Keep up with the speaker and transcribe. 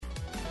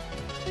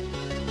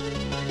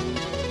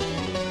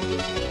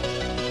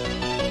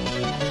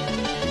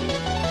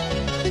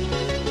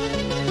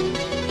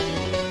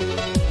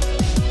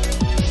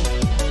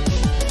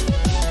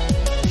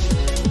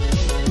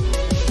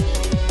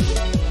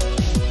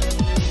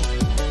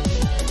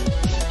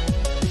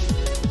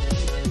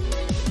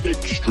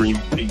Extreme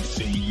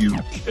PC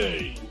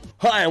UK.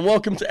 Hi and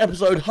welcome to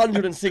episode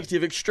 160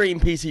 of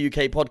Extreme PC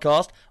UK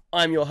podcast.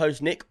 I'm your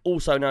host Nick,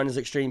 also known as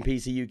Extreme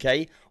PC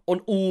UK, on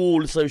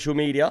all social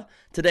media.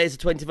 Today is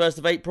the 21st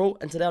of April,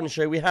 and today on the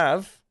show we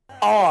have...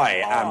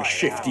 I am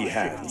Shifty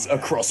Hands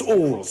across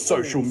all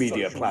social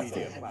media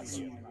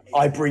platforms.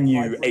 I bring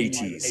you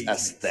 80s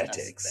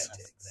aesthetics.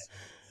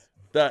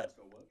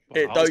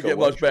 It don't get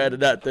much better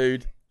than that,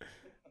 dude.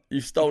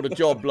 You've stole the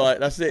job, like,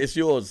 that's it, it's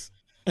yours.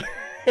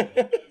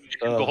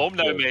 You can go home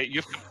now, mate.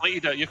 You've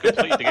completed it. You've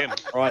completed the game.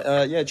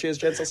 Right, yeah, cheers,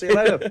 gents. I'll see you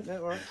later. Yeah,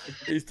 all right.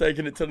 He's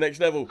taking it to the next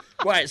level.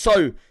 Right,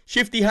 so,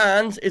 Shifty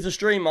Hands is a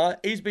streamer.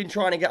 He's been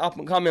trying to get up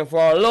and coming for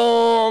a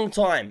long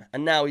time,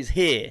 and now he's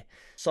here.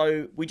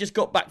 So, we just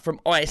got back from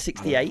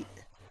I-68.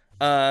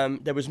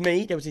 There was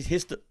me, there was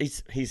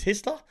his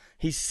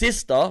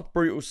sister,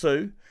 Brutal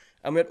Sue,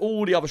 and we had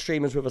all the other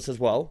streamers with us as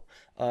well.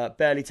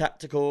 Barely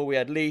Tactical, we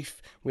had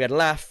Leaf, we had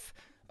Laugh.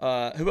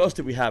 Who else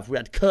did we have? We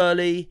had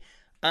Curly.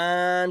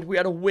 And we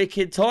had a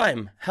wicked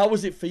time. How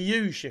was it for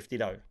you, Shifty,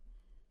 though?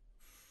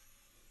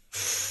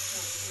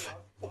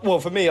 Well,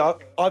 for me,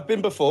 I've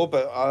been before,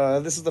 but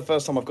this is the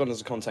first time I've gone as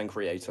a content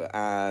creator,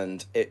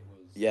 and it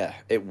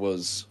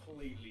was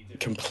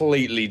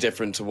completely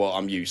different to what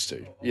I'm used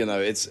to. You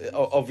know, it's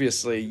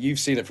obviously you've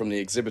seen it from the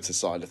exhibitor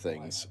side of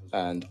things,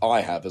 and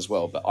I have as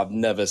well, but I've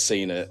never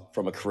seen it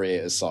from a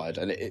creator's side,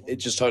 and it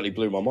just totally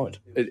blew my mind.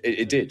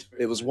 It did.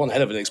 It was one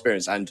hell of an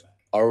experience, and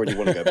I already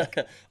want to go back.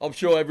 I'm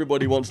sure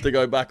everybody wants to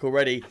go back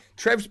already.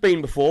 Trev's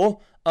been before.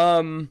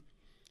 Trev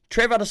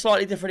had a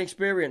slightly different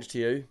experience to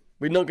you.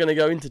 We're not going to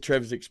go into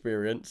Trev's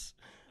experience.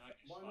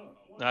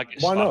 I get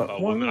slapped by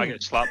a woman. I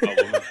get slapped by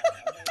a woman.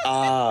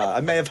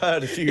 I may have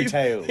heard a few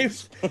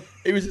tales.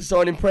 He was so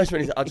unimpressed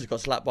when he said, I just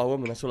got slapped by a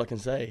woman. That's all I can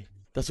say.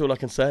 That's all I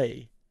can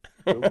say.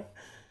 Cool.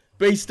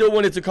 But he still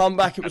wanted to come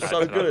back. It was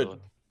so good.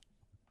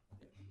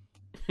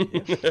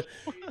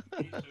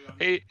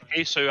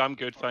 Hey, Sue, I'm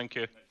good, thank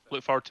you.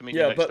 Look forward to meeting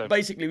you next time. Yeah, but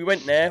basically we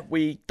went there,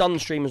 we done the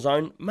streamer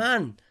zone.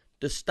 Man,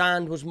 the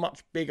stand was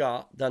much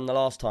bigger than the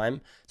last time.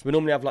 So we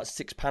normally have like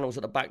 6 panels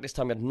at the back. This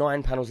time we had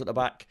 9 panels at the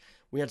back.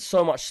 We had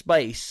so much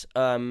space.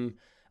 And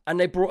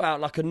they brought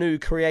out like a new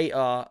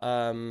creator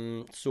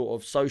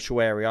sort of social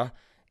area.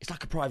 It's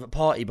like a private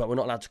party, but we're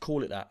not allowed to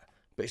call it that.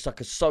 But it's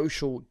like a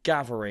social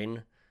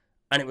gathering.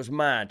 And it was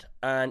mad.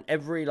 And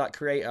every like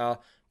creator,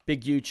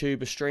 big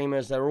YouTuber,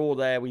 streamers, they're all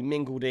there. We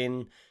mingled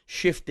in.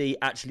 Shifty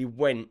actually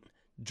went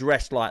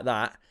dressed like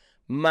that.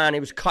 Man, he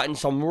was cutting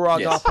some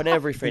rug up and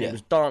everything. It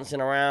was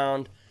dancing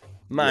around.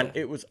 Man,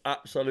 it was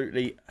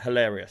absolutely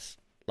hilarious.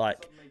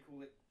 Like,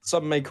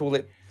 some may call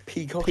it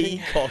peacocking.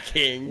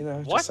 Peacocking. You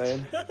know, what? just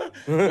saying.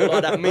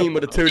 Like that meme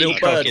with the 2 little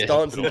birds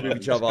dancing to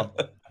each other.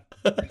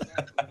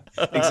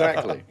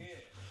 Exactly.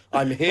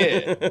 I'm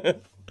here.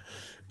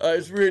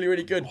 It's really,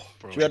 really good.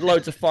 We had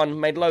loads of fun,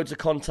 made loads of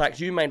contacts.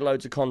 You made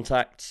loads of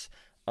contacts.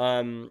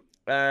 And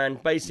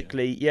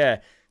basically,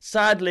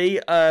 sadly,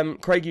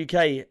 Craig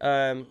UK,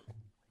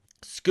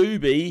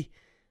 Scooby,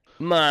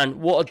 man,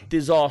 what a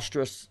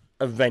disastrous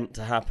event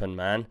to happen,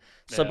 man.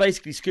 So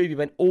basically, Scooby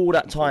spent all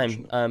that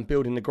time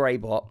building the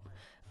Greybot,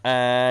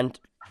 and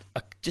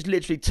just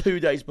literally 2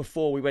 days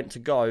before we went to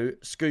go,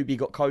 Scooby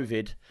got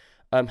COVID,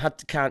 had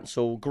to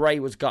cancel.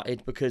 Gray was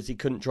gutted because he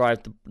couldn't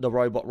drive the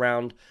robot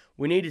round.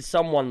 We needed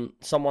someone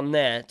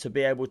there to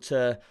be able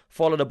to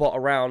follow the bot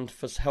around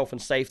for health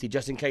and safety,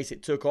 just in case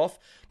it took off,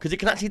 because it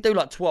can actually do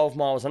like 12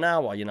 miles an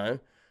hour, you know.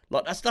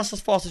 Like that's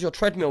as fast as your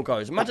treadmill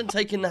goes. Imagine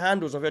taking the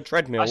handles of your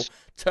treadmill,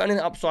 turning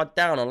it upside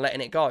down and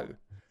letting it go.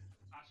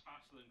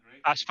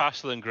 That's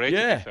faster than Grey,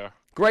 Yeah. to be fair.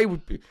 Gray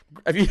would be...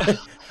 Have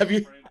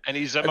you And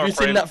he's have you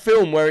seen that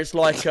film where it's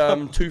like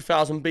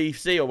 2000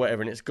 BC or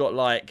whatever, and it's got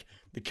like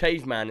the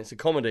caveman, it's a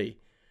comedy,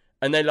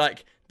 and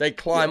they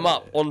climb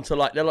up onto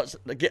like, they're like,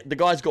 the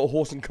guy's got a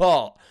horse and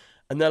cart,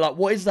 and they're like,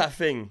 what is that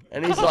thing?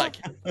 And he's like,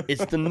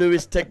 it's the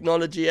newest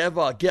technology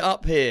ever, get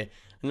up here.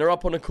 And they're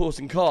up on a horse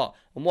and cart,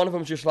 and one of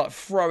them's just like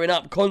throwing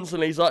up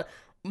constantly. He's like,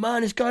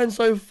 man, it's going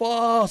so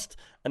fast,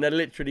 and they're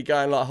literally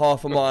going like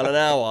half a mile an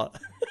hour.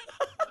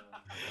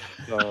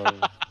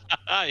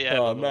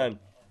 Oh man.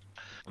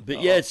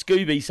 But yeah,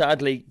 Scooby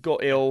sadly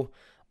got ill.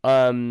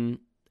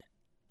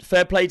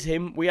 Fair play to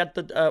him. We had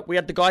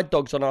the guide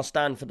dogs on our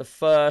stand for the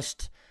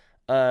first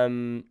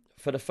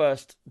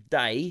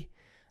day,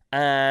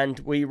 and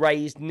we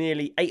raised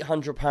nearly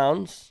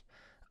 £800.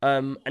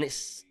 And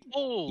it's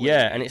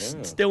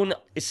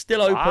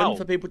still open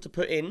for people to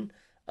put in.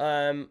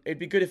 It'd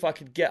be good if I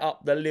could get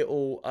up the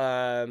little.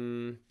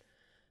 I'm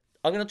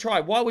gonna try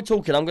while we're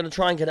talking. I'm gonna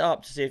try and get it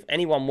up to see if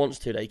anyone wants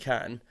to. They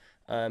can.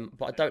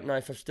 But I don't know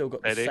if I've still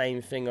got the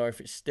same thing or if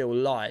it's still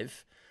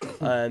live.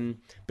 But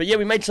yeah,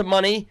 we made some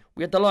money.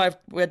 We had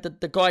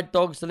the guide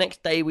dogs. The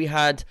next day we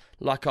had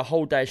like a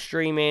whole day of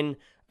streaming.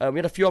 We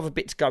had a few other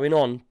bits going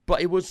on, but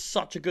it was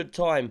such a good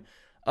time.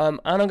 And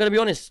I'm going to be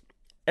honest,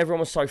 everyone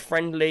was so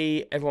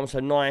friendly. Everyone was so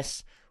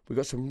nice. We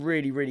got some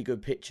really, really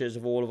good pictures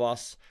of all of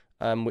us,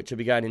 which will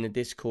be going in the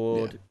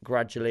Discord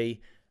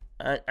gradually.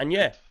 And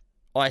yeah,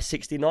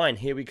 I-69,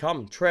 here we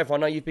come. Trev, I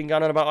know you've been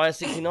going on about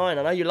I-69. I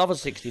know you love a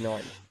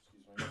 69.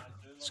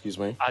 Excuse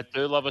me. I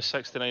do love a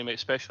 69, mate,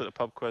 especially at the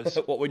pub quiz.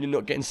 What, when you're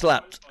not getting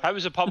slapped? How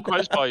was the pub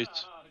quiz, boys?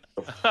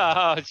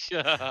 Funny.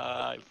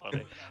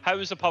 How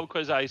was the pub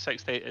quiz at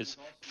I-68? As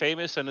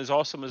famous and as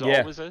awesome as it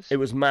always is? It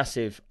was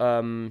massive.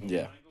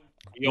 Yeah.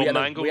 We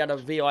had a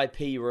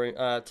VIP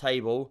room,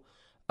 table,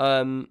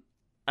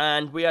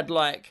 and we had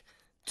like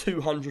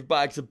 200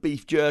 bags of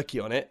beef jerky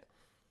on it.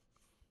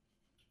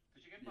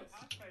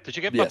 Did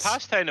you give my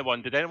pass to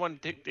anyone? Did anyone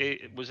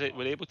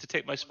were able to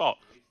take my spot?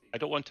 I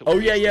don't want to. Oh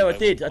yeah, I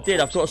did. I've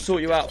got to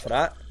sort you out for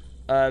that.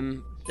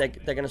 They're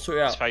going to sort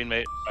you out. It's fine,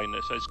 mate. Fine.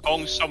 It's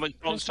gong.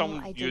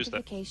 Someone used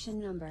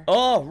it.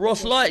 Oh,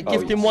 Ross Light,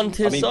 gifting 1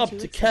 tier sub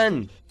to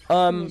Ken.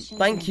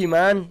 Thank you,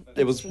 man.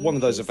 It was one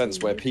of those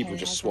events where people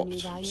just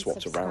swapped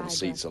around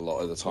seats a lot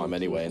of the time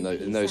anyway.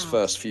 In those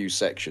first few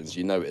sections,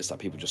 you notice that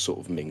people just sort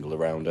of mingle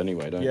around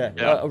anyway, don't you?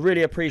 Yeah. I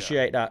really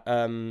appreciate that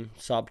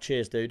sub.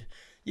 Cheers, dude.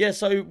 Yeah,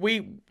 so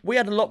we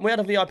had a lot. We had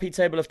a VIP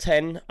table of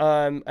 10,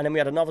 and then we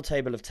had another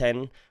table of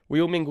 10. We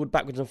all mingled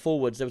backwards and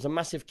forwards. There was a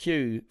massive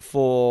queue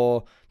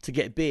to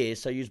get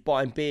beers, so you was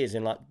buying beers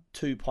in like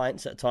 2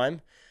 pints at a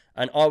time,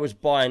 and I was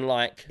buying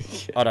like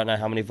I don't know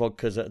how many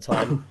vodkas at a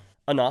time,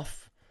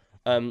 enough.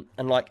 And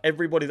like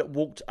everybody that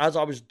walked, as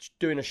I was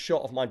doing a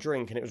shot of my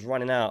drink and it was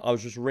running out, I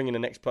was just ringing the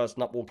next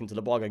person up, walking to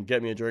the bar, going,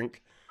 "Get me a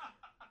drink."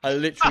 I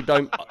literally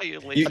don't. I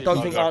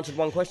don't think I answered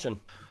one question.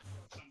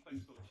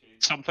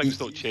 Some things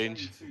don't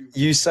change.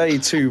 You say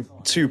two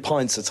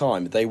pints a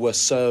time. They were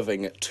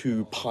serving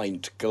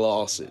 2-pint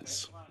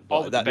glasses.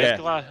 Oh, that, big yeah.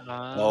 glass.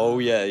 Oh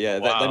yeah.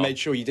 Wow. They made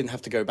sure you didn't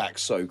have to go back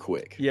so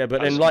quick. Yeah,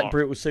 but then, like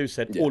Brutal Sue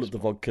said, all of the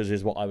vodkas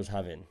is what I was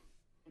having.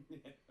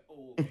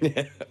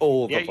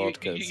 All the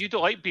vodkas. You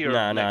don't like beer?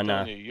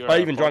 Nah. I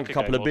even drank a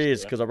couple of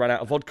beers because I ran out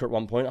of vodka at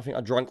one point. I think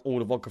I drank all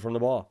the vodka from the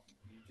bar.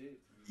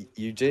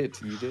 You did.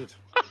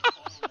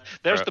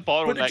 There's the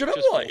bottle. But do you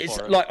know what?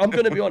 It's like, I'm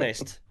going to be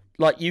honest.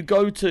 Like, you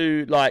go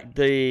to like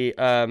the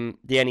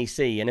NEC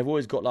and they've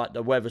always got like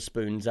the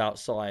Weatherspoons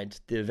outside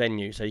the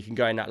venue, so you can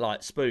go in that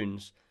like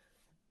spoons.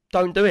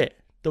 Don't do it.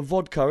 The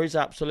vodka is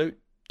absolute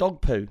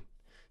dog poo.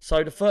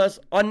 So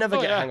I never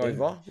get a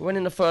hangover. We went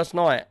in the first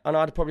night and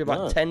I had probably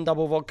about 10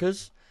 double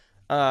vodkas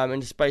in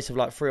the space of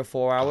like 3 or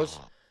 4 hours,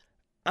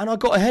 and I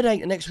got a headache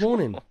the next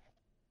morning.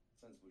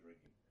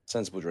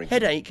 Sensible drink.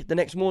 Headache the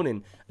next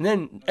morning. And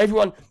then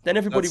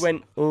everybody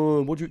went,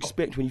 "Oh, what do you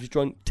expect when you've just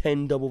drunk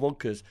 10 double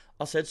vodkas?"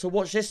 I said, "So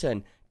watch this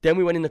then." Then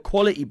we went in the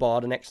quality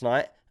bar the next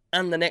night,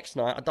 and the next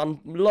night I'd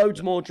done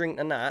loads more drink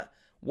than that.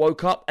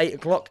 Woke up 8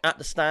 o'clock at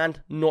the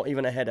stand, not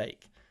even a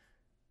headache.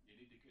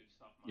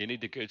 You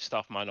need the good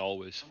stuff, man.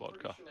 Always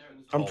vodka.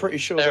 I'm pretty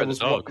sure there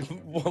was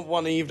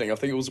one evening. I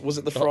think was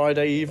it the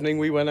Friday evening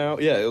we went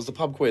out? Yeah, it was the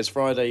pub quiz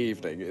Friday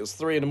evening. It was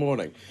 3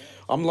 a.m.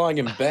 I'm lying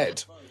in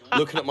bed,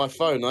 looking at my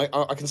phone. I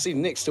can see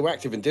Nick's still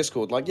active in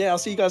Discord. Like, yeah, I'll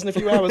see you guys in a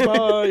few hours.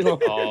 Bye.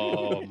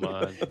 Oh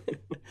man,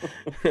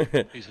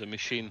 he's a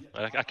machine.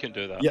 I couldn't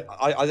do that. Yeah,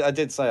 I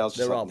did say I was.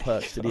 There are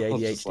perks to the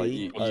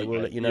ADHD. I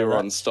will let you know. You're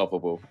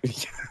unstoppable.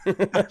 It's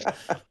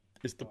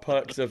the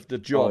perks of the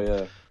job. Oh,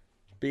 yeah.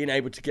 Being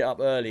able to get up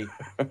early.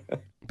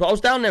 But I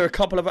was down there a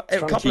couple of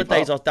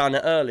days. I was down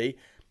there early,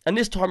 and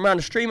this time around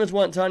the streamers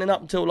weren't turning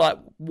up until like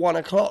 1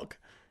 o'clock,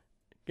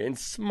 getting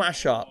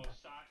smash up.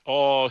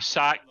 Oh,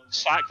 sacked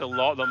a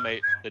lot of them,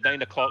 mate. The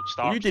 9 o'clock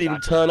start. You didn't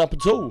even turn up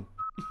at all.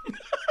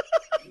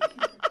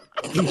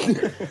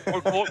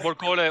 We're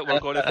going to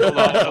pull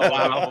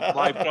that.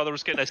 My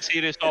brother's getting a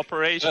serious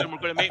operation. We're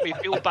going to make me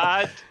feel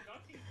bad.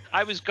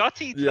 I was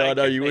gutted. Yeah, I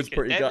know you was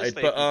pretty gutted,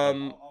 but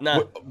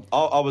nah.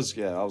 I was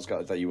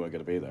gutted that you weren't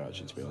going to be there.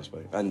 Actually, to be honest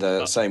with you,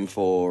 and same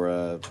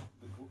for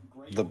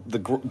the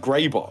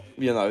grey bot.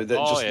 You know,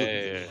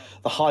 the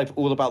hype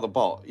all about the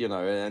bot. You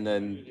know, and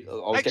then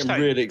I was getting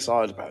really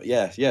excited about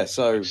it. Yeah.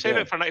 So save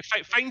it for night.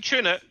 Fine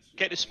tune it.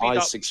 Get the speed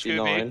up.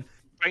 I-69.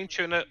 Fine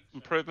tune it,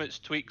 improvements,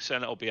 tweaks,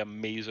 and it'll be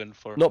amazing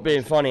for. Not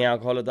being funny,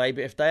 Alcohol Holiday,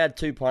 but if they had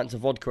 2 pints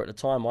of vodka at the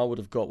time, I would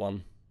have got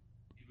one.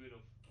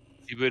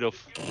 You would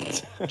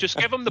have. Just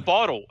give him the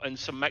bottle and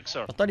some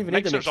mixer. I don't even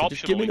need the mixer.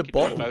 Just give me the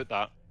bottle. About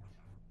that.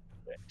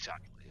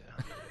 Exactly.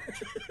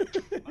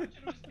 Yeah.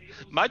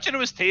 Imagine it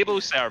was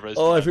table service.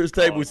 Oh, if it was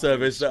table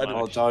service, I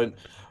don't.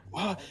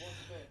 What?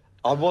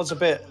 I was a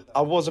bit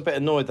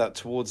annoyed that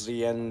towards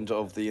the end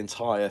of the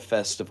entire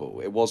festival,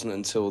 it wasn't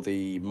until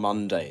the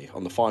Monday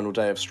on the final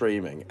day of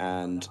streaming,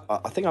 and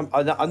I think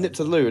I nipped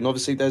to the loo, and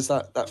obviously there's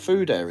that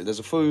food area. There's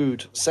a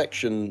food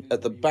section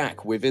at the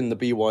back within the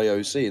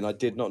BYOC, and I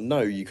did not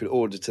know you could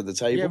order to the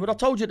table. Yeah, but I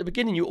told you at the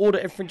beginning, you order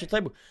everything to the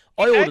table.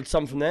 I ordered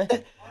some from there. I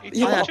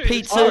had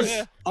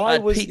pizzas. I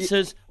had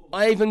pizzas.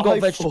 I even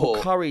got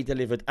vegetable curry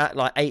delivered at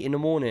like 8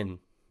 a.m.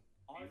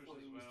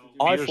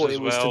 I thought it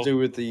was to do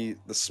with the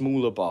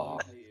smaller bar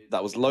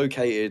that was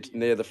located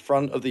near the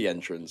front of the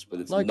entrance,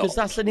 but it's not. No, because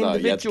that's an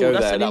individual.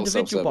 That's an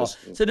individual bar.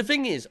 So the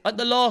thing is, at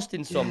the last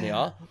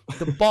Insomnia,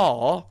 the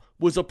bar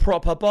was a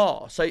proper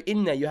bar. So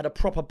in there, you had a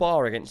proper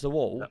bar against the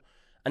wall,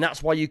 and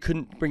that's why you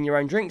couldn't bring your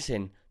own drinks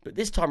in. But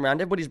this time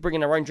around, everybody's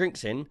bringing their own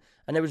drinks in,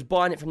 and they was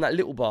buying it from that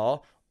little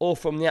bar or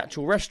from the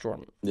actual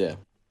restaurant. Yeah.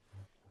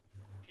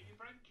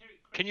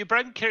 Can you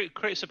bring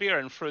crates of beer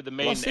in through the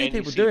main? Well, I see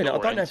people NEC doing it. I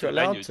door don't know if into you're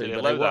the allowed venue? to, Do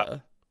but they they allow were.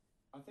 that?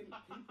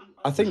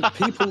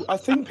 I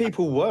think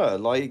people were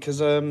like,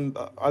 because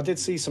I did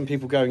see some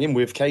people going in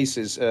with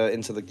cases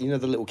into the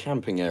the little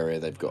camping area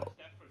they've got.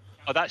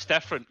 Oh, that's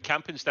different.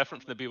 Camping's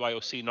different from the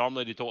BYOC.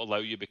 Normally, they don't allow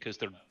you because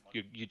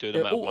you do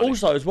them Yeah, out of money.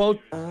 also, as well,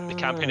 The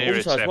camping area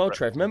is also as well, separate.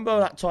 Trev. Remember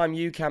that time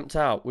you camped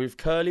out with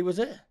Curly? Was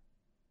it?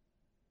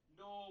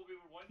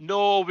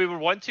 No, we were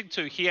wanting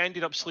to. He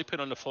ended up sleeping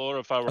on the floor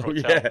of our Oh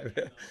hotel. yeah.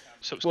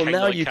 So it's Well, kinda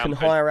now like you can camping,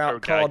 hire poor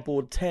out guy.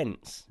 cardboard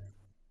tents.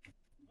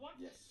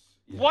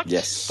 What?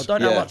 Yes. I don't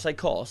know yeah. how much they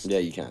cost. Yeah,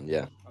 you can.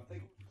 Yeah.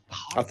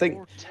 I think-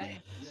 Cardboard tent.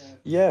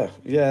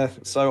 Yeah.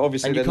 So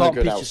obviously And you they're no can't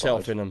good piss outside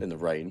yourself in them. in the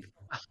rain.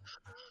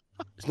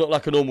 It's not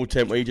like a normal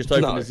tent where you just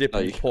open No, the zip no,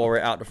 and you pour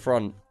it out the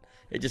front.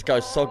 It just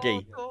goes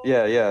soggy.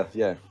 Yeah.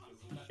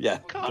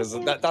 Because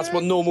that's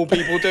what normal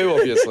people do,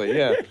 obviously.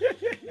 Yeah.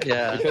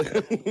 Yeah.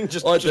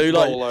 just I just do,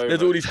 like, roll over.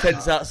 there's all these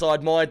tents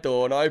outside my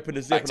door, and I open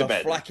the zip Back to and I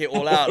bed. flack it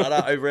all out like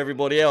that over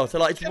everybody else.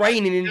 They're like, it's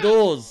raining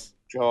indoors.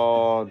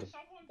 God.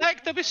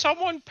 Nick, there'll be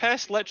someone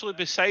pissed literally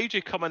beside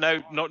you coming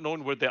out, not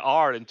knowing where they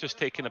are, and just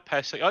taking a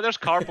piss. Like, oh, there's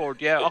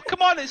cardboard. Yeah. Oh,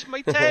 come on, it's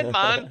my tent,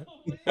 man.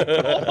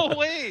 Go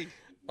away.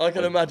 I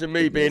can imagine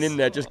me being in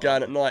there just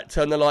going at night,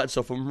 turn the lights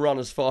off and run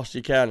as fast as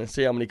you can and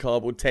see how many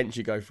cardboard tents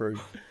you go through.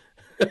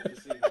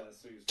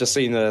 Just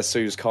seen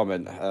Sue's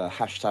comment,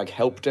 hashtag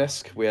help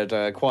desk. We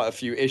had quite a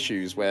few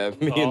issues where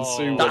me and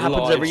Sue That were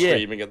happens live every year.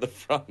 streaming at the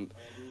front.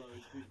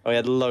 We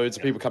had loads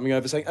of people coming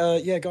over saying,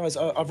 yeah, guys,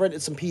 I've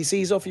rented some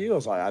PCs off you. I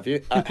was like, have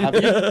you? Have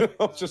you?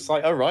 I was just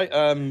like, all right.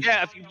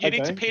 Yeah, if you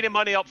need to Okay. pay the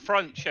money up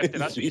front, Shifty.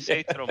 That's what you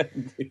say to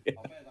them.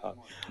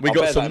 We I'll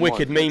got bear that some in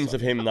wicked mind. memes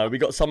of him, though. We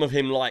got some of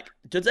him like...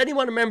 Does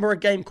anyone remember a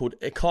game called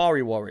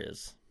Ikari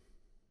Warriors?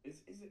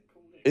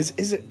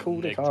 Is it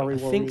called Ikari I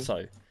Warriors? think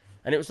so.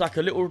 And it was like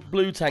a little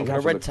blue tank and I'll a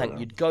have to red look for tank. that.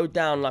 You'd go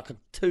down like a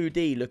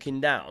 2D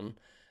looking down,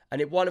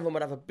 and one of them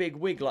would have a big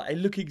wig. Like, they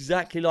look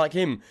exactly like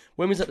him.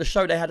 When we was at the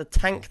show, they had a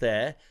tank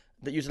there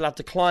that you was allowed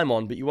to climb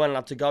on, but you weren't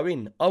allowed to go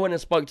in. I went and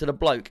spoke to the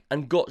bloke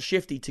and got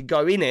Shifty to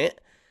go in it.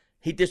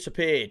 He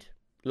disappeared,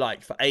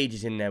 like, for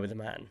ages in there with the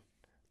man.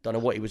 Don't know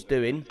what he was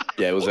doing.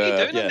 Yeah, it was. What are you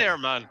doing yeah. in there,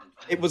 man?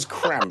 It was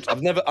cramped.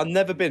 I've never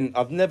been.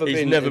 He's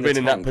been never in, been a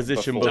in that tank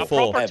position Is that a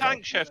before. proper ever.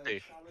 tank,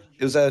 Shifty?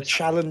 It was a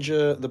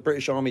Challenger, the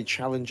British Army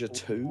Challenger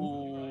 2.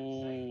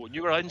 Ooh,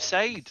 you were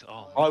inside.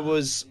 Oh. I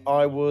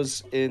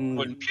was in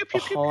Going pew, pew, pew,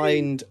 pew.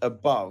 behind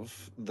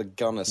above the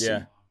gunner seat.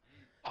 Yeah.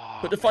 Oh,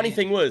 But the funny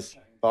thing was,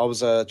 But I was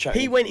checking.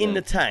 he went in yeah.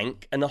 the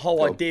tank, and the whole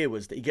Cool. idea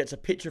was that he gets a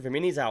picture of him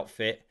in his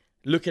outfit,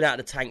 looking out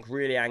the tank,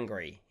 really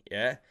angry.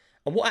 Yeah.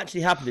 And what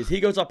actually happened is he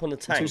goes up on the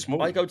tank.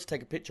 small. I go to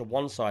take a picture of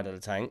one side of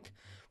the tank.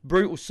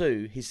 Brutal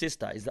Sue, his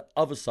sister, is the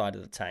other side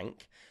of the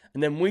tank.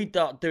 And then we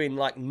start doing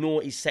like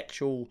naughty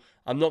sexual.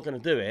 I'm not going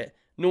to do it.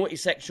 Naughty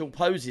sexual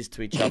poses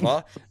to each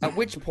other. At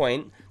which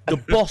point, the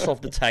boss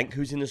of the tank,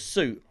 who's in a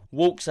suit,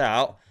 walks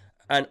out,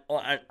 and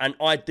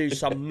I do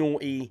some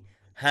naughty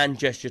hand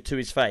gesture to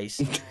his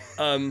face.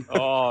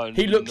 Oh,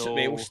 He looks at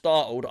me no. all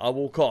startled. I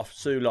walk off.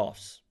 Sue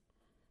laughs.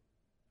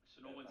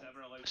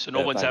 So no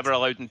Yeah, one's thanks. ever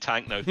allowed in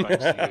tank now, thanks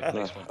to you. No,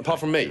 Nice one. apart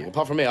from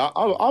me, I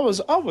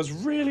was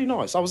really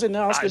nice. I was in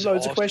there asking is loads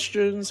awesome. of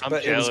questions. I'm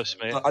but jealous,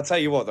 it was, mate. I tell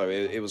you what, though,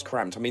 it was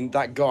cramped. I mean,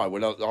 that guy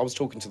when I was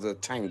talking to the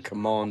tank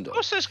commander,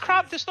 What's this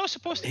crap? That's not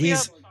supposed to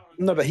he's be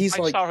no, but he's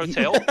like five-star he,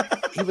 hotel.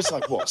 he was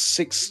like what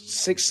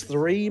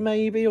 6'3"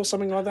 maybe or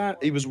something like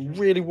that. He was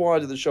really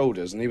wide at the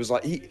shoulders, and he was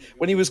like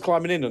when he was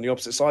climbing in on the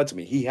opposite side to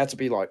me, he had to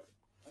be like.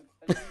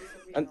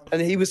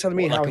 And he was telling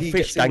me What, how like a he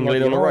fish gets in like, dangling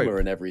the on a rope? armor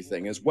and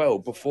everything as well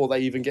before they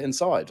even get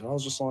inside. And I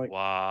was just like,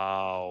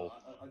 Wow.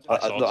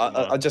 That's awesome,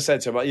 I man. just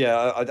said to him,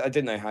 I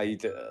didn't know how you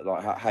do,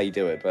 like how you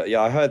do it, but yeah,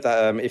 I heard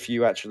that if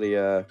you actually,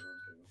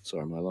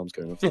 sorry, my alarm's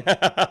going off.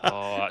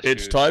 Oh, that's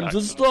It's huge. time to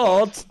That's-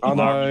 start. I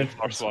know.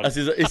 First one.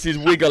 It's his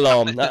wig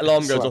alarm. That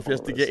alarm goes Slap off. He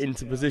has on to the get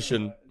wrist. into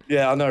position.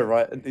 Yeah, I know,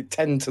 right?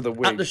 10 to the At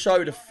wig. the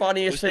show, the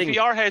funniest Was the thing. Do VR you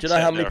know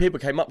headset how many there? people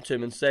came up to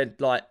him and said,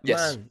 like,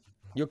 Yes. man,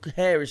 your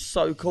hair is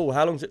so cool.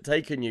 How long's it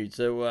taken you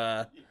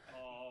to?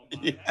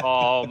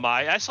 Oh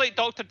my, that's like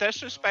Dr.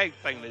 Disrespect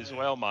thing as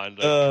well, man.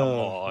 Like, come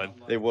on.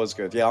 It was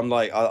good. Yeah, I'm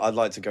like, I'd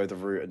like to go the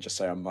route and just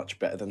say I'm much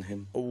better than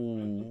him.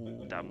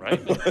 Ooh. Damn right.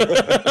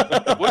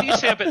 What do you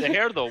say about the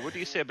hair, though? What do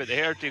you say about the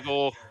hair? Do you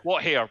go,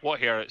 what hair? What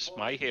hair? It's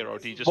my hair, or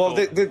do you just Well,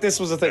 go? this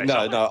was the thing.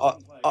 Right, No,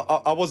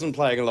 I wasn't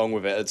playing along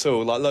with it at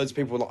all. Like loads of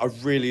people were like, I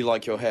really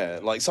like your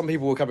hair. Like some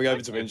people were coming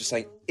over to me and just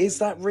saying, "Is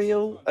that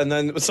real?" And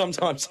then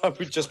sometimes I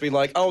would just be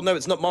like, "Oh no,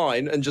 it's not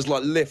mine," and just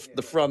like lift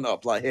the front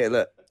up, like here,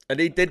 look. And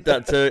he did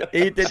that to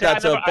See, I a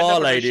never bar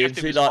knew lady, and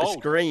Shifty she was like bald.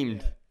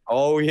 screamed.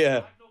 Oh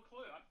yeah,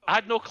 I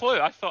had no clue.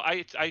 I thought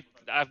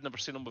I've never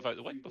seen him without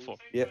the wig before.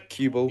 yeah,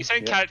 cue ball. He's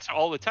in yeah. character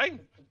all the time.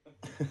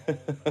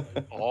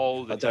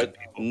 All the I time.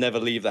 don't never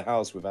leave the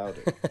house without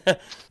it.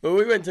 Well,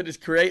 we went to this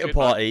creator Good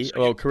man. party, So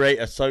well, you-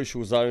 creator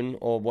social zone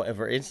or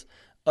whatever it is.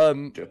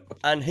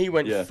 And he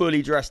went Yeah.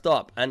 fully dressed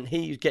up, and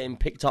he's getting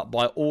picked up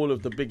by all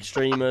of the big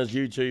streamers,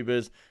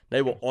 YouTubers.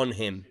 They were on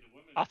him.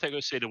 I think I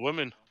would say the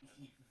woman.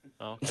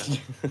 Oh, okay.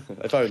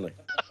 If only.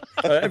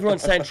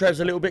 Everyone's saying Trev's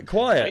a little bit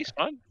quiet. Nice,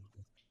 man.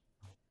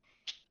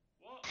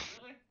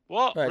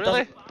 What? No, it Really?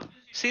 doesn't-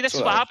 See, this is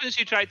Sorry. what happens.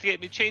 You tried to get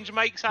me to change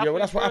mics. Yeah, well,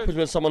 that's what happens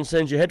when someone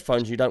sends you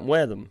headphones and you don't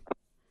wear them.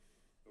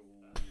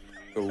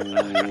 Ooh,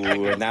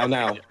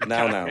 now.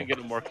 Can't get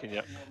them working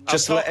yet.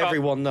 Just to I'll let talk-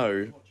 everyone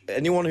know,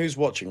 anyone who's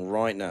watching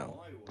right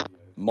now,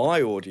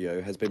 my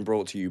audio has been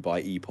brought to you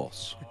by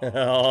EPOS.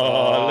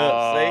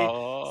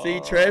 Oh, look, see,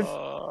 Trev.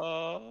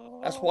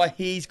 That's why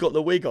he's got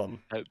the wig on.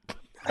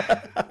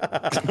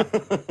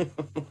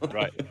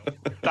 Right.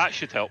 That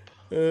should help.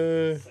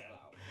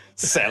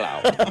 Sell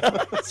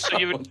out. So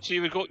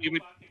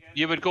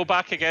you would go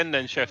back again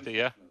then, Shifty,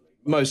 yeah?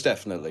 Most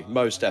definitely.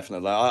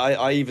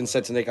 I even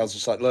said to Nick, I was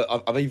just like, look,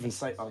 I've even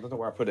saved, I don't know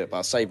where I put it, but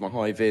I saved my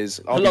high vis.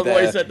 I love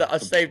what he said, that I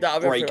saved out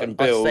of break everything. and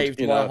build, I saved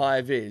you my know.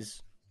 high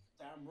vis.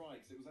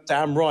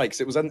 Damn right,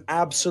 'cause it was an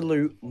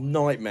absolute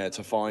nightmare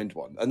to find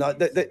one. And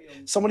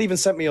someone even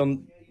sent me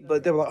on,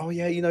 but they were like, oh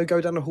yeah, you know,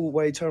 go down the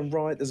hallway, turn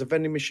right, there's a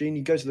vending machine.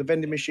 You go to the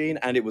vending machine,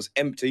 and it was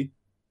empty.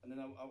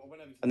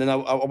 And then I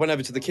went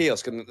over to the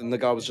kiosk, and the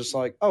guy was just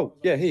like, oh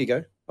yeah, here you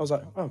go. I was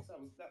like,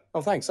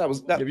 oh thanks, that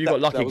was that. Yeah, but you got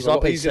lucky that was because a I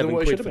lot paid easier than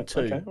what it £7 should for have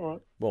two. been. Okay, all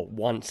right.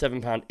 Well,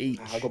 £7 each.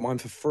 I got mine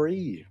for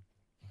free.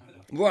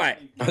 Right.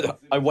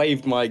 I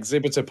waved my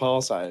exhibitor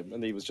pass at him,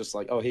 and he was just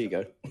like, "Oh, here you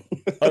go."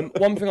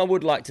 One thing I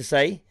would like to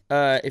say,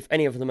 if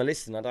any of them are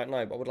listening, I don't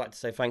know, but I would like to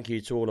say thank you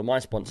to all of my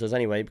sponsors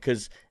anyway,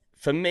 because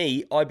for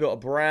me, I built a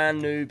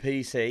brand new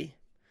PC,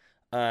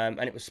 and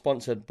it was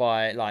sponsored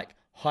by like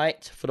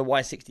Height for the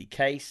Y60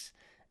 case.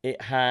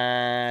 It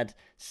had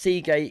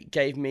Seagate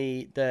gave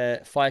me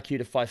the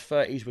FireCuda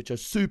 530s, which are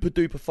super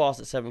duper fast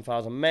at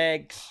 7,000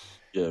 megs.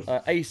 Yeah.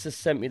 Asus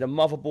sent me the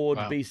motherboard,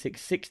 Wow.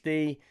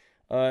 B660.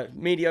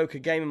 Mediocre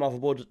gaming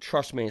motherboard,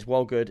 trust me, it's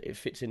well good. It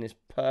fits in this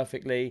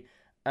perfectly.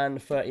 And the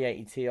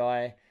 3080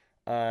 Ti.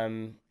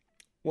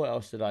 What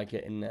else did I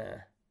get in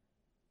there?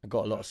 I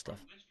got a lot of stuff.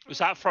 Was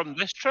that from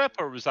this trip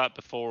or was that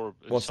before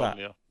What's that?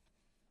 Insomnia?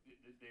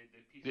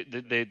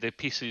 The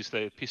pieces,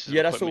 the pieces.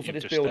 Yeah, of that's all equipment for you've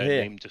this just, build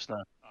here. named just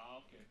now.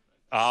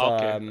 Ah,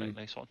 okay, So, right,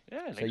 nice one.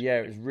 Yeah, nice. So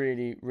yeah, it was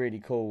really, really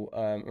cool.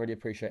 Really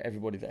appreciate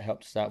everybody that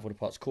helped us out for the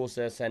parts. Of course,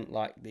 they sent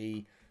like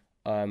the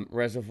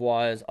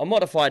reservoirs. I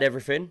modified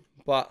everything,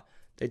 but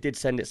they did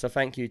send it. So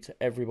thank you to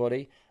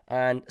everybody,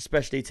 and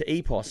especially to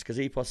EPOS, because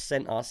EPOS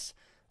sent us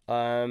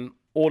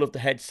all of the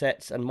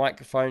headsets and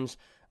microphones.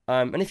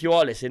 And if you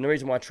are listening, the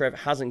reason why Trev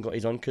hasn't got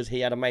his on, because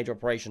he had a major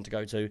operation to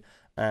go to,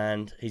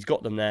 and he's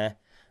got them there.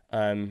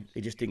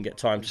 He just didn't get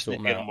time to sort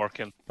them Get them out,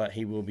 working. but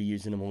he will be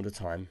using them all the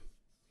time.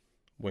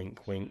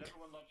 Wink, wink.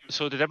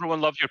 So did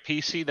everyone love your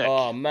PC, Nick?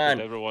 Oh, man,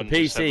 Did everyone,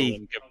 the just PC.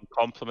 everyone give them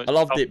compliments? I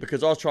loved it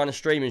because I was trying to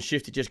stream and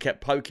Shifty just kept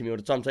poking me all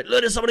the time, saying,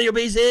 "Look at somebody on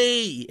your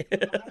PC."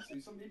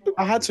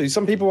 I had to.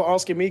 Some people were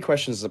asking me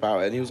questions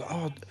about it, and he was,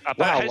 "Oh, About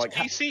wow!" his Like,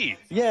 PC.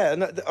 yeah.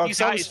 And He's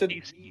at his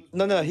PC.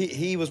 No.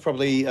 He was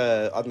probably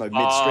I don't know, midstream.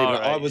 Oh,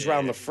 I right, was yeah,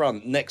 round yeah. the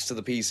front next to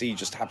the PC,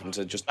 just happened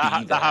to just be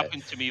That there.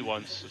 happened to me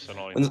once. It's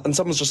annoying. And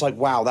someone's just like,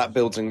 "Wow, that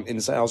build's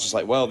insane." I was just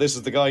like, "Well, this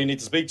is the guy you need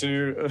to speak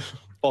to,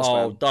 boss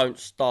Oh, man." don't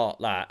start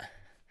that.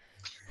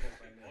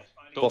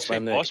 Don't Boss say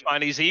man Nick. boss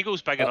man. His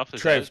ego's big enough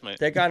as it Trev, is, mate.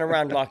 they're going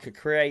around like a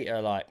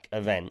creator like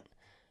event,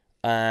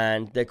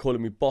 and they're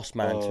calling me boss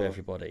man to Oh.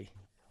 everybody.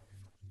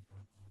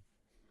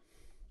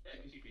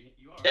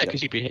 Yeah,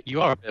 because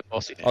you are a bit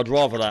bossy. I'd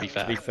rather that, be to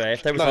fair. be fair.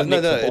 If they was No, like no,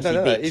 Nick's no, a bossy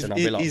no, no, bitch, then I'd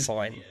be like, he's-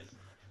 fine.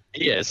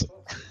 He is.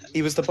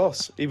 He was the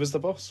boss. He was the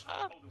boss.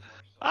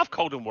 I've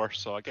called him worse,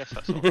 so I guess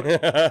that's all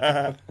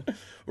right.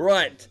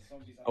 Right.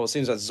 Oh, it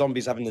seems like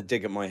zombies having a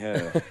dig at my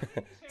hair.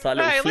 It's like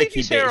a Hey, little leave flicky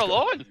his bit. hair It's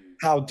got- alone.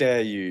 How dare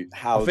you?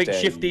 How I think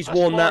dare Shifty's That's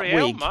worn that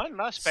L'Oreal, wig man.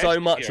 That's so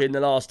best much hair. in the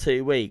last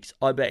 2 weeks.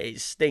 I bet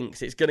it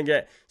stinks. It's gonna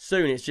get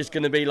soon. It's just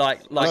gonna be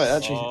like No, it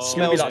actually it's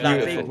gonna be smells like that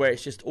beautiful. wig where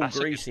it's just all That's a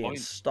good greasy and point.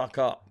 stuck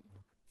up.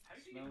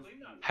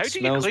 How do you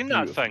Smells clean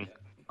that beautiful. thing?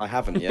 I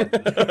haven't yet.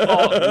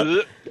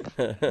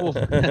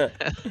 Oh,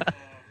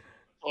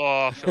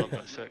 oh, I feel a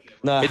bit sick.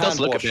 No, It does hand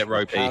look a wash. bit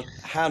ropey.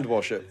 Hand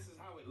wash it.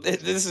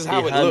 This is You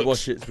how it hand looks.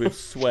 wash it with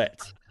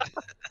sweat.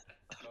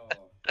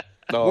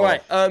 Oh.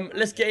 Right,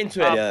 let's get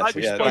into it. Yeah,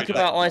 we yeah, spoke that-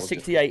 about that-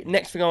 i68.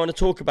 Next thing I want to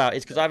talk about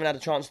is because I haven't had a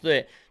chance to do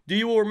it. Do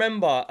you all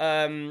remember?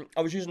 I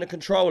was using a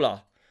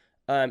controller.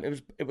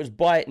 It was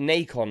by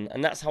Nacon,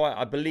 and that's how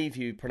I believe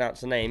you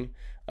pronounce the name.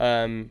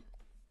 And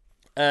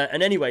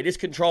anyway, this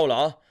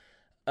controller,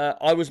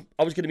 I was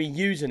going to be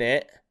using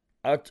it.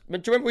 Do you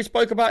remember we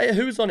spoke about it?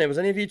 Who was on it? Was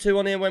any of you two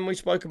on here when we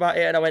spoke about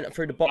it? And I went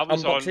through the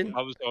unboxing.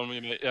 I was on with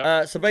you, mate.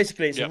 Yeah. So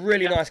basically, it's Yeah. a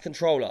really nice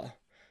controller.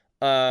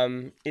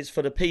 It's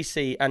for the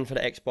PC and for the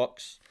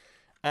Xbox.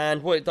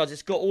 And what it does,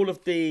 it's got all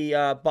of the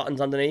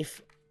buttons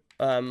underneath.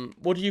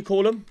 What do you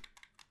call them?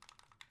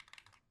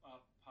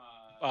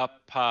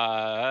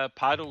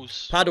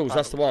 Paddles. Paddles,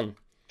 that's the one.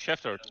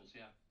 Shifters.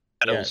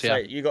 Yeah, so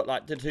you got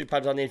like the two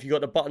paddles underneath. You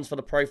got the buttons for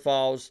the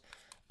profiles.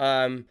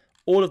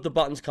 All of the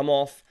buttons come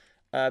off.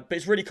 But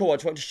it's really cool. I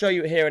just want to show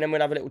you it here, and then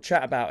we'll have a little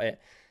chat about it.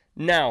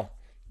 Now,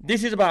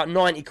 this is about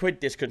 90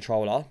 quid, this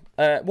controller.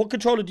 What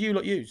controller do you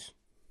lot use?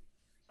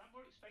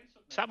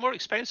 Is that more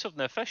expensive than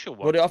the official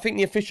one? Well, I think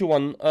the official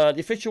one,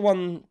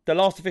 the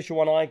last official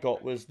one I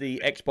got was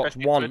the Xbox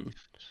One.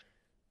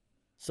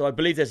 So I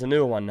believe there's a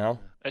newer one now.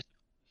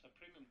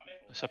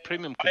 It's a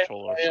premium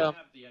controller.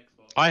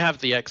 I have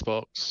the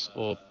Xbox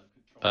or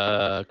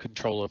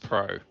Controller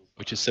Pro,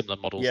 which is similar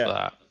models to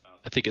that.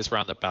 I think it's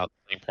around about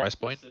the same price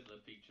point,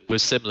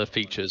 with similar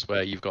features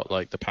where you've got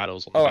like the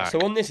paddles on the back. So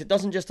on this, it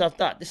doesn't just have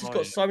that. This has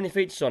got so many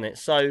features on it.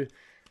 So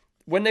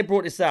when they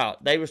brought this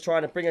out, they was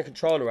trying to bring a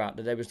controller out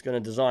that they was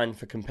going to design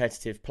for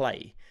competitive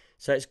play.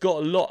 So it's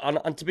got a lot,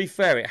 and to be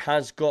fair, it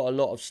has got a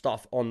lot of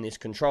stuff on this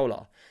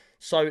controller.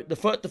 So the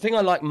thing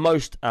I like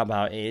most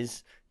about it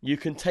is you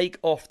can take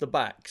off the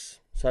backs.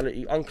 So that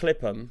you unclip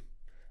them.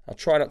 I'll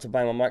try not to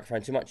bang my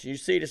microphone too much. You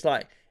see this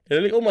like,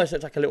 it almost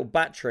looks like a little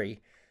battery.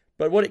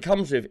 But what it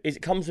comes with is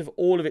it comes with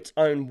all of its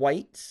own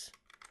weights.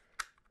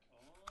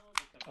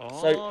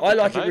 So I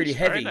like it really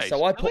heavy,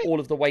 so I put all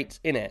of the weights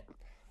in it.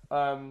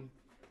 And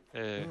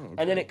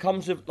then it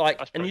comes with like,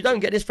 and you don't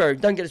get this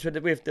with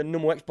the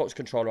normal Xbox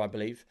controller, I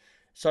believe.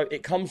 So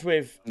it comes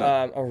with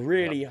a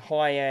really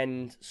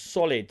high-end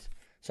solid.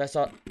 So it's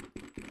a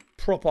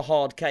proper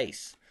hard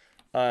case.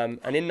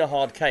 And in the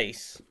hard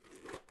case,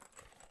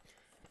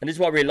 and this is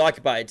what I really like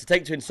about it. To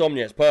take to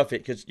Insomnia, it's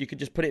perfect because you could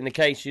just put it in the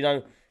case. You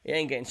know, it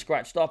ain't getting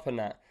scratched up and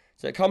that.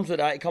 So it comes with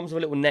that. It comes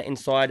with a little net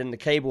inside and the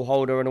cable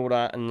holder and all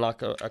that, and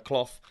like a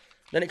cloth.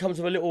 Then it comes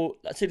with a little,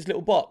 let's see, this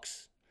little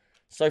box.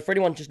 So for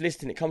anyone just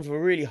listening, it comes with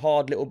a really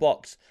hard little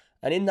box.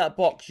 And in that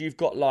box, you've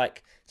got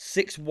like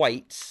 6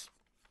 weights.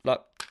 And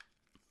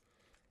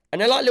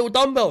they're like little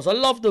dumbbells. I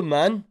love them,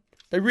 man.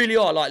 They really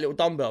are like little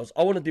dumbbells.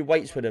 I want to do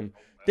weights with them.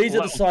 These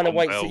are the sign of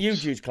weights that you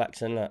use,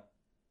 Klaxon. Look.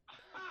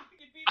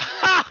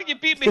 You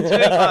beat me to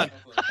it, man.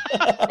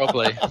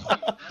 Probably.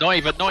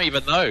 Not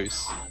even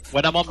those.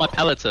 When I'm on my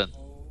Peloton.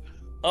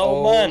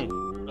 Oh man.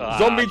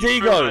 Zombie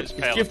Tigo is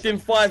gifting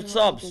 5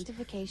 subs.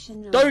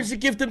 Don't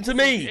gift them to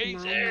me.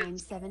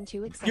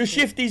 You're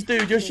shifties,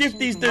 dude. You're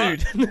shifties,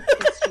 dude.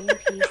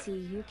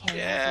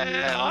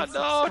 Yeah, I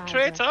know,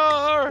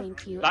 traitor.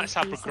 That's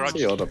a begrudged.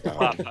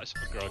 That's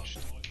begrudged.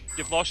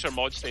 You've lost your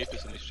mod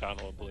status in this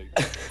channel, I believe.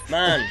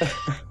 Man.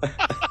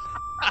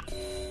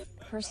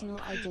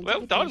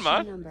 Well done,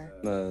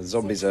 man.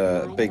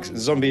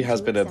 Zombie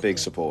has been a big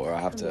supporter. I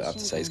have to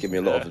say, he's given me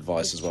a lot of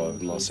advice as well over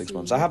the last 6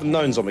 months. I haven't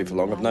known Zombie for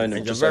long. I've known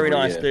him just very over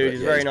a nice year, dude.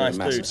 He's a very nice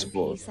been a massive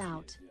dude. Support.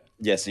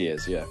 Yes, he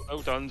is. Yeah.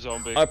 Well done,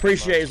 Zombie. I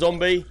appreciate it,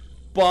 Zombie,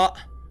 but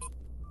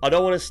I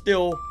don't want to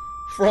steal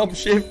from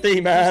Shifty,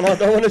 man. I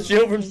don't want to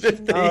steal from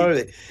Shifty. Oh,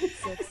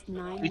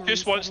 he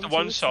just wants the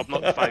 1 sub,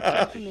 not the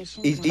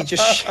 550. he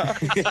just.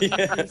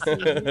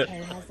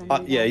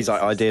 Yeah, he's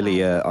like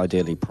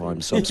ideally prime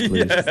subs,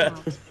 please.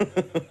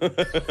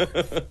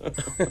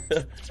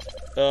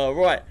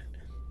 Right.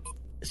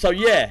 So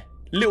yeah,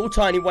 little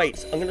tiny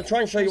weights. I'm gonna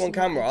try and show you on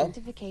camera.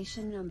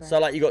 So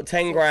like you got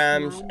 10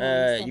 grams,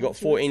 you got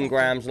 14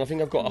 grams, and I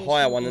think I've got a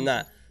higher one than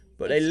that.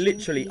 But they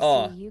literally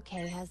are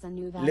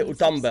little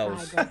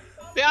dumbbells.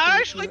 They are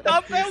actually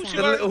dumbbells.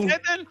 You little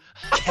kidding?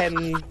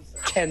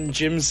 Ken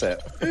gym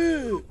set. That's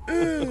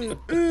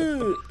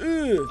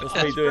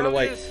what you do in the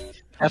weights.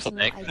 Careful,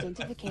 Nick.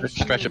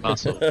 Stretch a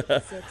muscle.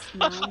 But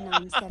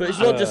it's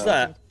not just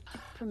that.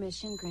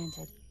 Permission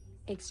granted.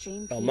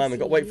 Extreme Oh man, we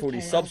got to wait for all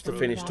these subs to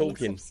finish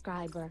talking.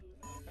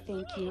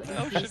 Thank you.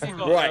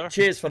 Right,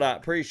 cheers for that.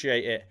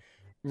 Appreciate it.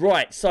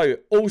 Right, so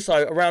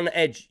also around the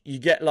edge, you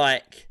get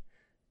like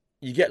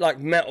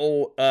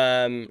metal,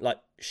 like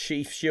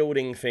sheath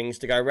shielding things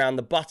to go around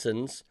the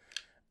buttons,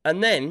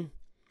 and then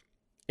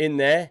in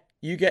there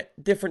you get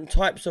different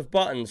types of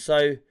buttons.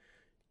 So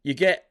you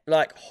get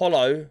like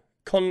hollow.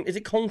 Is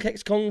it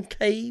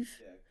concave?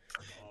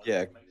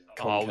 Yeah.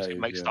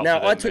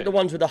 Now I took the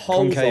ones with the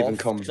holes off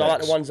because I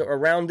like the ones that are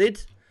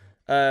rounded.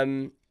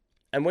 And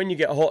when you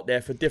get hot,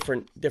 there for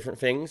different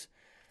things.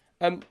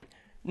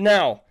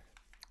 Now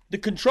the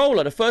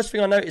controller. The first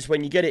thing I noticed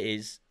when you get it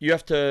is you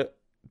have to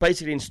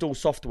basically install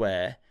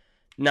software.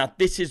 Now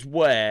this is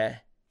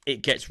where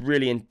it gets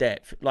really in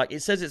depth. Like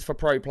it says it's for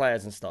pro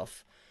players and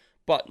stuff,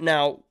 but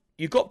now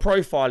you've got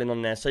profiling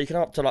on there, so you can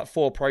have up to like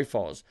 4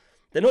 profiles.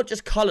 They're not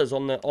just colours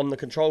on the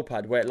control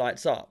pad where it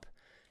lights up.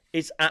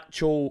 It's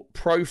actual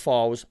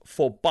profiles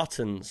for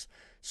buttons.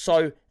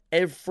 So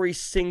every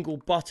single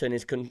button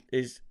is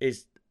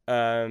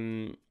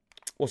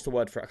what's the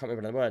word for it? I can't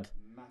remember the word.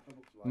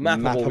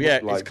 Mappable, yeah.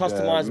 It's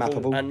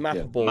customizable and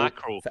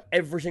mappable for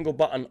every single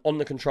button on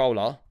the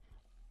controller.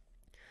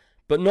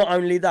 But not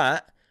only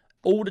that,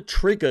 all the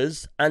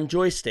triggers and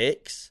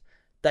joysticks,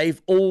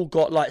 they've all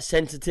got like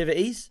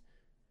sensitivities.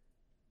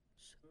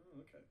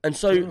 And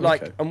so,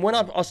 and when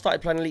I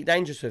started playing Elite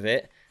Dangerous with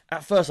it,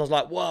 at first I was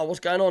like, wow, what's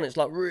going on? It's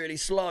like really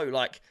slow.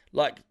 Like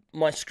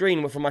my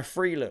screen for my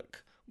free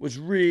look was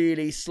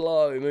really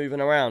slow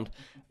moving around.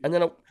 And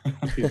then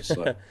it's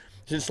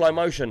in slow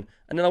motion.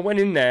 And then I went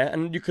in there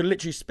and you could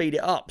literally speed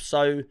it up.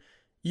 So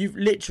you've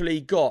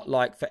literally got,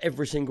 like, for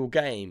every single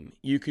game,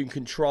 you can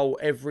control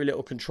every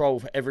little control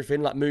for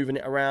everything, like moving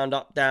it around,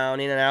 up, down,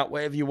 in and out,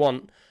 whatever you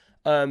want.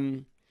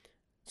 So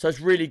it's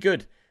really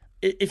good.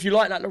 If you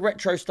like the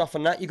retro stuff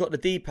and that, you got the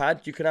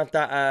D-pad. You can have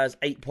that as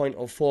 8-point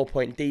or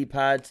 4-point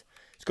D-pad.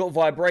 It's got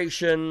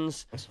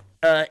vibrations.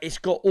 It's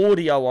got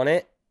audio on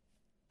it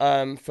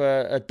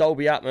for a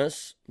Dolby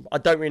Atmos. I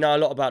don't really know a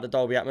lot about the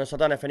Dolby Atmos. I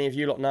don't know if any of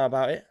you lot know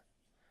about it.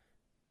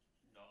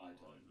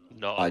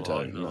 No, I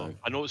don't know.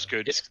 I know it's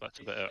good. That's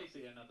about it.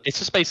 It's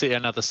just basically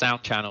another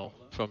sound channel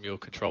from your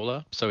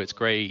controller, so it's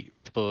great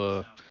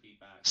for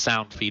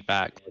sound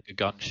feedback, like a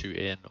gun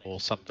shooting or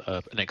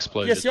an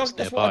explosion. Yeah, see,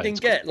 that's what I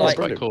didn't get. Like,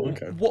 quite cool.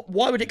 Okay.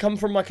 Why would it come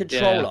from my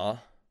controller?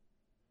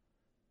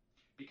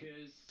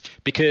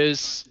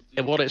 Because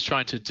what it's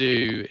trying to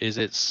do is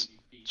it's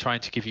trying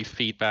to give you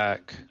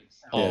feedback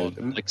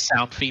on like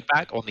sound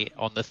feedback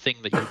on the thing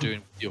that you're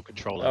doing with your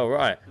controller. Oh,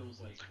 right.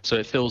 So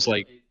it feels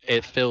like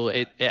it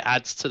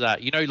adds to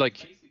that. You know,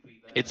 like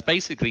it's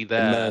basically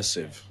there.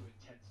 Immersive.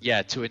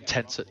 Yeah, to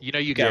intensify. You know,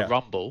 you get a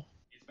rumble.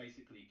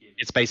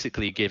 It's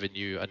basically giving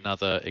you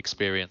another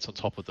experience on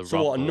top of the rumble.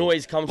 So what, a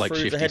noise comes like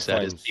through the Shifty said,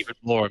 headphones? it's even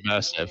more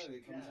immersive.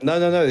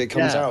 No. It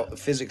comes out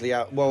physically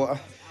out. Well,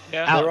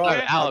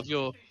 Out of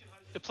your.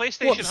 The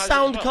PlayStation What, has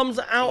sound it as well. comes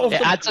out of It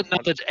the... adds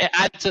another. It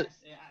adds a.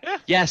 Yeah.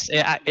 Yes,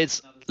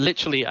 it's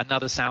literally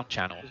another sound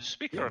channel. There's a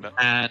speaker on it.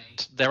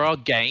 And there are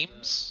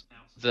games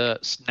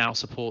that now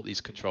support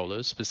these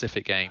controllers,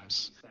 specific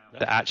games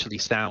that actually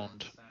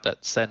send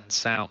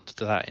sound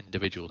to that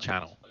individual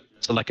channel.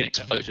 So like an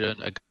explosion,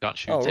 a gun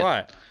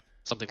shooting,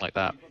 something like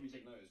that.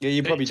 Yeah,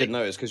 you probably didn't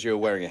notice because you were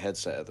wearing a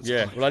headset at the time.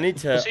 Yeah, well, I need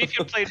to... See if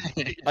you're playing...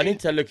 I need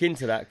to look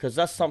into that because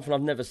that's something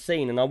I've never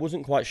seen and I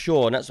wasn't quite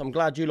sure. And I'm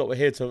glad you lot were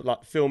here to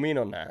like fill me in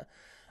on that.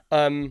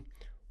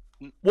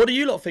 What do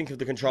you lot think of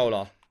the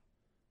controller?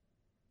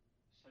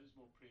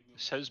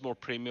 Sounds more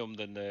premium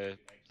than the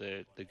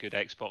good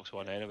Xbox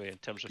One anyway in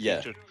terms of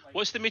Yeah. feature.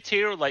 What's the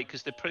material like?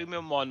 Because the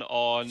premium one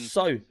on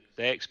So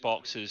the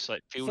Xbox is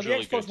like feels the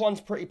really Xbox good.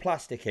 One's pretty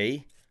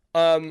plasticky.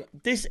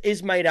 This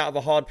is made out of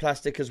a hard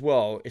plastic as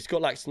well. It's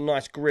got like some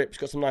nice grips,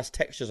 got some nice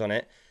textures on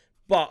it.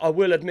 But I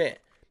will admit,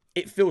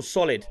 it feels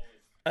solid.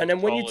 And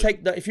then when you take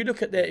if you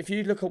look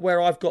at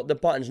where I've got the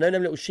buttons, you know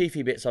them little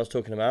sheathy bits I was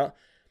talking about,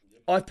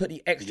 I've put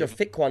the extra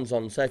thick ones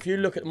on. So if you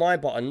look at my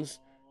buttons,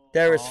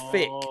 they're as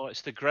thick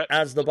it's the grip.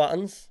 as the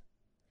buttons.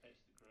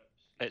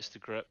 It's the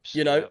grips.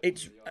 You know, yeah.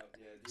 it's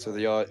So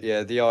the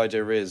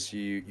idea is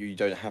you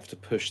don't have to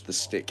push the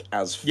stick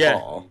as Yeah.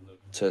 far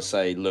to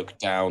say look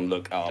down,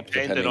 look up,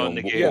 Depending depending on on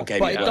the what, game. what game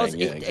but it you're does. playing.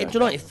 Do you exactly.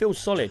 know what? It feels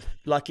solid.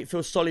 Like it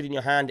feels solid in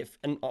your hand.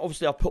 And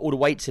obviously, I put all the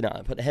weights in it.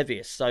 I put the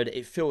heaviest, so that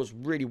it feels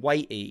really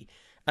weighty.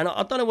 And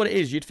I don't know what it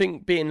is. You'd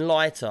think being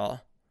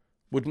lighter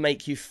would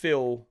make you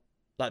feel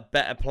like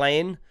better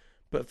playing,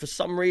 but for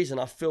some reason,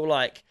 I feel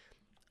like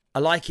I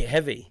like it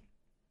heavy.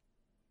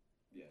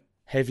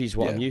 Heavy's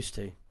what I'm used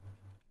to.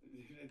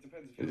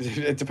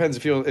 It depends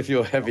if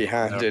you're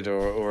heavy-handed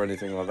or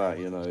anything like that.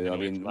 You know, I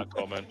mean, that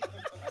comment.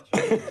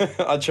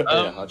 I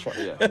try.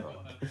 Yeah.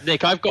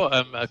 Nick, I've got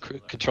a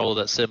controller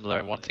that's similar,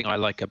 and one thing I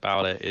like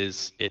about it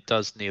is it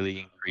does nearly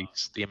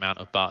increase the amount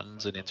of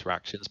buttons and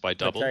interactions by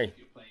double. Okay.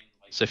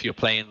 So if you're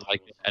playing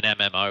like an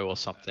MMO or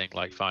something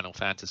like Final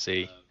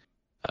Fantasy,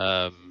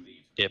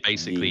 it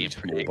basically Need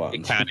more it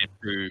buttons. can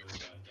improve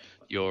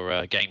your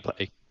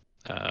gameplay.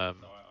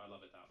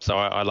 So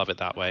I love it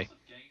that way.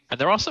 And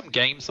there are some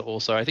games that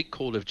also, I think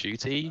Call of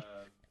Duty,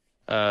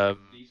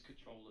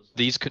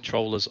 these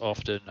controllers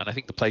often, and I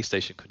think the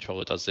PlayStation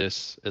controller does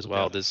this as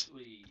well.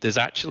 There's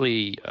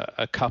actually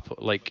a couple,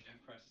 like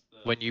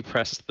when you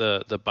press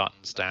the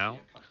buttons down,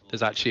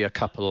 there's actually a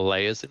couple of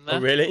layers in there.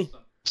 Oh, really?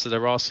 So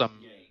there are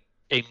some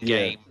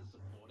in-game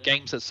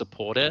games that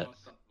support it.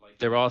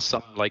 There are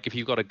some, like if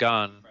you've got a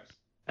gun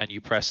and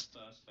you press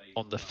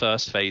on the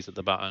first phase of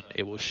the button,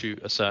 it will shoot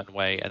a certain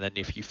way, and then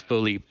if you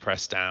fully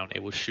press down,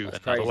 it will shoot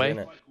That's another crazy, way. isn't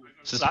it?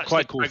 So it's That's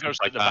quite the cool. triggers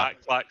Like at the that.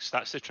 back, Flax.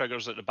 That's the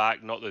triggers at the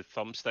back, not the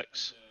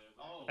thumbsticks.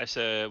 It's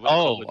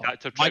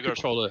adaptive my triggers.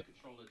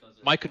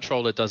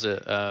 controller does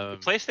it.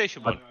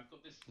 PlayStation one.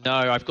 No,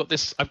 I've got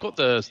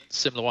the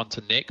similar one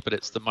to Nick, but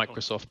it's the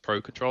Microsoft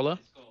Pro controller,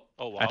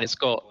 Oh wow. and it's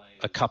got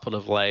a couple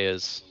of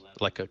layers,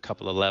 like a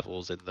couple of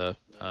levels in the.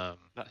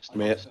 That's I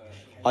mean,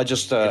 I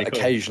just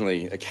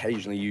occasionally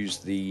use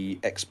the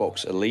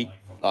Xbox Elite,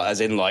 as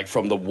in like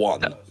from the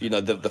one, you know,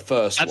 the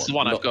first one. That's the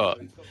one I've got.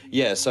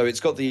 Yeah, so it's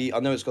got the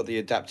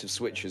adaptive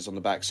switches on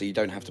the back, so you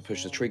don't have to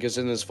push the triggers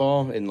in as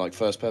far in like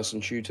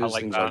first-person shooters,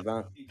 like things that.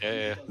 like that.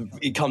 yeah.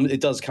 It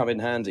does come in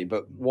handy,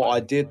 but what I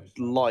did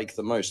like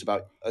the most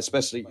about,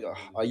 especially,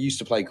 I used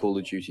to play Call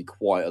of Duty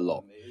quite a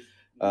lot.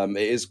 It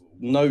is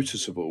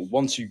noticeable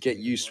once you get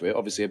used to it.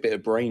 Obviously, a bit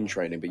of brain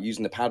training, but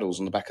using the paddles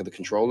on the back of the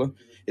controller,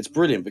 it's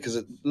brilliant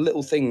because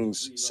little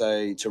things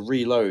say to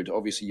reload.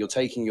 Obviously, you're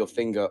taking your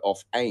finger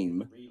off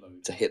aim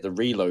to hit the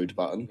reload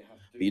button,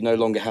 but you no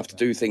longer have to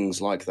do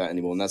things like that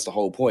anymore, and that's the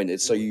whole point.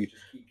 It's so you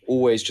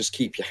always just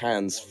keep your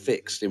hands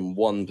fixed in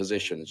one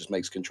position. It just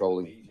makes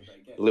controlling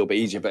a little bit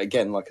easier. But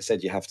again, like I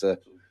said, you have to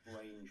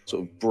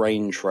sort of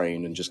brain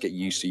train and just get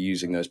used to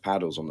using those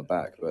paddles on the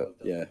back. But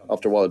yeah,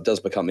 after a while, it does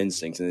become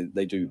instinct, and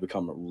they do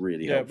become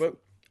really helpful.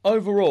 But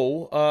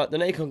overall, the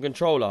Nikon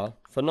controller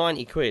for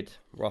 90 quid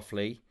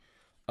roughly,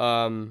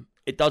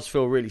 it does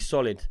feel really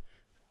solid,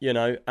 you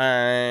know,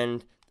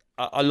 and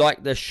I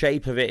like the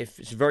shape of it.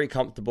 It's very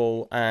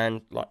comfortable,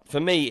 and like for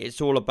me,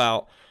 it's all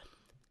about.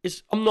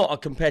 I'm not a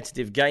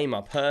competitive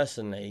gamer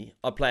personally.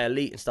 I play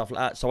Elite and stuff like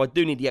that, so I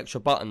do need the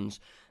extra buttons,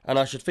 and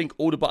I should think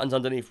all the buttons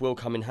underneath will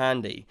come in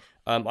handy.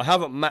 I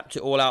haven't mapped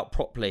it all out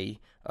properly.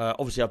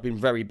 Obviously, I've been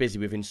very busy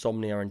with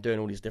Insomnia and doing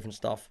all these different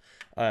stuff,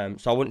 so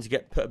I wanted to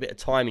put a bit of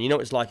time in. You know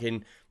what it's like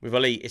with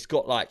Elite? It's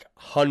got like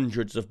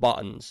hundreds of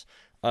buttons,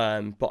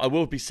 but I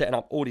will be setting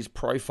up all these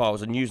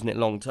profiles and using it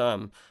long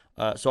term.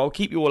 So I'll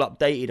keep you all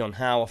updated on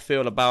how I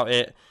feel about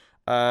it.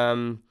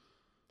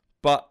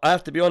 But I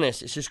have to be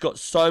honest, it's just got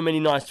so many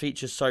nice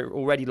features. So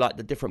already, like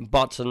the different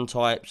button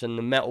types and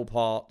the metal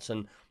parts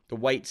and the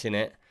weights in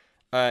it,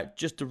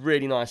 just a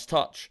really nice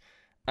touch.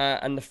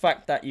 And the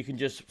fact that you can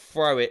just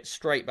throw it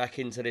straight back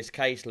into this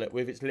caselet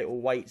with its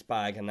little weights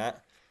bag and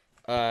that,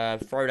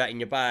 throw that in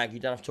your bag. You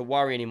don't have to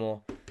worry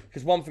anymore.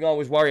 Because one thing I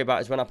always worry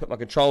about is when I put my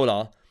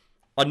controller,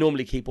 I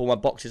normally keep all my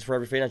boxes for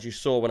everything, as you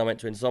saw when I went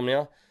to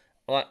Insomnia.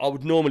 I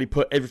would normally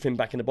put everything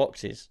back in the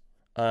boxes.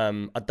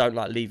 I don't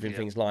like leaving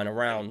things lying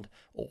around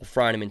or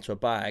throwing them into a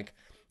bag.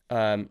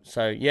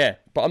 So yeah,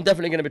 but I'm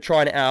definitely going to be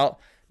trying it out.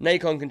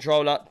 Nikon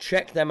controller,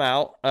 check them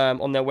out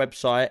on their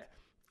website.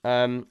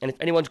 And if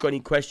anyone's got any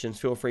questions,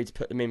 feel free to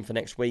put them in for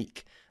next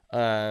week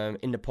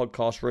in the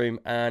podcast room,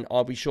 and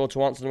I'll be sure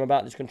to answer them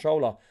about this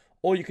controller.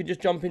 Or you can just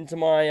jump into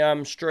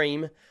my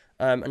stream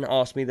and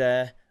ask me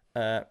there,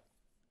 and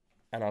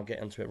I'll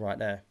get onto it right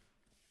there.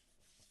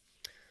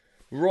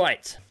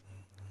 Right.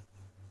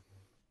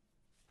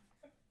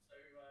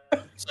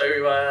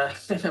 So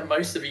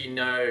most of you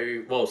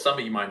know, well, some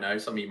of you might know,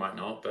 some of you might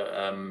not,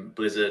 but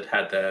Blizzard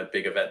had their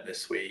big event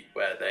this week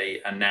where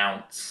they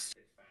announced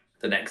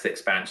the next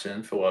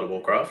expansion for World of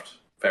Warcraft.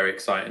 Very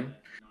exciting.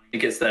 I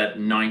think it's their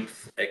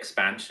 9th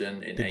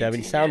expansion in 18 years. Did there have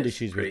any sound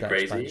issues with that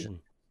crazy.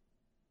 expansion?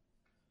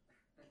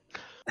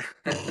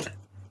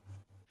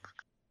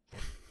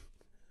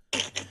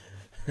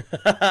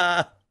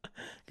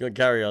 Good,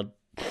 carry on.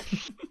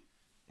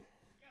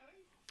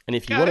 And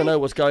if you want to know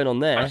what's going on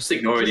there, just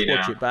ignore it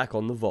watch now. it back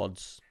on the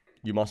VODs.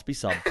 You must be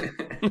subbed.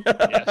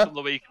 Yes, on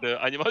the week,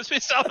 and you must be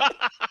so.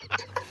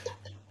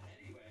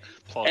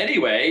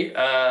 Anyway,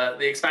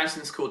 the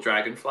expansion is called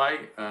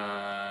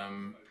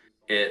Dragonflight.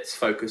 It's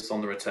focused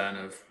on the return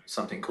of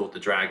something called the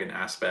Dragon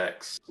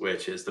Aspects,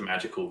 which is the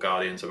magical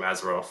guardians of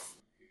Azeroth,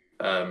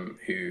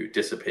 who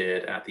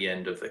disappeared at the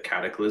end of the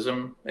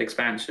Cataclysm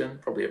expansion,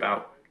 probably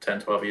about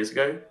 10, 12 years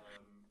ago.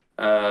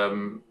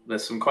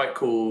 There's some quite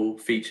cool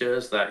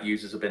features that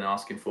users have been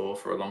asking for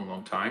a long,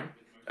 long time.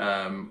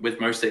 With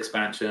most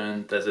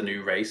expansion, there's a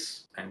new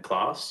race and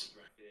class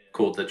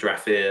called the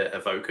Drafir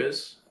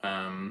Evokers,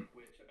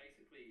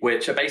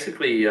 which are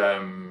basically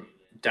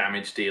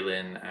damage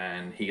dealing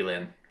and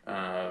healing.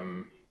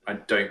 I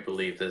don't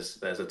believe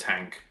there's a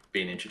tank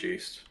being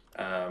introduced.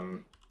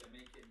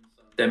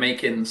 They're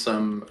making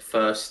some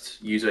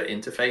first user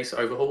interface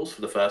overhauls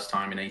for the first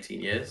time in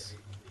 18 years.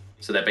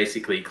 So they're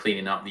basically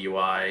cleaning up the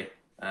UI,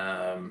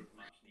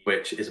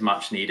 which is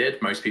much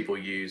needed. Most people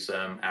use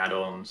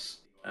add-ons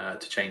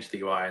to change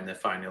the UI, and they're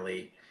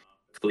finally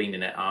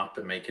cleaning it up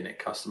and making it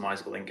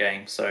customizable in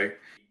game. So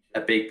a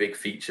big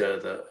feature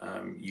that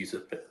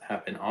users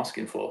have been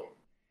asking for.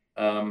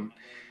 And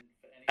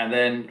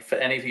then for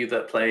any of you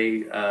that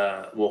play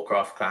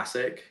Warcraft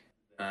Classic,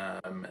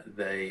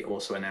 they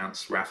also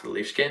announced Wrath of the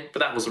Lich King, but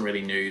that wasn't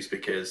really news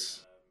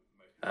because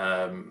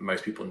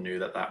most people knew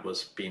that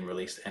was being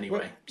released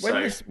anyway.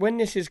 When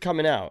this is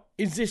coming out,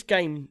 is this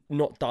game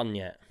not done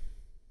yet?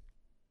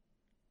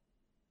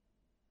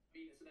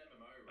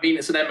 I mean,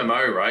 it's an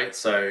MMO, right?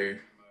 So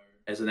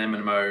is an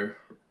MMO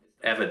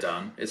ever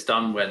done? It's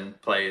done when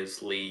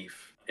players leave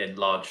in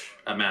large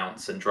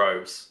amounts and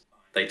droves.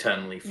 They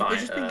eternally find.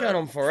 It's just been going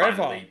on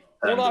forever.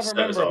 All I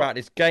remember about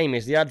this game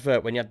is the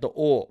advert when you had the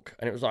orc,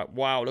 and it was like,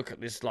 wow, look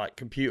at this like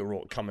computer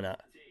orc coming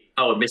out.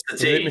 Oh, Mr.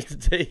 T. Was it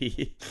Mr.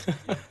 T?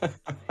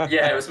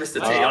 Yeah, it was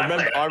Mr. T. I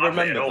remember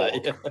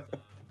that.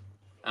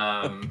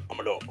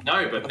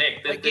 No, but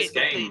Nick,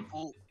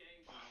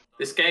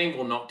 this game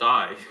will not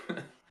die.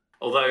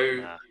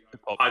 Although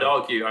I'd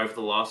argue over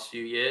the last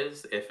few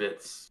years, if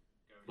it's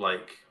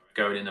like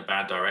going in a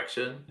bad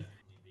direction,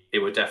 it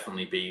would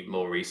definitely be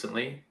more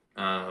recently.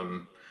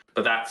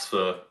 But that's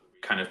for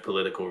kind of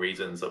political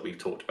reasons that we've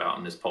talked about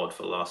in this pod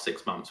for the last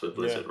 6 months with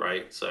Blizzard,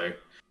 right? So,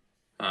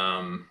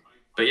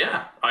 but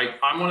yeah,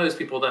 I'm one of those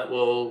people that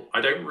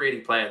I don't really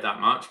play it that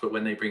much, but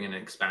when they bring in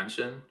an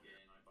expansion,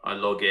 I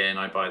log in,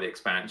 I buy the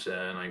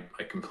expansion, I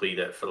complete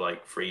it for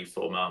like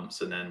 3-4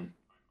 months, and then,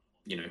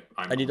 you know,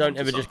 and you don't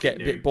ever just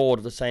get a bit bored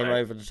of the same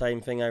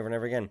thing over and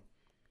over again?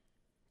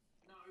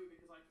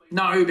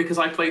 No, because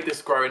I played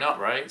this growing up,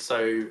 right?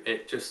 So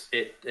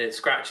it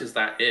scratches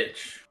that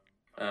itch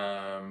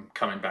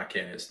coming back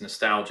in. It's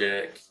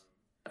nostalgic.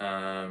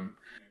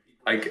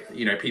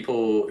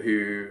 people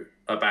who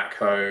are back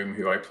home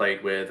who I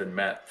played with and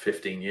met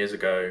 15 years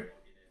ago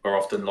are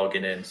often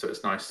logging in, so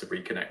it's nice to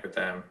reconnect with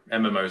them.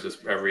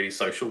 MMOs are really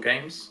social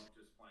games,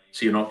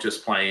 so you're not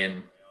just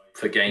playing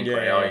for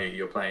gameplay, are you?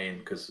 You're playing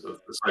because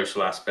of the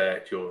social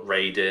aspect. You're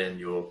raiding,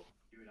 you're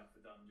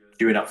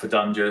queuing up for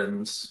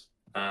dungeons.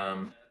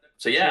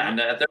 So yeah, and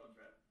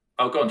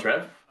go on,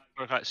 Trev.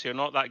 Okay, so you're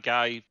not that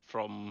guy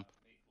from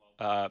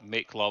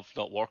Make Love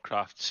Not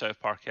Warcraft South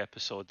Park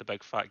episode, the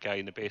big fat guy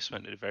in the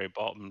basement at the very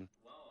bottom.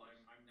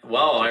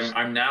 Well,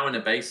 I'm now in a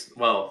base.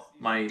 Well,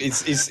 my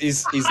Is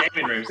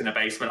gaming room's in a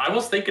basement. I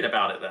was thinking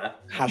about it there.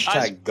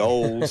 hashtag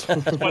goals.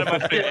 It's one of my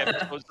favorite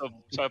episodes of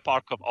South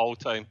Park of all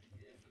time.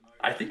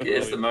 I think it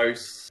is the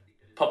most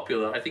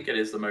popular. I think it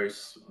is the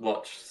most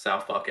watched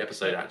South Park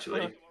episode,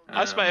 actually.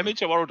 That's my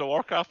image of World of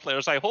Warcraft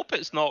players. I hope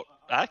it's not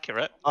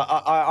accurate.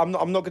 I'm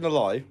not gonna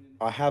lie.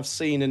 I have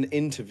seen an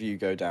interview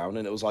go down,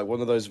 and it was like one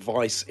of those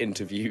Vice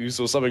interviews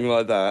or something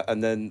like that.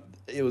 And then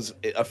it was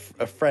a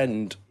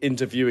friend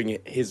interviewing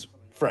his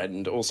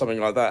friend or something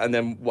like that. And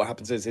then what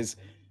happens is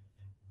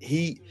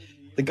the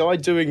guy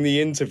doing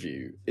the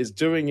interview is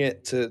doing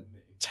it to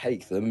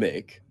take the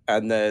mick,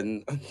 and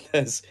then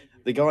there's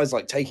the guy's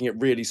like taking it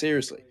really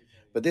seriously.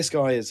 But this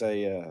guy is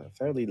a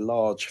fairly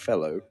large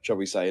fellow, shall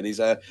we say, and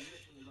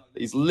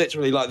he's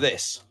literally like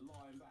this,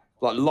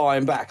 like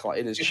lying back, like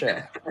in his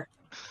chair, like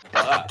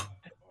that.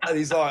 And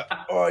he's like,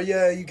 "Oh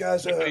yeah, you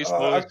guys, I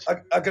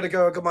gotta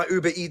go. I got my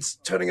Uber Eats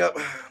turning up."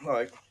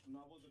 Like,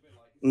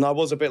 and I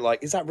was a bit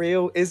like, "Is that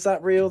real? Is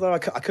that real?" Though I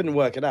couldn't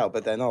work it out.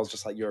 But then I was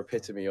just like, "You're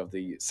epitome of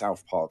the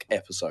South Park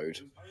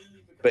episode."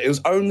 But it was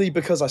only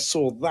because I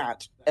saw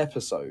that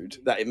episode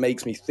that it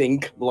makes me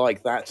think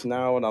like that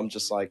now, and I'm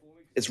just like,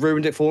 it's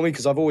ruined it for me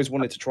because I've always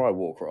wanted to try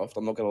Warcraft.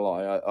 I'm not gonna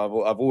lie,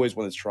 I've always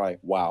wanted to try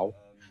WoW,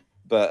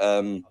 but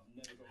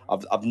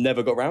I've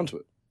never got around to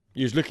it.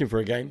 You was looking for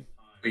a game.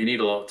 You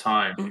need a lot of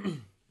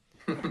time.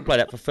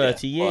 Played that for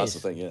 30 years. Well, that's the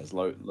thing. Yeah, it's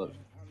low.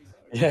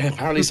 Yeah,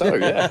 apparently so.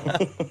 Yeah.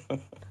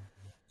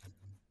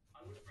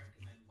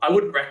 I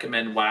wouldn't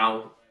recommend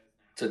WoW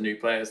to new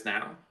players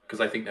now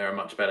because I think there are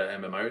much better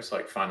MMOs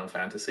like Final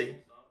Fantasy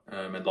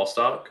and Lost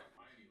Ark.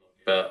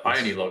 But I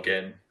only log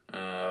in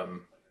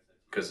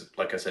because,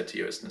 like I said to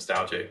you, it's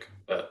nostalgic.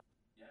 But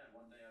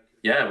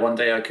yeah, one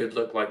day I could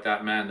look like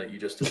that man that you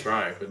just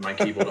described with my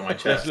keyboard on my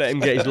chest. Let's let him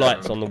get his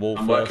lights on the wall.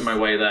 I'm working my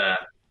way there.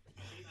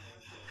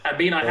 I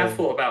mean, I have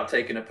thought about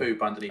taking a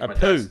poop underneath my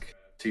desk.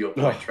 To your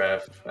point,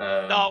 Trev.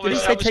 No, Did he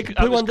say take a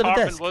poo under the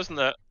desk? Wasn't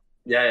it?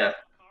 Yeah.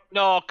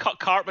 No,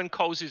 Cartman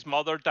calls his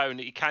mother down.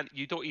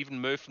 You don't even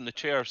move from the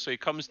chair. So he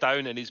comes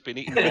down and he's been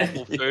eating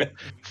awful food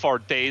for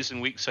days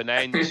and weeks on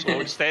end. So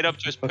instead of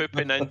just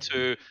pooping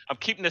into, I'm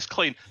keeping this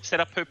clean.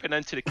 Instead of pooping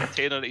into the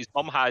container that his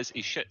mum has,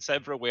 he shits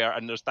everywhere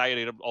and there's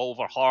diarrhea all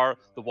over her,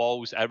 the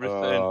walls,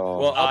 everything.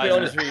 Well, I'll be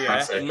honest with you.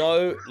 Yeah?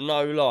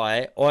 No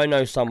lie. I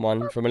know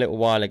someone from a little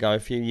while ago, a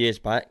few years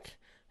back,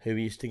 who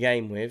we used to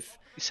game with.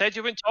 You said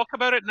you wouldn't talk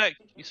about it, Nick.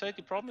 You said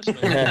you promised me.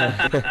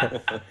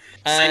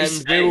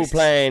 And we were all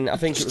playing, I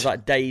think it was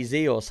like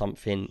DayZ or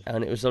something,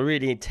 and it was a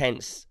really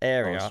intense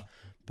area. Nice.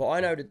 But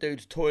I know the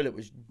dude's toilet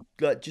was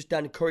like just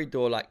down the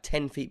corridor, like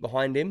 10 feet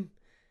behind him.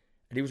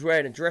 And he was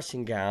wearing a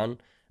dressing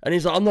gown. And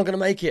he's like, I'm not going to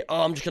make it.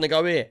 Oh, I'm just going to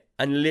go here.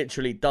 And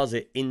literally does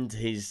it into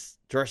his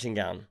dressing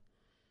gown.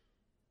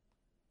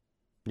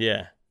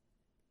 Yeah.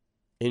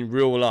 In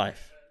real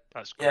life.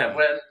 That's cool. Yeah,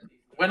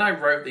 when I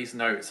wrote these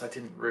notes, I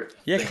didn't.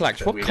 Yeah,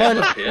 Clax, what kind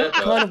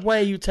of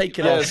way are you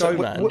taking our show,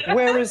 man?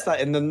 Where is that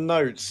in the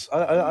notes?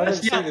 I don't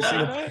see this in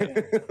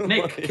the...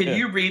 Nick, can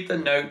you read the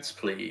notes,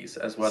 please,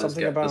 as well as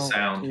get the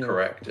sound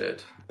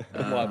corrected?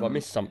 Why have I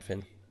missed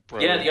something?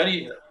 Yeah, the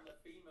only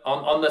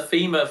on the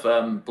theme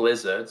of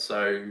Blizzard.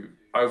 So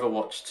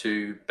Overwatch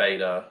 2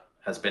 beta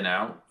has been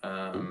out.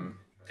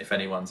 If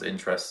anyone's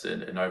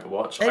interested in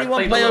Overwatch,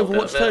 anyone play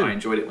Overwatch 2? I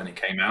enjoyed it when it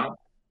came out.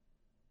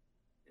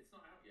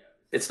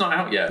 It's not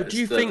out yet. But do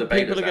you think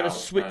people are going to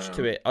switch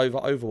to it over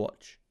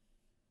Overwatch?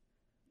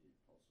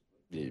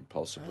 Yeah,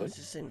 possibly.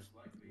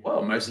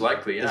 Well, most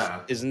likely, yeah.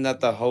 Isn't that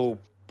the whole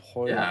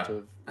point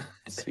of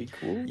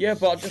sequel? Yeah,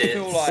 but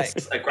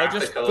I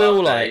just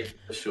feel like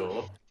for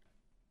sure.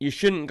 You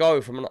shouldn't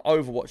go from an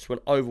Overwatch to an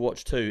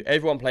Overwatch 2.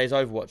 Everyone plays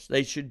Overwatch.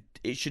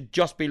 It should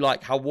just be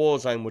like how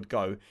Warzone would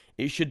go.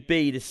 It should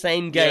be the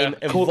same game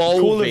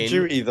evolving. Call of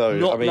Duty, though,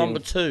 not number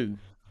 2.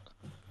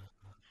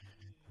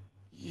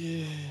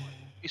 Yeah.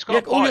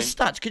 All your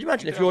stats. Could you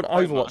imagine if you're an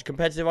Overwatch,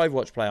 competitive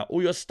Overwatch player,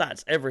 all your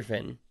stats,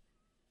 everything?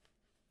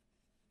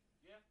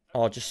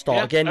 Oh, just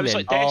start again then.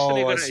 Like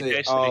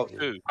Destiny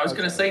 2. I was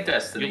going to say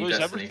Destiny. You lose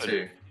Destiny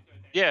everything. 2.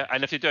 Yeah,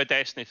 and if you do a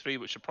Destiny 3,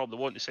 which you probably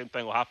won't, the same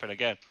thing will happen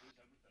again.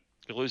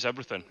 You lose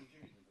everything.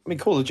 I mean,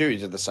 Call of Duty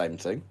did the same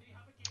thing.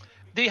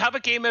 They have a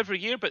game every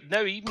year, but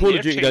now even Call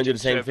of Duty don't do the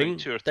same thing.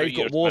 They've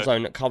got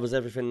Warzone that covers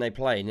everything they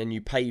play, and then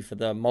you pay for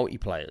the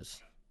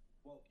multiplayers.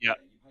 Yeah.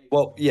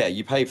 Well, yeah,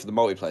 you pay for the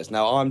multiplayers.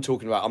 Now, I'm not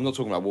talking about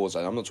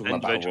Warzone. I'm not talking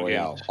about Battle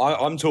Royale.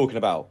 I'm talking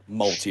about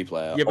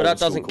multiplayer. Yeah, but that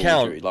doesn't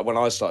count. Like when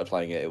I started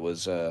playing it, it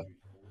was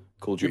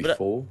Call of Duty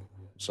 4.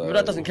 So but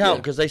that doesn't count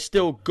because they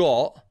still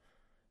got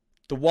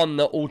the one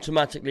that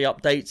automatically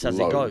updates as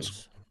it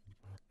goes.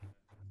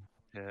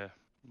 Yeah,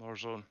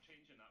 Warzone.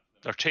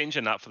 They're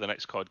changing that for the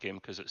next COD game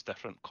because it's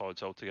different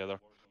CODs altogether.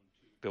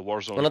 Be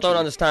Warzone. And I don't 2.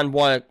 understand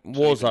why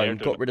Warzone doing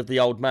got it. rid of the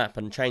old map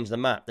and changed the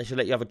map. They should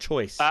let you have a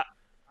choice.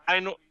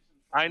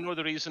 I know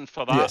the reason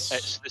for that. Yes.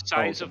 It's the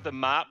size of the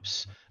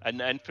maps and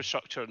the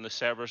infrastructure and the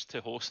servers to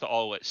host it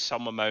all. It's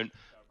some amount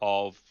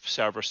of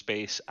server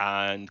space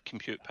and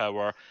compute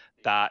power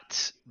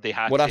that they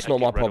had Well, to that's not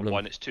get my rid of problem.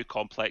 One. It's too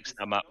complex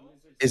in a map.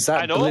 Is I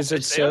that know, Blizzard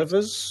it's there.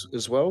 servers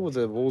as well with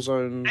the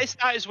Warzone? It's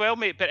that as well,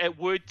 mate. But it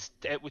would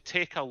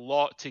take a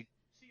lot to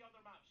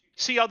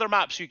see other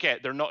maps you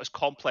get. They're not as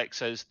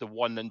complex as the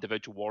one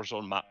individual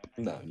Warzone map.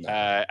 No.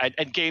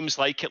 And games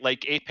like it,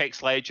 like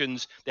Apex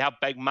Legends, they have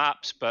big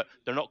maps, but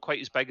they're not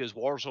quite as big as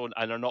Warzone,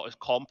 and they're not as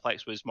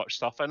complex with as much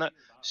stuff in it.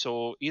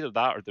 So either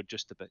that, or they're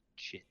just a bit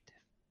shit.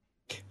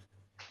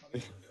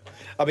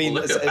 I mean,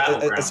 Well, look at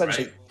Battleground,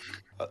 essentially,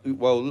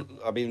 well,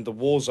 I mean, the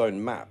Warzone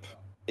map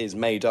is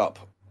made up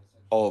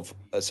of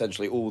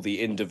essentially all the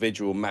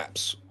individual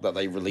maps that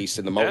they released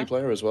in the Yeah.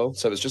 multiplayer as well.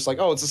 So it's just like,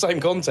 oh, it's the same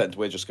content.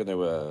 We're just going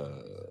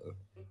to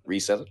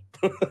reset it.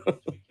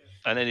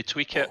 And then they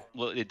tweak it,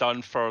 like they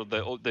done for the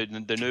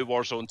new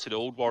Warzone to the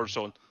old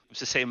Warzone. It's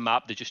the same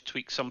map, they just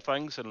tweak some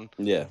things, and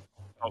Yeah.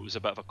 it was a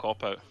bit of a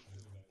cop out.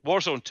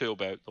 Warzone 2 will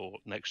be out though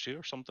next year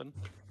or something,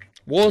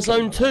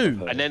 Warzone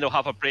 2. and then they'll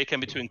have a break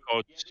in between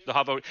CODs. They'll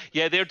have a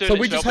they're doing. So it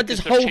we as just well had this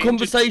because they're whole changing-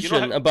 conversation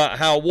you know how- about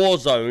how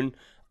Warzone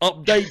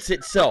updates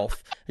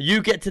itself.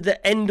 You get to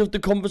the end of the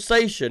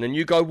conversation and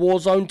you go,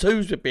 Warzone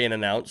 2's being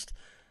announced.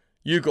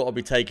 You got to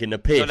be taking the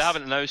piss. No, they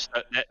haven't announced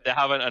it. They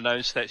haven't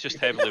announced it. It's just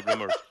heavily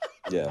rumored.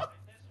 Yeah.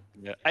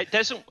 Yeah, it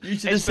doesn't. You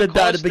should have it's said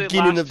that at the because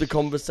beginning last- of the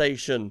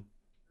conversation.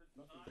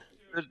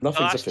 The Nothing's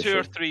last 2 or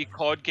official. 3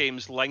 COD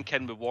games link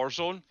in with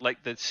Warzone,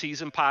 like the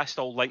season pass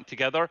all linked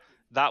together.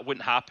 That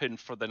wouldn't happen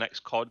for the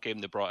next COD game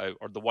they brought out,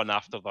 or the one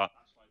after that.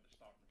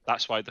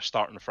 That's why they're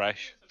starting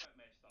fresh.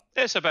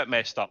 It's a bit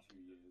messed up.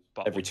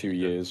 But Every 2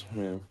 years.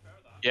 Yeah.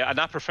 yeah, and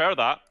I prefer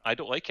that. I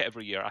don't like it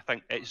every year. I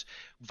think it's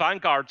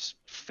Vanguard's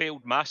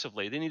failed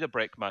massively. They need a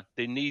break, man.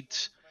 They need.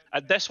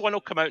 This one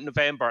will come out in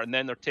November, and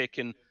then they're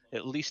taking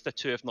at least a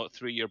 2, if not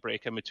 3-year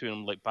break in between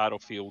them, like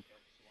Battlefield,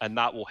 and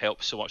that will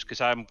help so much because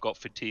I've got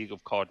fatigue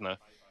of COD now.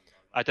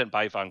 I didn't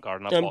buy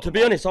Vanguard. And I bought To them be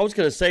all. honest, I was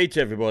going to say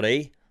to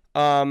everybody,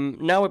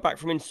 now we're back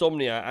from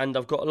Insomnia and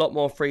I've got a lot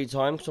more free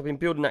time because I've been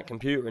building that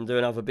computer and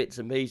doing other bits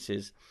and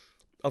pieces.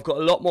 I've got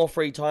a lot more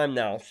free time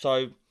now,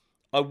 so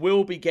I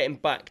will be getting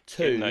back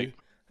Good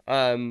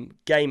to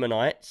gamer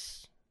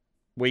nights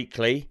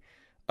weekly.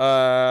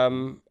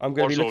 I'm going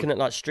to be Warzone. looking at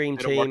like Stream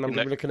Bit of Team. work I'm in going to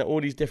be there. looking at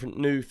all these different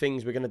new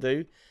things we're going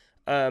to do.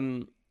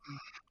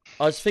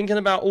 I was thinking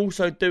about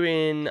also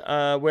doing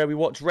where we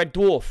watch Red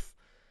Dwarf,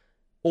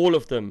 all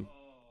of them.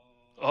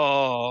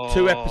 Oh,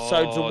 2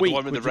 episodes a the week.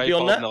 one with Would the you red be on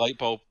bulb that? and the light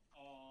bulb.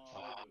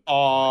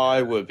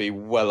 I would be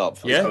well up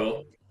for Yeah? that.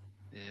 Cool.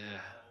 Yeah.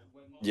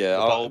 Yeah. The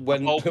bulb,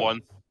 when the bulb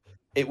one.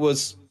 it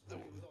was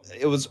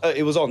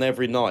on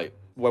every night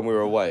when we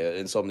were away at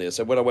Insomnia.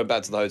 So when I went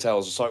back to the hotel, I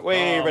was just like,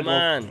 wait, Oh, Red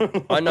man. Wolf.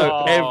 I know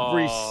Oh.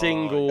 every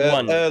single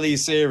one. Early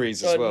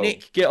series as well.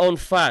 Nick, get on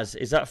Phas.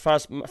 Is that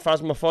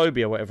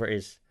Phasmophobia, whatever it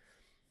is?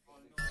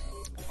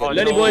 Oh,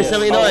 Lenny no. Boy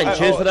 79, Oh,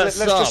 cheers for that let's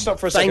sub. just stop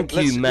for a second.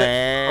 Thank you, Let's-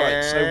 man.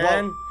 Alright, so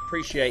what-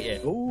 Appreciate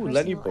it. Ooh, Personal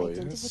Lenny Boy. That's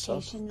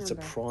identification it's a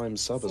number prime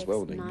sub as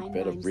well, Nick. You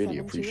better really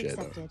appreciate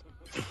that.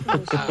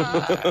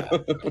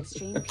 69972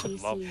 Extreme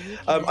PC, you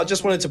can I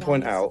just wanted to have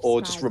point a out, or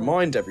just subscriber.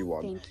 remind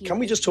everyone, Thank you can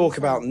we for just talk your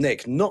about subs.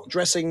 Nick not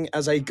dressing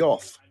as a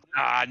goth?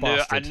 I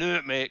Bastard. knew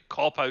it, mate.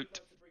 Cop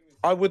out.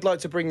 I would like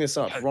to bring this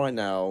up right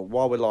now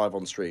while we're live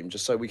on stream,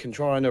 just so we can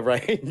try and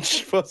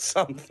arrange for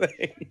something.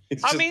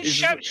 I mean,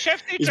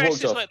 Shifty he's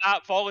walked dresses off. like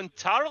that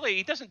voluntarily.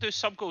 He doesn't do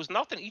sub goals,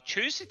 nothing. He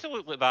chooses to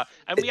look like that.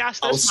 And we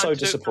asked I this was man so to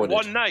do it for disappointed.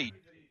 one night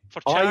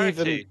for I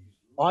charity.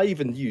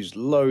 even used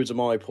loads of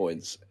my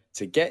points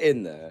to get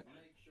in there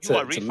You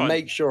want a to refund?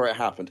 make sure it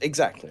happened.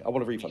 Exactly. I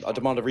want a refund. I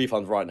demand a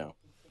refund right now.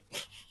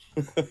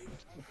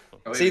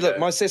 Oh, See, here we look, go.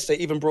 my sister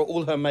even brought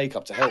all her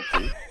makeup to help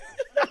you.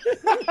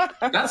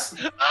 That's.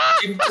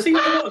 Does he know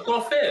what a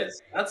goth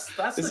is? That's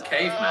the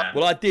caveman.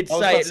 Well, I did I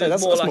was say about it to say,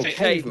 was that's- more that's like more a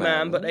caveman,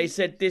 caveman. but they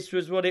said this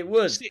was what it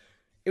was. See-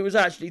 It was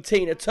actually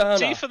Tina Turner.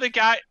 See, for the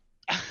guy,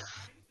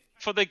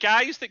 for the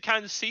guys that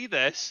can't see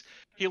this,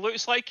 he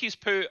looks like he's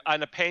put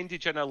an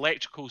appendage in an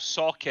electrical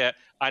socket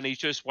and he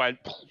just went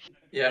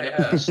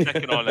yeah.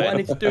 sticking on What I it.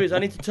 need to do is I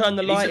need to turn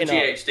the He needs lighting some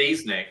up.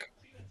 GHDs, Nick.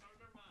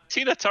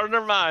 Tina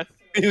Turner, man.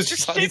 He was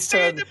just like, She he's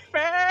turned. made the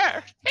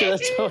bear.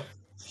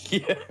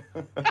 Yeah.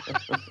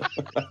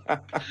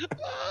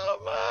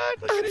 Oh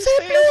man, look I'm at his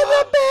simply tail.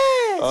 the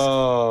best.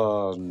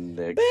 Oh,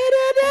 Nick.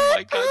 Better than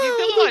my God, you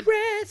all do the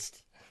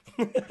rest.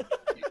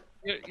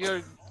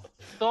 You're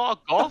not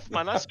a goth,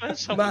 man. That's been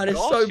some Man, it's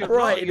goth. so You're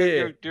bright not- in you're-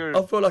 here. you're-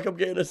 I feel like I'm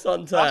getting a that's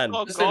suntan.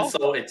 not Just goth.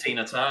 insulted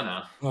Tina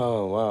Turner.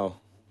 Oh, wow.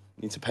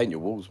 You need to paint your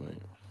walls, mate.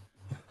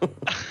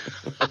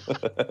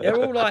 They're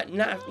all like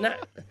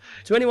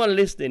to anyone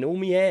listening, all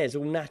my hair's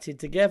all natted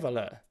together.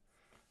 Look.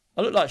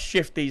 I look like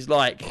Shifty's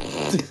like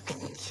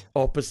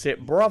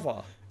Opposite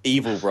brother.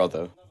 Evil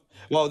brother.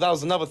 Well, that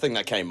was another thing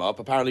that came up.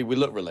 Apparently, we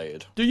look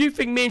related. Do you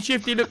think me and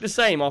Shifty look the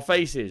same? Our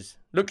faces.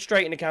 Look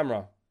straight in the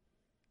camera.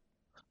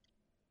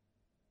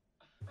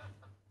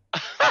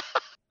 A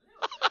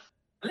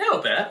little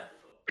bit.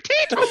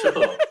 For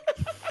sure.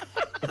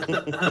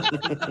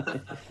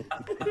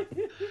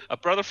 A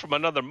brother from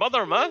another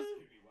mother, man.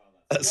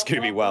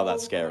 Scooby, wow,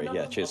 that's scary.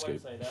 Yeah, cheers,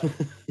 Scooby.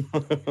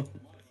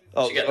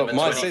 You get them in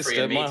my 23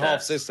 sister, and me my test.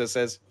 half sister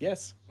says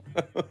yes.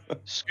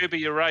 Scooby,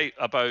 you're right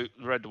about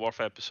the Red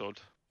Dwarf episode.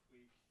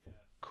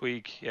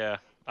 Queeg, yeah.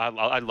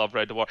 I love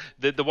Red Dwarf.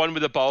 The one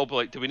with the bulb,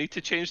 like, do we need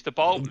to change the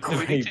bulb? Do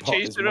we need to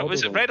change the...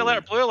 Was it red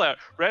alert, blue alert?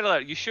 Red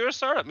alert. You sure,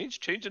 sir? It means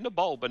changing the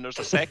bulb. And there's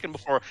a second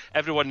before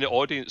everyone in the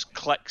audience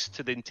clicks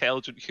to the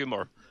intelligent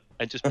humour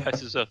and just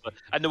pisses off.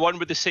 And the one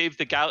with the save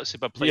the galaxy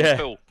by playing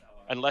pool.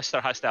 And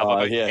Lester has to have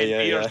about 10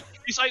 beers.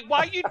 He's like,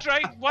 why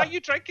are you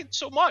drinking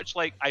so much?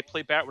 Like, I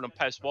play Bert when I'm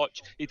pissed.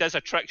 Watch. He does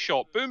a trick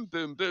shot. Boom,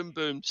 boom, boom,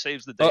 boom.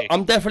 Saves the day.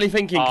 I'm definitely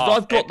thinking, because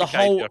I've got the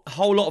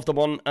whole lot of them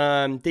on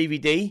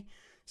DVD.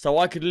 So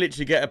I could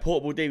literally get a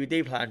portable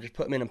DVD player and just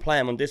put them in and play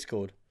them on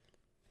Discord.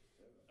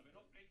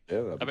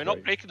 Yeah, Are we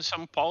not breaking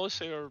some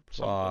policy or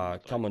something?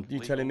 Come on, you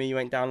telling me you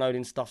ain't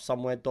downloading stuff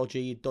somewhere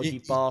dodgy, you dodgy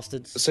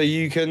bastards? So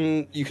you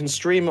can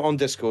stream it on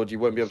Discord. You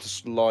won't be able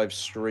to live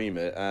stream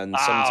it, and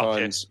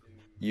sometimes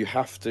you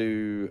have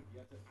to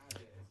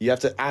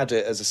add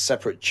it as a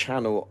separate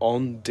channel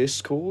on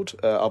Discord.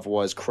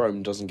 Otherwise,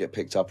 Chrome doesn't get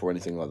picked up or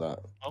anything like that.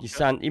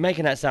 Okay. You're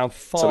making that sound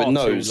far so it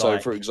knows. too, So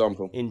for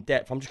example, in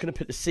depth. I'm just gonna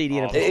put the CD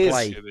in and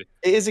play.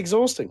 It is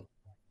exhausting.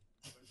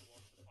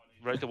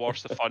 Red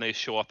Dwarf's the funniest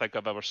show I think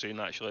I've ever seen.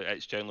 Actually,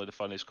 it's generally the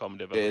funniest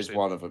comedy I've ever seen. It is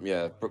one of them.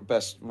 Yeah,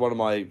 one of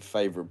my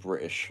favourite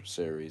British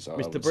series.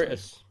 Mr.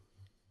 British.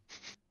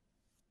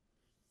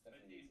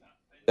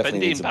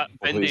 Bindi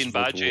and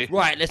Badgie.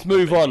 Right, let's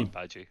move on.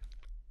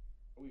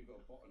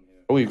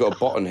 Oh, you've got a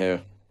bot in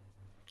here.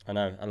 I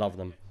know, I love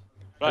them.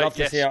 Right, I love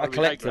to see. I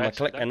collect them. I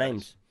collect their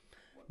names.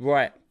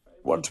 Right.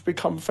 Want to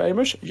become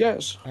famous?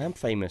 Yes. I am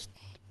famous.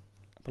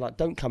 But like,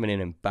 don't come in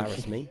and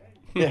embarrass me.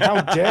 Yeah,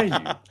 how dare you?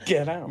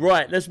 Get out.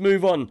 Right, let's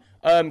move on.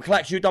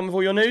 Klax, you done with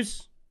all your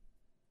news?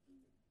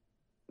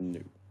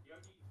 No.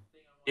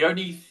 The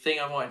only thing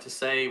I wanted to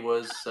say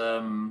was,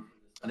 and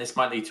this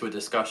might lead to a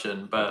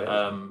discussion,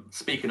 but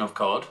speaking of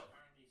COD,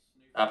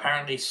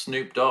 apparently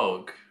Snoop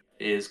Dogg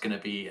is going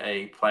to be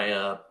a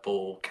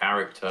playable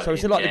character. So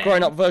is it like the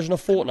grown-up version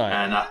of Fortnite?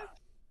 And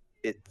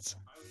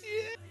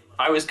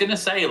I was going to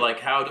say, like,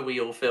 how do we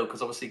all feel?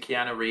 Because obviously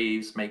Keanu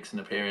Reeves makes an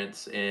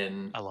appearance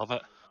in... I love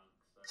it.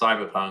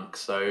 Cyberpunk.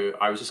 So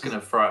I was just going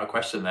to throw out a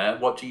question there.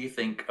 What do you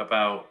think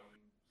about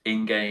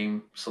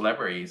in-game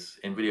celebrities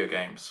in video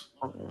games?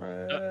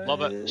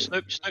 Love it.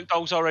 Snoop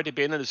Dogg's already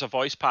been in as a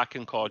voice pack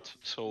in COD,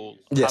 so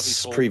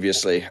yes,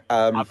 previously.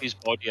 Have his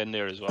body in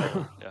there as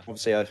well. Yeah.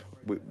 Obviously,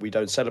 we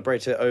don't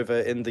celebrate it over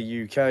in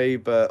the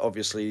UK, but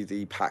obviously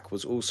the pack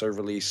was also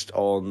released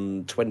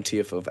on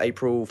 20th of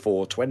April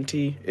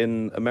 4/20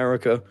 in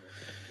America.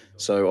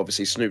 So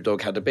obviously Snoop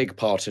Dogg had a big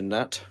part in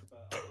that.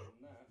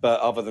 But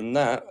other than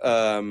that,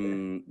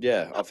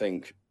 I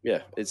think,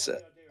 it's...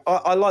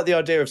 I like the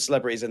idea of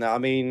celebrities in that. I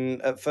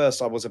mean, at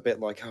first I was a bit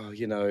like,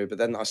 but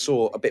then I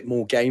saw a bit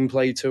more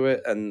gameplay to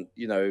it, and,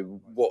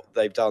 what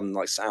they've done,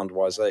 like,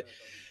 sound-wise.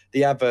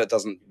 The advert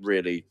doesn't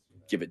really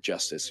give it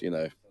justice,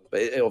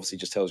 But it obviously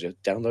just tells you,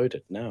 download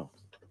it now.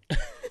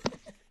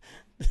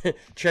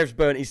 Trev's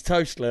burnt his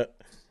toastlet.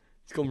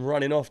 He's gone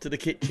running off to the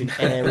kitchen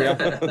area.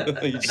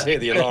 You just hear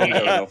the alarm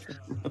going off.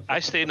 I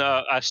stay in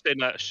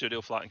that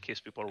studio flat in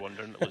case people are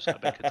wondering. It was a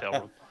big hotel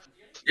room.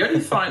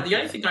 The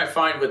only thing I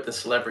find with the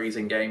celebrities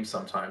in games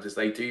sometimes is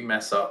they do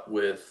mess up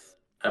with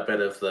a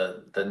bit of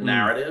the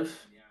narrative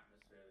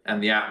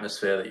and the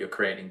atmosphere that you're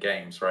creating in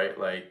games, right?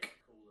 Like,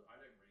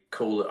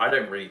 I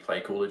don't really play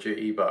Call of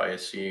Duty, but I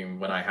assume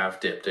when I have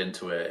dipped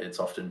into it, it's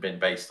often been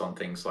based on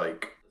things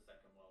like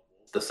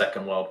the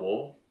Second World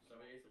War.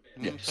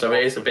 Yeah. So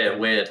it is a bit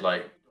weird,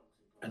 like,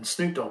 and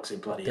Snoop Dogg's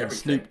in bloody everything.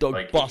 Snoop Dogg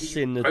like, busts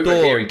in the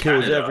door and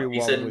kills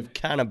everyone with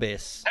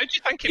cannabis. How do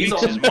you think he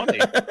makes his money?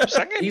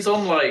 Singing? He's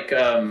on, like,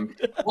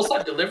 what's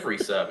that delivery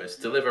service?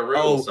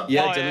 Deliveroo or something?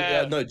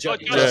 Yeah,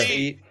 Just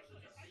Eat.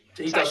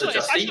 He does a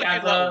Just Eat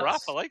advert.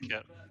 Rap, I like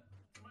it.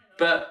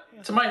 But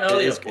to my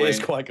earlier point... It's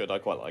quite good, I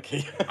quite like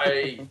it.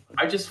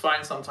 I just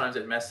find sometimes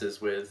it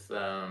messes with...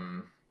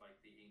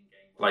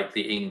 like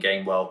the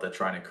in-game world they're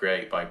trying to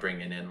create by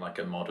bringing in like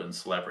a modern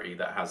celebrity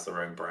that has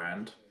their own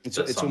brand. It's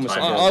almost like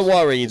I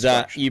worry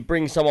that you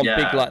bring someone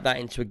big like that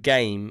into a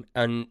game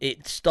and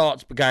it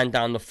starts going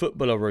down the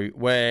footballer route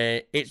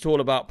where it's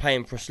all about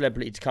paying for a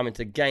celebrity to come into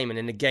the game, and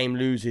then the game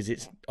loses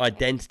its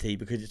identity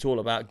because it's all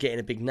about getting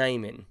a big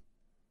name in.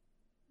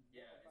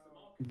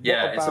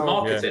 Yeah, it's a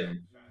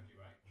marketing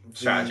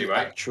strategy,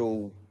 right?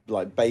 Actual...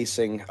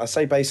 basing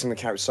the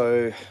character.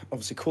 So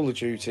obviously Call of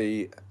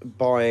Duty,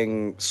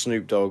 buying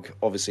Snoop Dogg,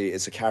 obviously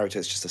it's a character,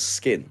 it's just a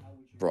skin,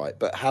 right?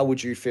 But how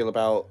would you feel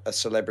about a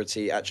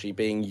celebrity actually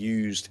being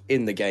used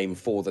in the game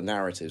for the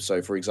narrative?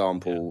 So for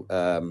example,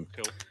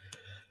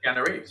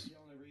 Keanu Reeves.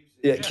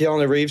 Yeah,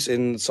 Keanu Reeves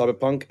in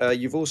Cyberpunk.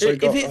 You've also If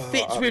got. it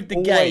fits with the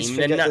always game,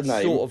 then forget the that's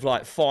name. sort of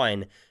like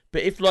fine.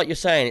 But if, like you're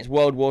saying, it's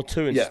World War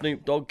II and Yeah.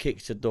 Snoop Dogg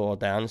kicks the door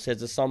down and says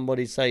to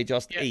somebody, say,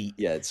 just eat.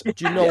 Yeah, it's. Do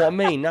you know what I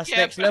mean? That's Yeah,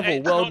 next but level.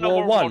 it's World not a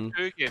War World War One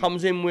II game.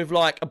 comes in with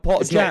like a pot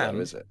of It's not jam.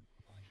 though, is it?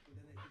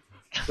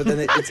 But then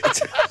it's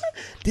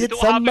Did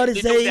don't have somebody it-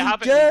 they don't- they say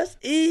have it- just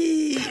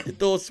eat? The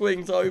door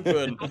swings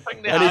open I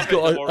think they and he's have it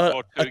in the got World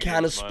War a II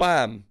can of games,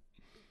 man.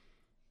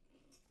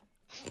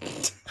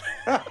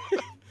 spam.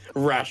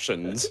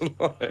 rations.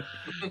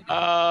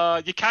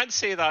 You can't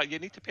say that. You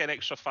need to pay an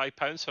extra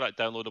 £5 for that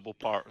downloadable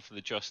part for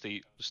the Just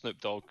Eat Snoop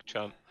Dogg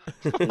chant.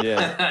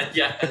 Yeah.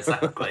 Yeah,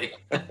 exactly.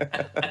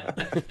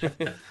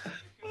 That'd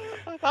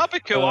be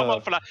cool. I'm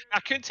up for that. I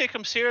couldn't take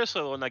him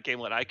seriously though in that game.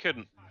 Like I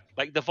couldn't.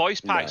 Like the voice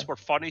packs No. were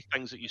funny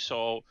things that you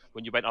saw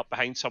when you went up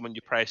behind someone,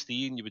 you pressed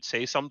E and you would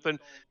say something.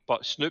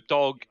 But Snoop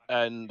Dogg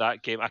in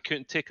that game, I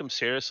couldn't take him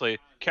seriously.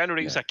 Keanu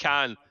Reeves, I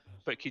can.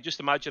 But can you just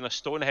imagine a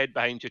stonehead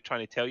behind you trying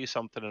to tell you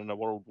something in a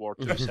World War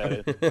II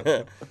setting?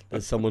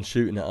 There's someone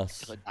shooting at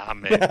us. Like,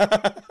 damn it.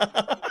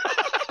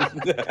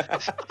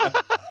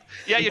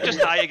 Yeah, you just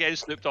die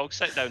against Snoop Dogg.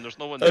 Sit down. There's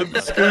no one there.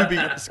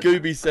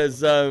 Scooby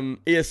says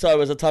ESO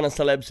has a ton of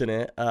celebs in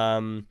it.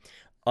 I'm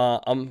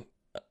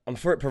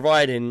for it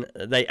providing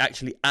they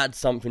actually add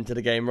something to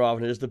the game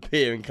rather than just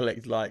appear and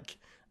collect like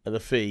the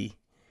fee.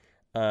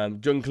 John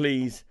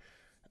Cleese,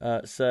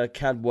 Sir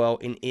Cadwell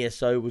in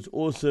ESO was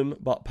awesome,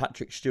 but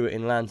Patrick Stewart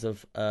in Lands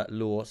of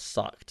Lore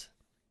sucked.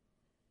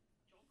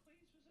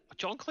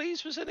 John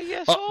Cleese was in it,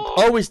 yes. I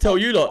always tell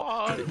you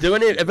lot.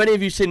 Have any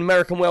of you seen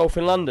American Werewolf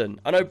in London?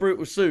 I know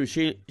Brutal Sue.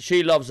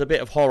 She loves a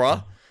bit of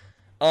horror.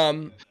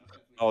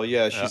 Oh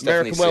yeah, she's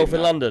American definitely Werewolf seen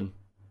in that. London.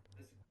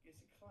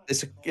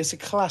 It's a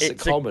classic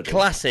It's comedy. a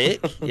classic,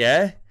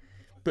 yeah.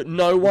 But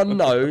no one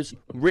knows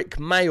Rick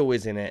Mail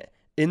is in it.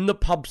 In the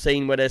pub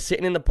scene where they're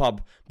sitting in the pub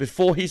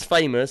before he's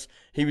famous,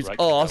 he was Rick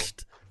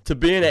asked to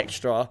be an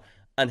extra,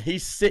 and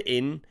he's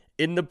sitting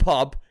in the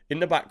pub in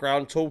the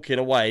background talking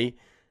away.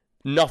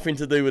 Nothing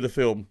to do with the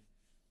film.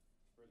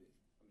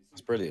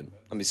 It's brilliant.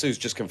 I mean, Sue's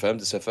just confirmed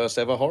it's her first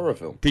ever horror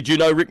film. Did you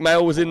know Rick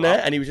Mail was in there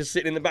and he was just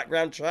sitting in the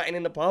background chatting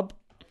in the pub?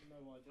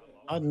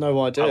 I had no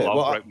idea. I love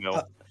Well, Rick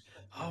Mill.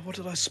 what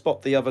did I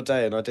spot the other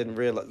day and I didn't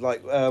realize?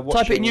 Like, Type it in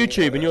watching,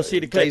 YouTube and you'll see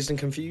the clip. Dazed and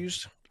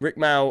Confused. Rick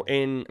Mail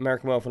in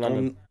American Werewolf in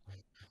London.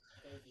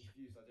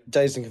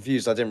 Dazed and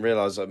Confused. I didn't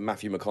realize that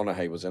Matthew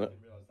McConaughey was in it.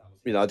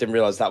 You know, I didn't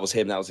realize that was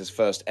him. That was his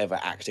first ever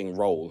acting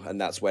role, and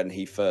that's when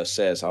he first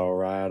says, "All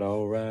right,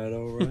 all right,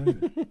 all right."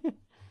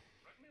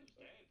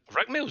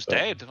 Rick Mail's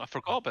dead. I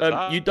forgot about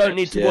that. You don't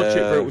need to watch it,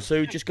 Yeah. Brutal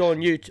Sue. Just go on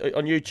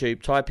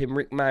YouTube, type in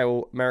Rick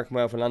Mail, American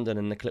Werewolf in London,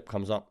 and the clip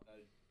comes up.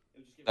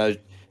 It'll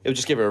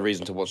just give her a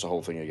reason to watch the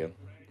whole thing again.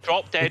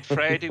 Drop Dead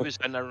Freddy was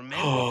in. I remember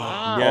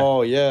that. Yeah.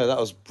 Oh yeah, that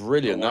was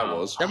brilliant. That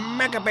was. The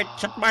megabit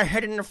took my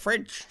head in the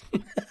fridge.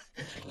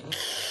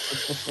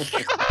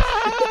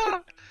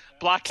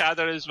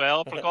 Blackadder as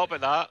well. Forgot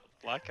about that.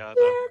 Blackadder.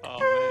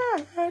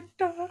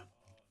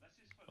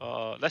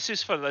 Oh, this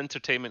is for the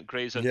entertainment,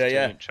 Grey's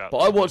entertainment chat. But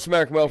I watched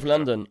American Werewolf in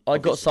London. I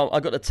got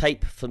the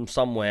tape from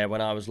somewhere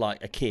when I was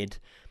like a kid,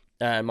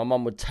 and my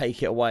mum would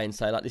take it away and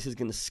say like, "This is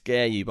going to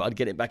scare you," but I'd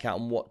get it back out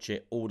and watch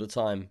it all the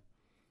time.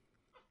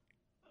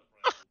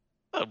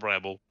 A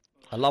rebel.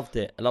 I loved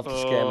it. I loved to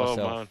scare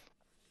myself. Man.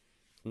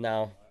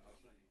 Now,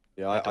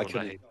 Yeah, I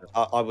couldn't.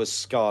 I was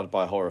scarred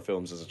by horror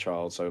films as a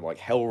child. So like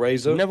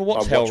Hellraiser. You never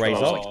watched I watched when I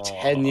Hellraiser? was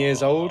like 10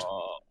 years old.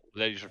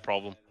 There's your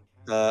problem.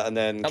 And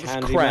then That was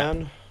crap.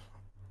 Candyman.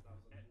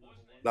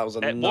 That was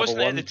It another wasn't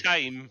one. at the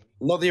time.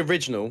 Not the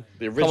original.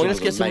 The come original. on, let's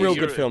was get some real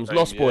amazing. good films. Yeah.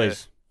 Lost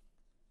Boys.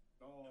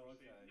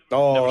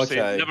 Oh, Never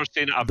okay.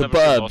 seen it. I've The never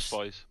seen Burbs. Lost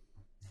Boys.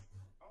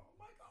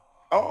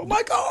 Oh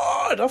my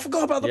god! I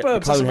forgot about the Yeah,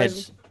 Burbs. That's Coneheads.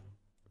 amazing.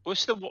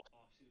 What's the?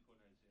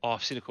 Oh,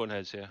 I've seen the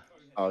Coneheads. Yeah.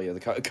 Oh yeah, the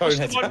What's the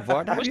Coneheads. one,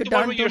 What have what's you the done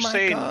one where to you're my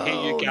saying, code?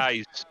 "Hey, you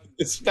guys"?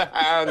 It's the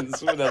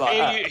hands. When they're like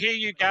that. Hey,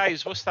 you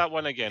guys. What's that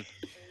one again?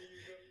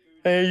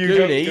 Hey, you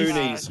Goonies,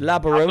 Goonies. I've not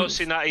Labyrinth,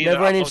 seen that either.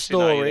 Never I've Ending not seen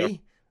that either.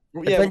 Story,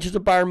 Yeah, Adventures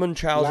of Baron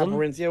Munchausen.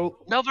 Labyrinth. Yeah,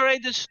 Never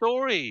ended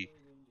story.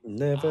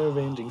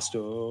 never-ending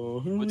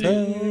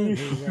story.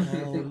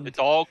 The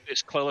dog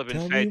is clearly been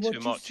Tell me fed what too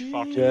you much. see.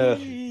 Far too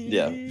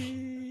Yeah.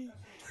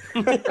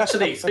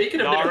 Actually,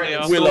 speaking of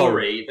Narnia. the Willow.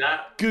 story,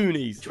 that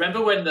Goonies. do you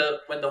remember when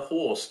the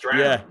horse drowned?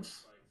 Yeah.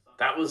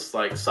 That was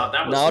like that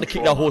was. No, I'd have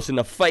kicked that horse in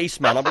the face,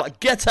 man. I'm like,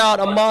 get out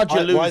of Marge, you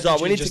Why loser.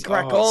 did We you need to just-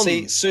 crack oh, on.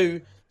 See,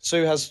 Sue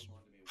has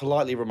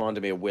politely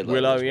reminded me of Willow.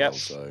 Willow, as well, yep.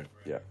 So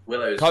yeah,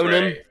 Willow's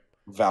Conan. great.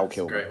 Val It's a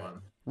Kilmer. great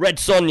one. Red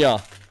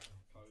Sonja.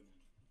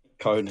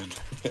 Conan.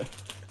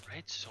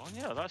 Red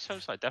Sonja. That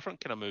sounds like a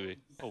different kind of movie.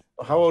 Oh,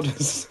 How old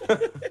is?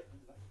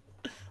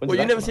 Well,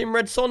 you never seen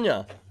Red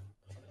Sonja?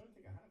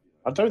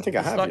 I don't think I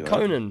It's have. like you know.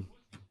 Conan.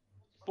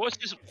 what's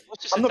this?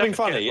 I'm not being certificate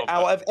funny. of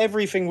Out of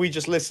everything we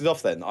just listed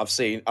off, then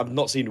I've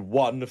not seen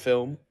one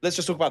film. Let's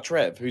just talk about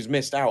Trev, who's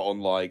missed out on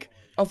like.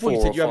 I thought you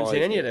 4 said or you haven't seen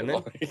 5, any of them, then.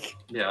 like-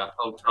 Yeah,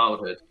 whole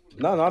childhood.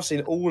 No, I've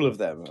seen all of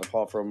them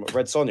apart from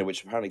Red Sonja,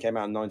 which apparently came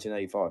out in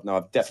 1985. No,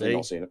 I've definitely See?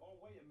 not seen it.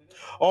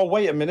 Oh,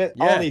 wait a minute,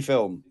 Yeah. Arnie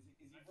film.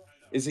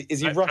 Is he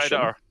Russian?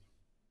 Predator.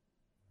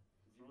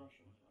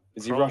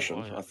 Is he Probably, Russian?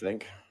 yeah. I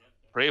think.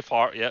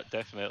 Braveheart, yeah,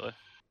 definitely.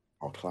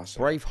 Oh,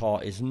 classic.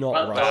 Braveheart is not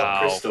What Russian. about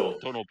Crystal?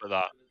 Don't know about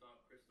that.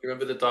 You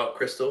remember the Dark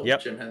Crystal?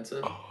 Yep. Jim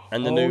Henson.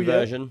 And the new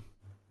version.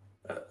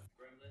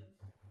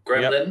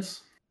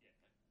 Gremlins.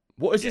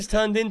 What has this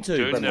turned into?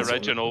 Doing the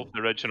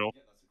original.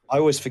 I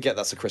always forget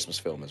that's a Christmas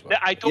film as well.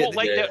 I don't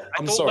like the. I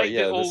I'm don't sorry. like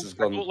Yeah, the this old. has I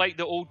gone. don't like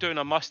the old Dune.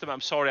 I must admit,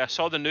 I'm sorry. I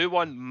saw the new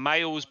one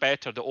miles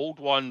better. The old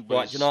one was.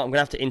 Right, do you know what? I'm going to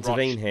have to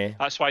intervene rushed. here.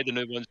 That's why the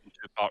new one's in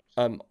 2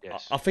 parts.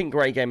 Yes. I think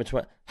Grey Gamer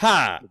 20.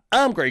 Hi,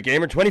 I'm Grey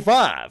Gamer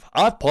 25.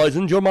 I've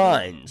poisoned your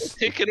minds.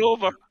 Taking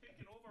over.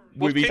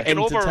 With We've his taken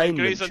over entertainment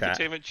Grey's chat.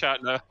 entertainment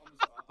chat now.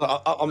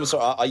 I'm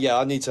sorry. Yeah,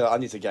 I need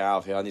to get out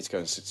of here. I need to go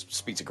and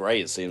speak to Gray.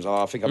 It seems.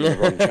 I think I'm in the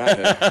wrong chat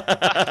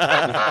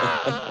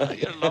here.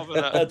 You're loving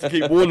it. I had to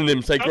keep warning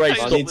him. Say, Gray, I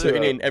stop need to,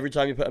 putting in every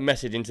time you put a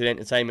message into the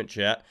entertainment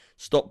chat.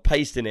 Stop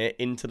pasting it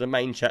into the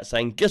main chat,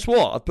 saying, "Guess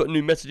what? I've put a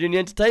new message in the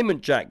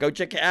entertainment chat. Go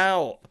check it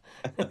out."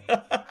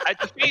 It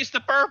defeats the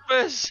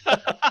purpose.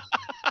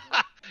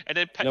 And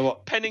then You know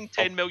what? pinning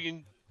 10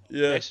 million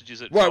Yeah.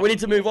 messages. At Right, we need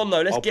to move on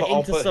though. Let's get I'll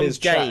into put some his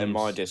chat games in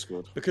my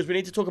Discord. because we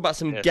need to talk about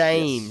some Yes,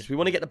 games. yes. We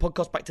want to get the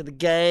podcast back to the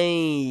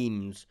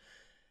games.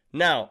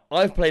 Now,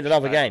 I've played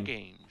another game.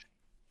 Games.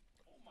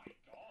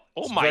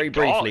 Oh Just my very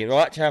god! briefly.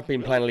 I actually have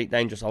been playing Elite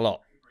Dangerous a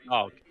lot.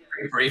 Oh,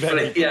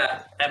 Briefly,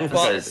 yeah.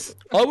 Emphasis.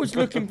 I was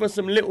looking for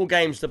some little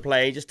games to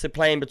play, just to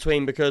play in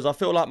between, because I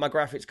feel like my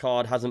graphics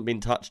card hasn't been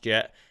touched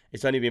yet.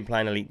 It's only been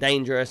playing Elite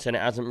Dangerous, and it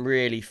hasn't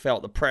really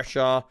felt the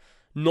pressure.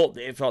 Not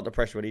that it felt the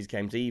pressure with these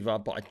games either,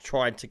 but I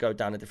tried to go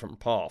down a different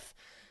path.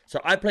 So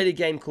I played a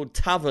game called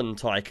Tavern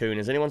Tycoon.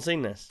 Has anyone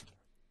seen this?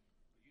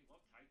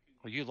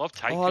 well, you love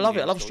Tycoon. Oh, I love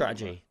it. I games, love don't you,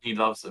 strategy. He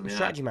loves them. Yeah.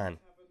 Strategy man.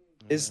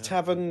 Is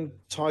Tavern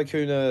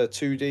Tycoon a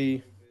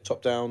 2D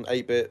top-down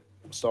 8-bit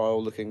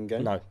style looking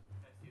game? No.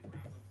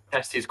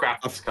 Test his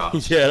graphics card.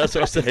 Yeah, that's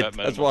what I said. That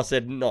That's why I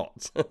said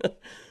not.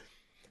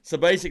 So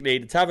basically,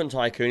 the Tavern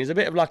Tycoon is a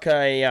bit of like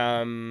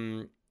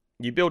a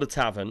you build a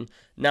tavern.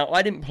 Now,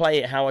 I didn't play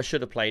it how I should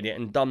have played it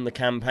and done the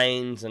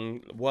campaigns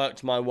and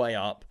worked my way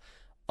up.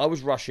 I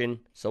was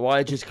rushing, so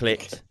I just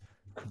clicked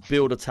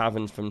build a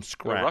tavern from You're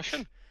scratch.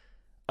 Russian?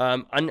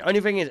 And the only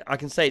thing is, I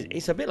can say is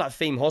it's a bit like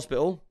Theme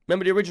Hospital.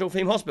 Remember the original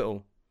Theme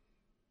Hospital?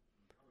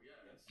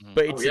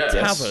 But it's yeah. a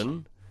Yes.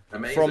 tavern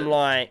Amazing. from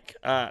like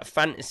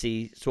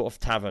fantasy sort of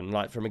tavern,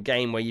 like from a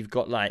game where you've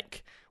got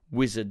like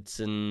wizards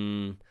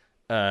and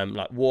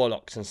like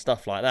warlocks and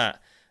stuff like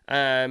that,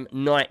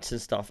 knights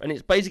and stuff. And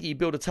it's basically you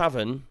build a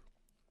tavern,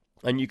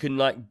 and you can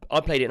like I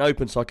played it in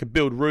open, so I could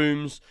build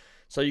rooms.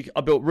 So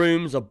I built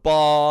rooms, a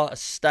bar, a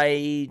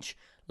stage,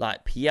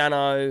 like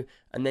piano,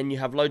 and then you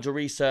have loads of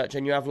research,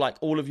 and you have like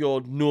all of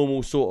your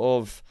normal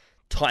sort of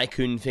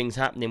tycoon things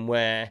happening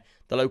where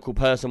the local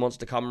person wants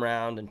to come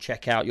round and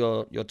check out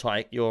your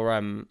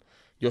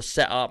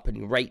setup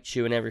and rate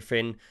you and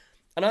everything.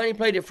 And I only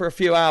played it for a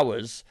few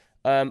hours,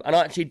 and I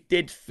actually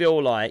did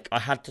feel like I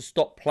had to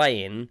stop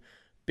playing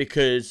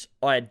because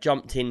I had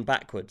jumped in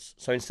backwards.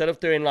 So instead of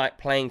doing like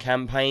playing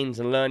campaigns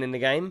and learning the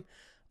game,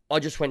 I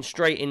just went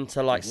straight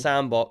into like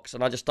sandbox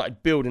and I just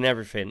started building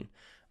everything.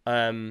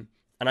 And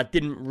I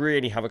didn't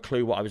really have a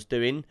clue what I was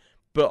doing.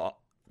 But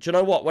do you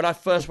know what? When I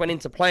first went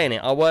into playing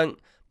it, I weren't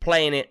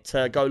playing it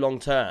to go long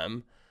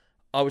term.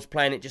 I was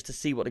playing it just to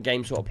see what the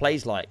game sort of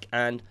plays like.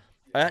 And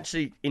I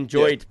actually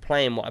enjoyed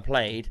playing what I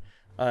played.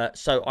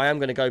 So I am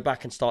going to go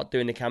back and start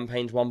doing the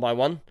campaigns one by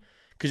one.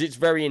 Because it's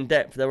very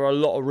in-depth. There are a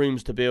lot of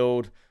rooms to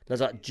build.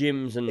 There's like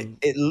gyms and...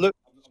 It looked.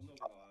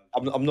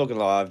 I'm not gonna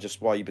lie. I've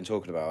just while you've been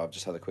talking about, I've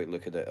just had a quick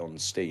look at it on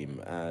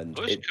Steam, and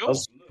Looks it cool.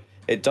 does.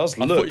 It does I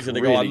thought look you were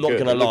gonna really go, I'm not good.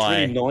 going to It looks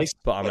lie, really nice.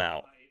 but I'm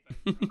out.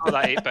 Oh,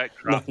 that 8-bit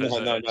crap. No. It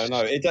Well,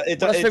 does. that's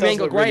It why we does ain't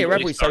got look Gray really here, have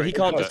good. we? So he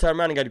can't Sorry. just turn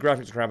around and go to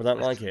graphics crap. I don't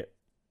like it.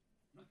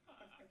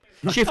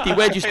 Shifty,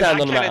 where'd you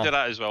stand on the I kind of matter? did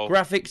that as well.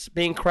 Graphics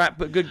being crap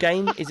but good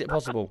game? Is it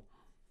possible?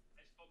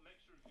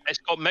 It's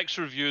got mixed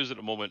reviews at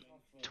the moment.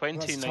 That's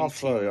 2019.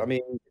 tough though. I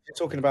mean, you're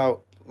talking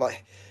about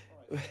like.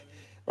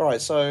 All right,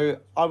 so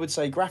I would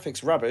say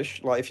graphics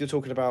rubbish. Like if you're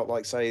talking about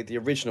like say the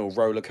original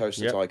Roller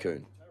Coaster Yep.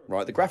 Tycoon,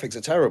 right? The graphics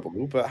are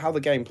terrible, but how the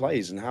game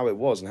plays and how it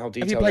was and how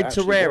detailed played it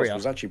actually Terraria?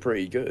 was actually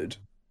pretty good.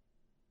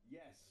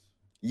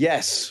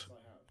 Yes.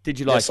 Did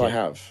you like Yes, it? I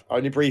have.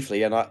 Only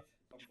briefly, and I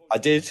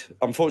did.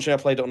 Unfortunately,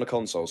 I played it on the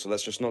console, so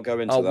let's just not go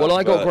into Oh, that. well,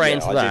 I got but, Gray yeah,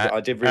 into that, I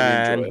did really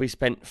and enjoy we it.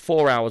 spent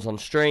 4 hours on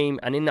stream,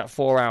 and in that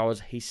 4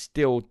 hours, he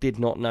still did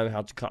not know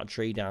how to cut a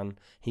tree down.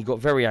 He got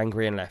very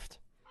angry and left.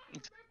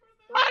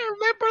 I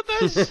remember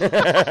this.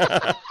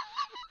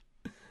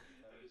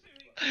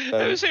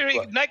 It was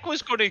But- Nick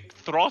was going to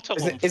throttle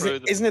him through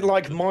the... Isn't it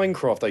like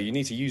Minecraft though? You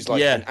need to use like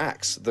Yeah. an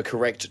axe, the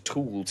correct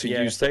tool to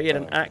Yeah, use. so he had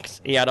an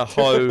axe, he had a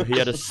hoe, he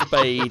had a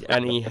spade,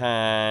 and he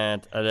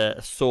had a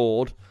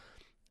sword,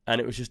 and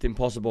it was just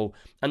impossible.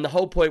 And the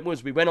whole point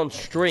was we went on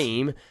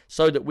stream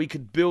so that we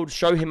could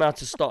show him how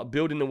to start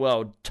building the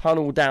world,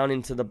 tunnel down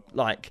into the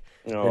the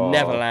Oh.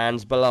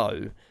 Neverlands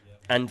below,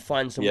 and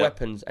find some Yeah.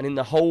 weapons. And in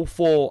the whole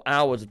 4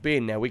 hours of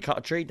being there, we cut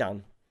a tree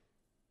down.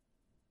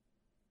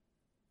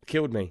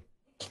 Killed me.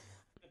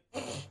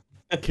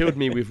 Killed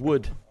me with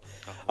wood.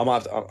 I'm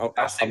going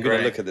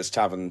to look at this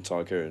Tavern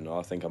Tycoon.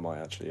 I think I might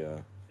actually.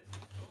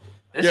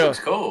 This looks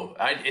cool.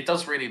 It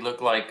does really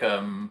look like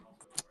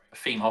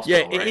Theme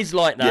Hospital. Yeah, it is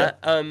like that.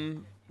 Yeah.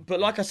 But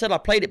like I said, I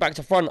played it back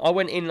to front. I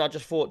went in and I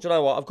just thought, do you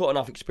know what? I've got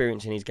enough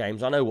experience in these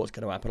games. I know what's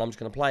going to happen. I'm just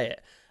going to play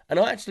it. And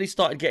I actually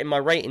started getting my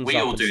ratings up. We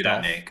all do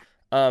that, Nick.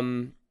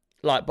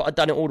 But I'd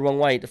done it all the wrong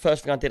way. The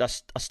first thing I did, I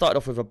started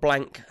off with a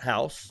blank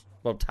house,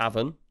 well,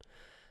 tavern.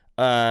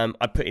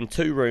 I put in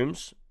 2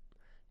 rooms.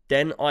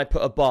 Then I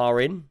put a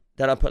bar in.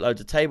 Then I put loads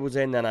of tables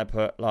in. Then I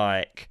put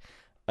like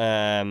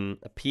a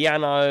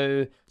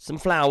piano, some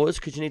flowers,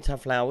 because you need to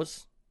have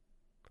flowers.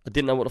 I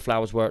didn't know what the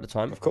flowers were at the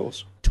time. Of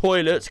course.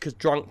 Toilets, because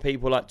drunk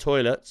people like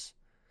toilets.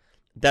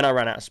 Then I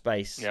ran out of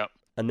space. Yep.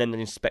 And then the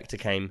inspector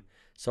came.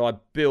 So I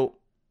built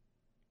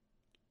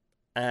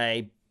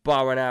a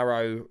bow and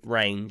arrow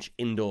range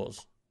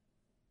indoors.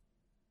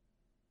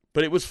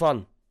 But it was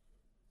fun.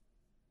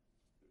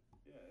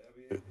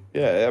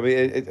 Yeah, I mean,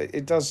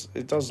 it does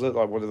look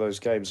like one of those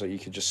games that you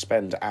could just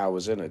spend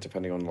hours in it,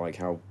 depending on like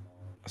how,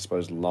 I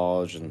suppose,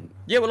 large and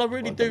well, I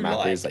really do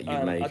like. Is that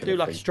you make I do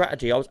like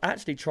strategy. I was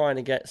actually trying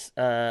to get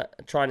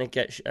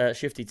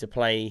Shifty to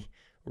play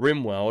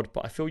RimWorld,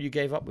 but I feel you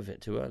gave up with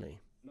it too early.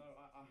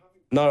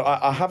 No,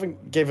 I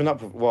haven't given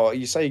up. Well,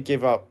 you say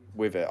give up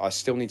with it. I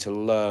still need to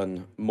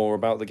learn more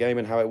about the game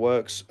and how it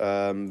works.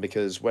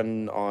 Because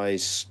when I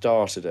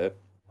started it,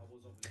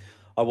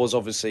 I was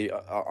obviously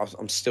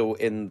I'm still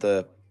in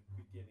the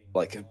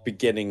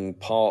beginning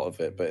part of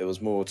it, but it was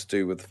more to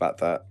do with the fact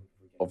that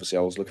obviously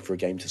I was looking for a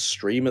game to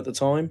stream at the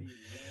time,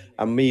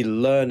 and me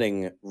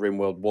learning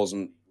RimWorld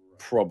wasn't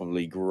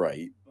probably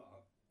great,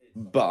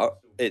 but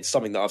it's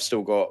something that I've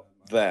still got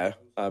there.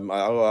 I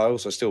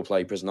also still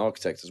play Prison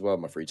Architect as well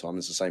in my free time.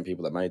 It's the same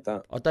people that made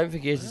that. I don't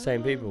think it is the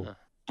same people.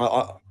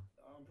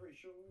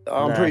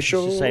 I'm pretty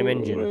sure it's the same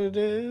engine. It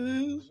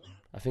is.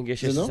 I think it's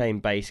just the same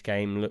base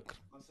game look.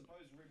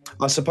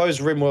 I suppose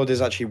RimWorld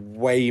is actually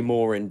way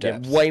more in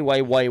depth. Yeah,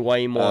 way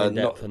more in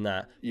depth than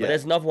that. Yeah. But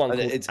there's another one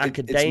called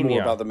Academia. It's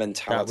more about the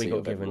mentality that we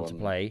got given everyone. To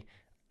play.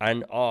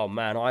 And oh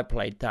man, I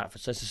played that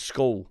so it's a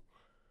school.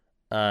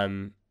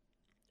 And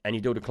you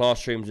do the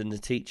classrooms and the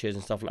teachers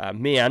and stuff like that.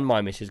 Me and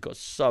my missus got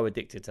so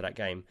addicted to that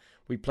game.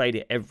 We played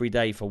it every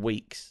day for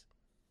weeks,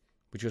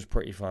 which was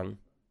pretty fun.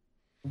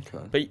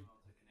 Okay. But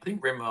I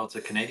think RimWorld's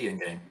a Canadian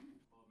game.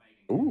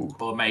 Ooh.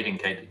 Or made in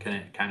Canada.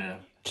 Canada.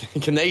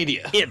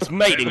 It's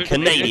made in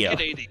Canada.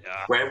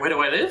 Where do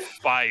I live?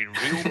 By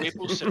real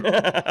maple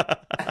syrup.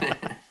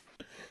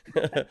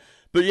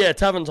 But yeah,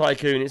 Tavern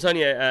Tycoon. It's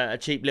only a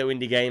cheap little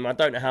indie game. I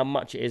don't know how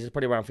much it is. It's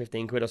probably around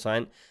 15 quid or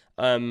something.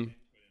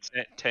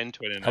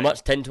 10.29. How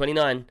much?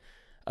 10.29.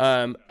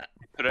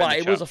 But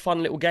it was a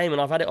fun little game,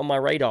 and I've had it on my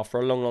radar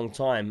for a long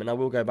time, and I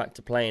will go back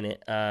to playing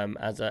it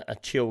as a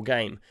chill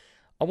game.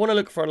 I want to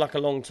look for like a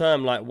long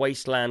term, like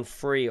Wasteland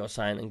 3 or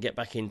something, and get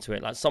back into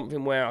it, like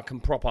something where I can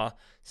proper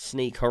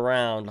sneak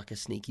around like a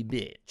sneaky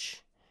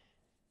bitch.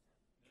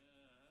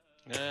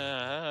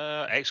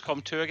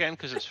 XCOM 2 again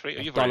because it's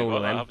free. You've done already all got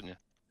of that, them. haven't you?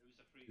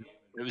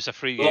 It was a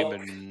free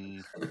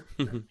game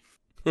in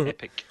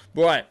Epic.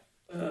 Right,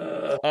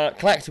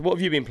 Clax, what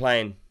have you been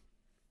playing?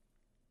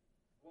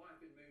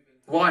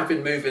 Well, I've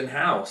been moving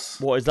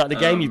house. What is that? The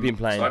game you've been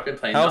playing? So I've been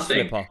playing House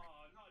nothing. Flipper.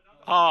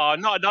 Oh,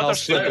 not another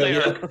House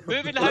simulator. Flipper.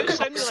 Moving House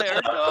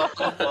Simulator.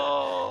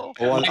 No.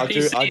 I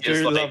PC do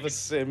is love a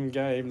sim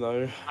game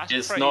though. That's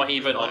It's pretty not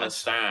even cool, on a man.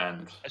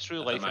 stand. It's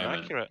real at life the and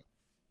moment. accurate.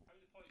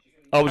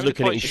 I was How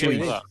looking at many your points shoes.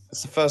 you got?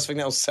 It's the first thing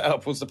that was set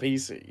up was the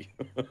PC.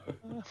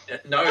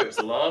 No, it was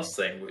the last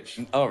thing,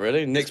 which Oh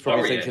really? Nick's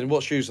probably worrying. thinking,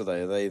 what shoes are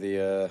they? Are they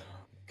the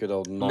good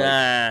old Nike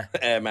Nah,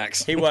 Air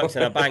Max? he works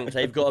in a bank.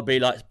 They've got to be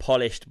like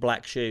polished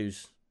black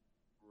shoes.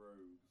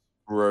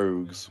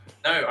 Rogues.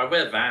 no, I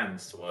wear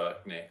Vans to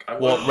work, Nick. I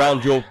What, work-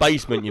 round your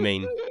basement, you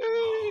mean?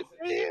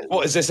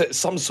 What is this?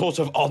 Some sort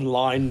of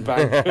online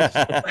bank?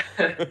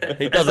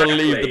 He doesn't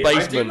leave the Exactly. I do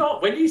basement.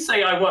 not. When you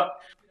say I work,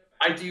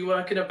 I do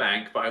work in a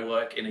bank, but I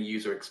work in a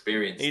user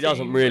experience. He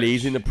doesn't team, really. which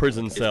He's in the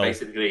prison is cell.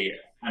 basically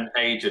an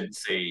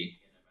agency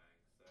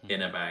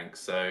in a bank,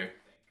 so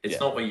it's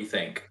not what you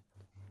think.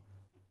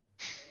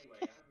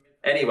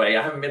 Anyway,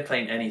 I haven't been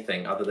playing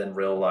anything other than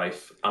real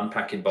life,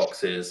 unpacking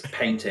boxes,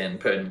 painting,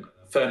 putting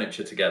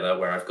furniture together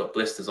where I've got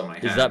blisters on my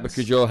hands. Is that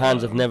because your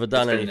hands have never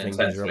done It's been an anything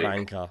because intense you're a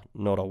week. banker,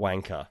 not a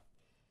wanker?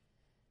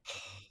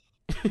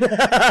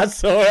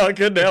 Sorry, I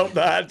couldn't help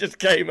that. It just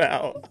came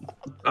out.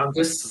 I'm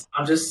just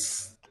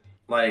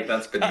like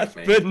that's beneath That's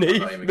me. beneath I'm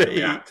not even gonna me.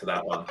 react to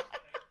that one.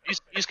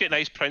 He's got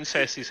nice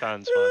princess's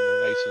hands, man.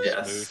 They're nice and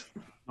Yes. smooth.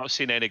 Not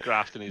seen any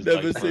graft in his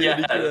Never life. seen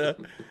man.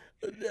 anything.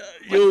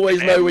 You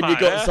always know when you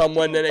got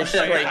someone, then they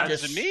straight Hands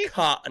just in me?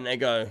 cut and they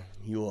go,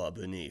 "You are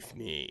beneath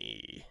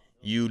me.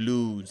 You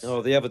lose."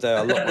 Oh, the other day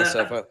I locked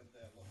myself out.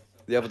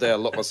 The other day I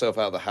locked myself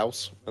out of the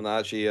house, and I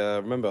actually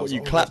remember. I was You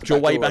like, clapped "Where's your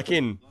the way door back open?"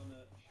 in.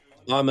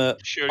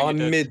 Sure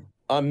you did.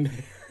 I'm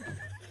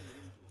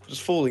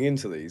just falling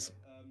into these.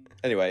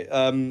 Anyway,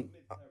 I'm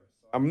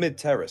mid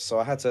terrace, so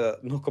I had to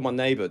knock on my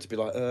neighbour to be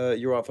like,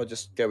 "You're right if I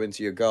just go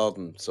into your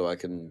garden so I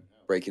can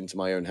break into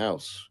my own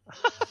house.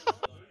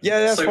 Yeah,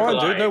 that's So fine,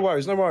 polite. dude. No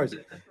worries, no worries.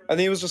 And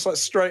he was just like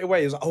straight away.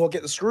 He was like, "Oh, I'll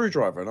get the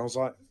screwdriver." And I was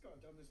like,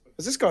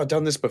 "Has this guy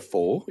done this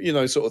before?" You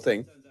know, sort of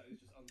thing.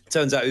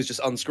 Turns out he was just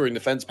unscrewing the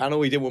fence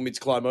panel. He didn't want me to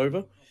climb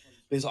over.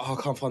 He's like, "Oh,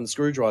 I can't find the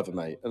screwdriver,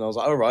 mate." And I was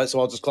like, "All right, so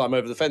I'll just climb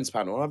over the fence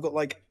panel." And I've got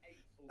like,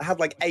 I had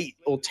like 8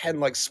 or 10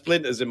 like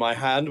splinters in my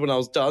hand when I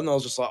was done. I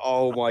was just like,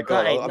 "Oh my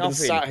god!" ain't I've been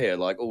nothing. sat here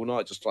like all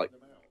night, just like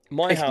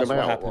My picking house, them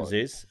what out, happens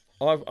like. is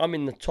I'm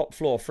in the top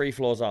floor, 3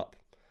 floors up.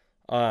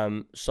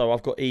 So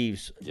I've got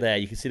eaves there.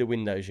 You can see the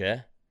windows,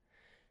 yeah.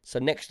 So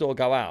next door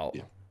go out,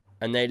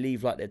 and they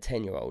leave like their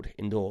 10-year-old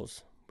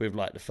indoors with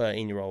like the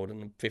 13-year-old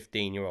and the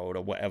 15-year-old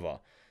or whatever.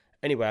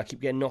 Anyway, I keep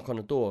getting knock on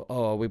the door.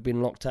 Oh, we've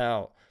been locked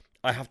out.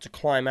 I have to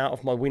climb out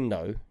of my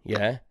window,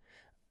 yeah,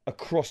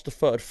 across the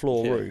 3rd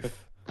floor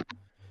roof,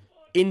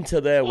 into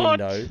their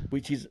window,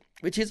 which is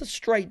a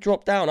straight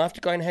drop down. I have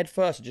to go in head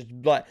first and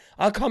just like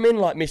I come in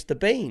like Mr.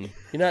 Bean,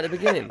 you know, at the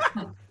beginning.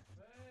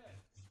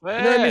 You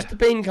know, Mr.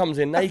 Bean comes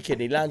in naked,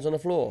 he lands on the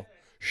floor.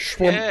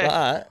 Shwump, like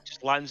that.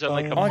 Just lands on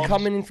like a I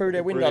come in through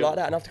their window like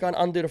that and I have to go and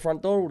undo the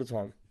front door all the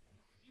time.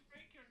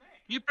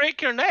 You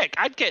break your neck.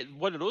 I'd get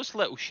one of those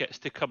little shits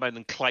to come in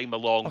and climb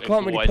along. I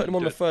can't really put them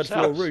on the 3rd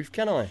floor roof,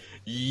 can I?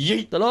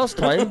 Yeet. The last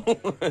time, All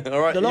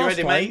right, the you last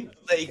ready, time, mate?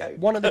 There you go.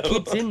 one of the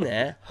kids in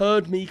there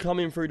heard me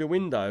coming through the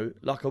window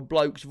like a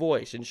bloke's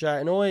voice and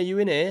shouting, "Oi, are you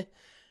in here?"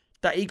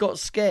 That he got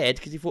scared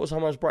because he thought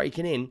someone was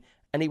breaking in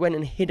and he went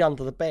and hid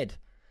under the bed.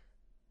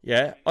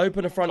 Yeah,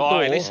 open the front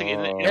door. At least he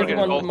didn't get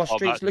Everyone involved. in my Oh,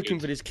 street's that's looking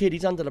good. for this kid.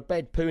 He's under the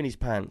bed, pooing his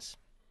pants.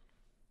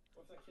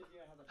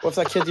 What if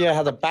that kid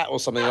had a bat or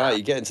something like that?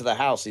 You get into the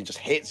house and he just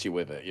hits you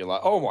with it. You're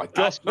like, "Oh my god!"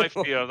 That's my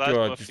fear. That's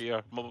God, my just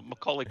fear.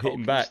 Macaulay hit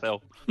him Culkin back.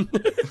 still.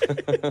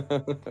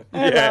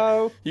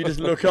 Yeah, you just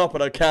look up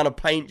and a can of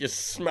paint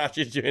just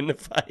smashes you in the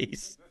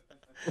face.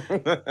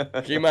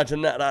 Can you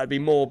imagine that? That'd be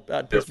more.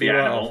 That'd piss Just me the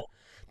right animal. off.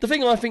 The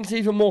thing I think is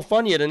even more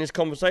funnier than this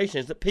conversation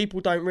is that people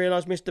don't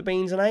realise Mr.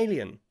 Bean's an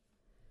alien.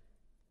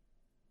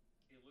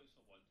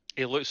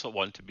 He looks like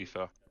one, to be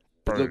fair.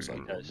 It looks like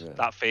Yes. one, yeah.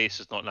 That face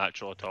is not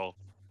natural at all.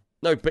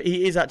 No, but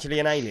he is actually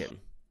an alien.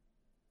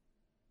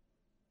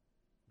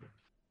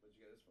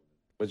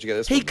 Where'd you get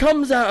this He from?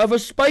 comes out of a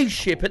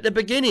spaceship at the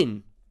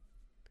beginning.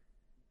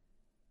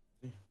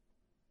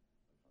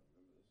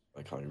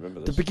 I can't remember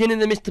The this.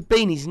 beginning of Mr.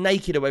 Bean, he's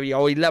naked or whatever.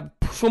 He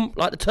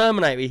like the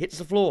Terminator, he hits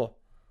the floor.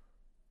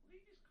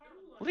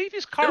 Leave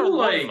his car feel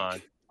alone,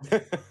 like-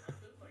 man.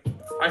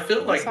 I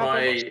feel like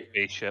my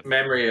Spaceship.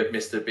 memory of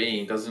Mr.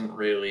 Bean doesn't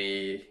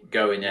really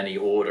go in any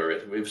order.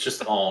 It was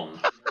just on.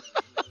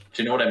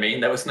 Do you know what I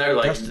mean? There was no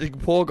like. The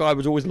poor guy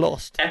was always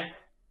lost.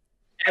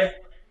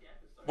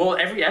 Well,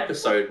 every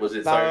episode was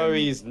its No, own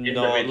he's not.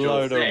 individual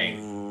Load thing.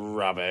 of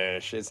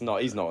rubbish. It's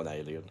not. He's not an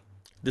alien.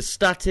 The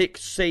static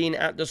scene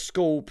at the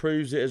school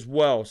proves it as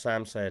well,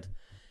 Sam said.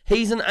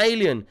 He's an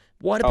alien.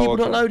 Why do people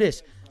not okay. know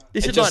this?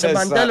 This It is like just the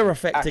says Mandela that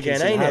effect again,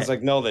 Atkinson ain't has it?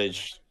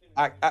 acknowledged.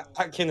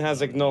 Atkin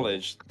has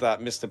acknowledged that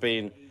Mr.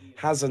 Bean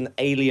has an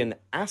alien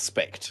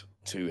aspect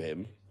to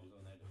him.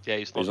 Yeah,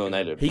 he's He's not an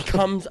alien. He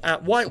comes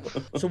at why?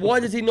 So why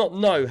does he not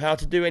know how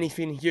to do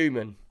anything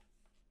human?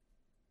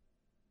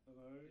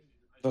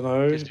 don't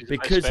know.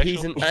 Because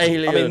he's an I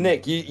alien. mean,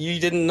 Nick, you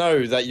didn't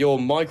know that your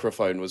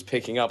microphone was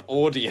picking up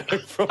audio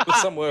from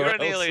somewhere You're else.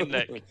 an alien,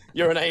 Nick.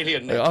 You're an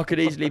alien, Nick. I could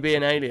easily be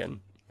an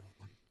alien.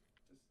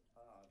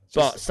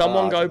 But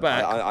someone go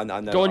back, I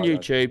know, go on I know.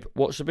 YouTube,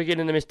 watch the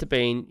beginning of Mr.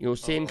 Bean. You'll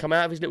see him come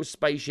out of his little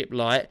spaceship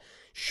light,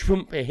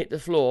 shwump, he hit the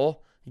floor,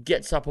 he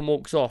gets up and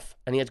walks off,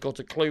 and he has got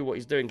a clue what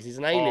he's doing because he's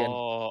an alien.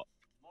 Oh,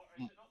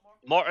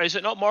 is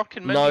it not Mark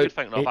and Mindy No, you're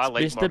thinking of? I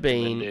like it's Mr. Mark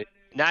Bean. and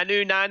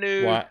Mindy.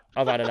 Nanu. Right,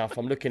 I've had enough.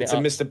 I'm looking It's it a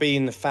up. Mr.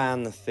 Bean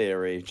fan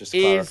theory, just to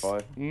Is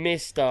clarify.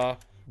 Mr.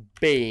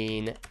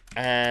 Bean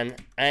an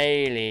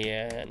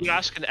alien? You're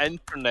asking the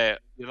internet,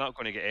 you're not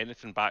going to get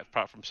anything back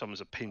apart from someone's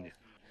opinion.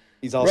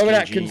 He's asking Robert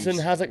Atkinson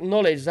Jeeves. has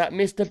acknowledged that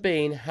Mr.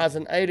 Bean has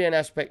an alien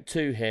aspect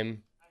to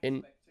him.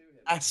 In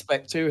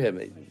aspect to him.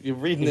 You're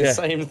reading the Yeah.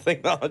 same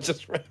thing that I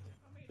just read.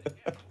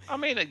 I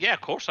mean, yeah, of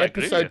course I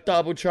agree. with episode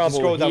Double Scroll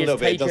Trouble, down he a little is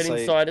bit, it does taken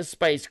say- inside a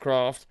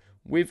spacecraft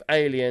with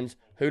aliens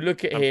who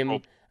look at And him,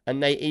 prob-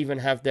 and they even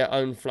have their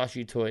own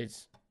flashy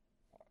toys.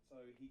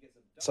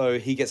 So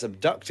he gets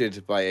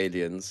abducted by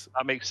aliens, you.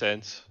 That makes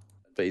sense.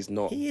 but he's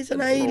not. He is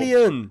an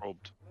alien.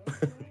 Probed.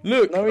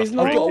 Look, No, he's I've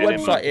not. got a Right,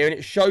 website here, and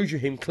it shows you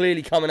him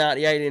clearly coming out of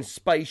the alien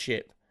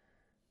spaceship.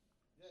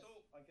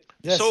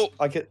 Yes, So-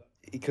 I get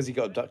because he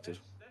got abducted.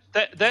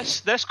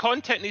 This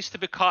content needs to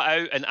be cut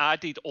out and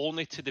added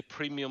only to the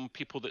premium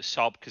people that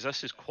sub, because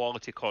this is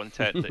quality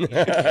content that you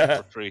should get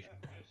for free.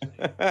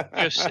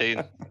 Just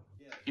saying.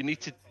 You need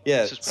to.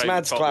 Yeah, this is private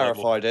Smads top level.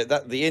 clarified it.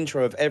 That the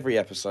intro of every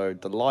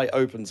episode, the light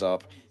opens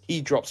up,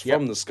 he drops Yep.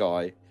 from the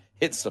sky,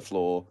 hits the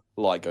floor,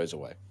 light goes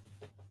away.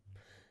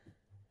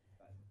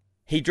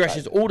 He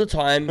dresses all the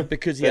time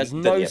because he Then- has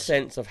then no yes.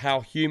 sense of how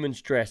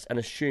humans dress and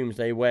assumes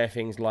they wear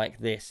things like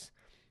this.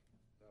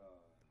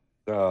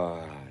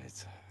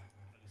 Right.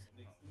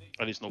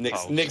 And he's no Nick's,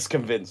 pals. Nick's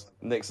convinced.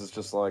 Nick's is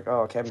just like,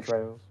 oh,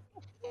 chemtrails.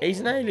 He's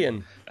an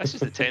alien. This is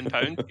the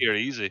 £10 tier,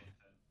 easy.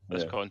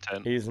 as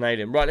content. He's an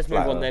alien. Right, let's move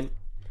on then.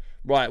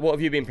 Right, what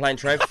have you been playing,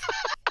 Trev?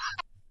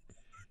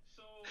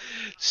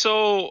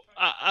 So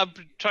I've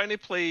been trying to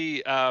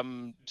play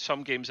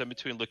some games in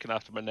between looking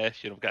after my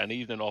nephew. I've got an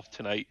evening off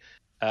tonight.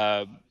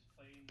 But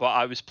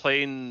I was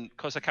playing,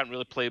 because I can't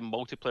really play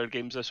multiplayer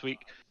games this week,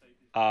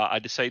 I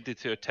decided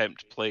to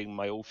attempt playing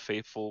my old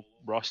faithful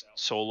Rust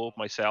solo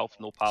myself,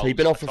 no pals. So you've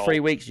been off for 3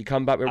 weeks, you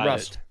come back with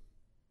Rust?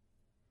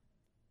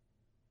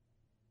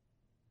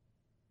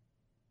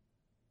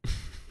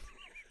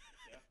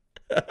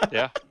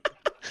 Yeah.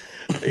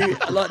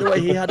 I like the way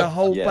he had a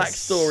whole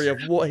backstory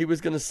of what he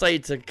was going to say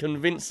to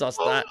convince us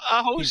that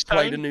he's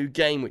played a new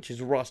game, which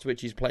is Rust,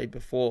 which he's played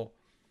before.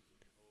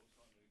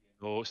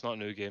 No, it's not a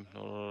new game.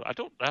 No. I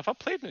don't. Have I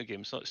played new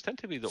games? No, it's tend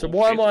to be the. So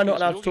why am I not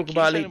allowed to talk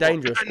about Elite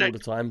Dangerous all the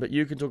time, but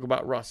you can talk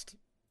about Rust?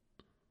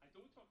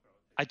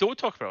 I don't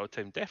talk about it all the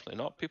time.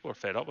 Definitely not. People are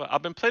fed up.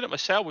 I've been playing it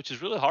myself, which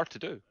is really hard to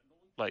do.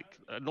 Like,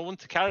 no one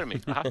to carry me.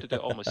 I have to do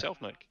it all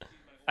myself, Nick.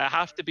 I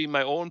have to be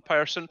my own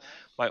person,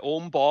 my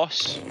own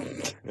boss.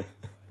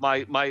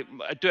 I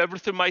do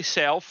everything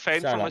myself,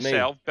 fend for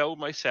myself, build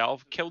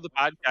myself, kill the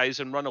bad guys,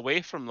 and run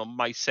away from them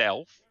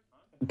myself.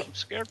 I'm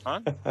scared,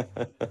 man.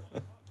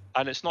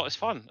 And it's not as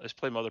fun as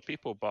playing with other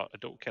people, but I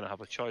don't kind of have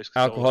a choice.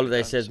 Alcohol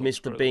Holiday says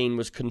Mr. Bean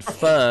was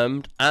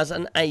confirmed as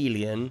an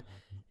alien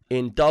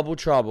in Double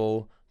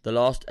Trouble, the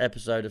last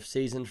episode of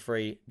season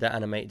 3, the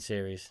animated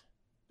series.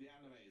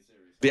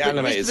 The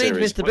animated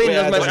series. Mr. Bean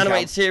doesn't make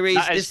animated series,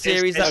 this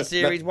series, that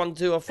series, 1,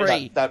 2, or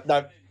 3.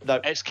 No.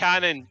 It's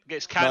canon.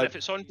 It's canon. If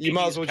it's on TV, you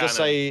might as well just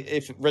say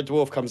if Red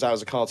Dwarf comes out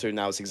as a cartoon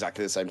now, it's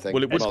exactly the same thing.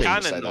 Well, it would be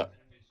canon, though.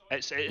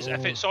 It's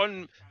if it's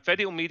on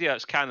video media,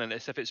 it's canon.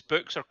 It's if it's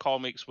books or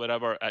comics,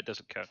 whatever, it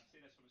doesn't count.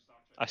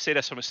 I say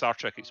this from a Star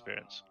Trek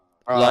experience.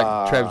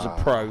 Like Trev's a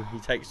pro.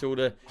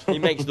 He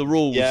makes the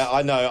rules. Yeah,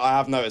 I know. I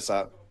have noticed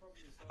that.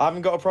 I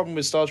haven't got a problem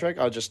with Star Trek.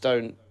 I just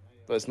don't.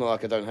 But it's not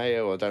like I don't hate it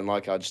or I don't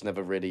like it. I just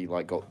never really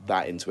got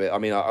that into it. I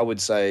mean, I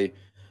would say,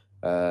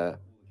 out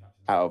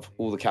of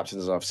all the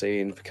captains I've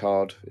seen,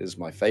 Picard is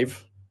my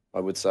fave.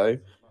 I would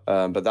say.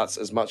 But that's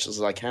as much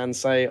as I can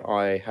say.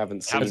 I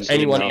haven't seen. Has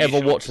anyone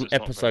ever watched an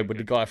episode with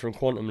the guy from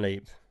Quantum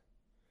Leap?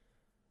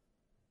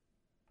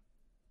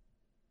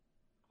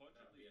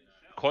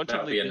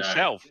 Quantum Leap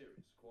itself.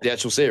 The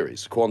actual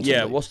series, Quantum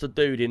Leap. What's the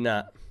dude in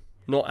that?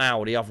 Not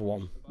Al, the other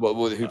one.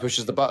 Who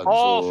pushes the buttons?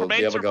 Oh, or from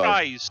the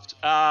Enterprise.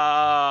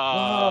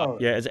 Other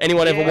guy? Has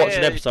anyone ever watched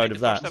an episode of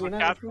that?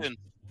 Captain.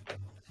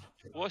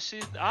 What's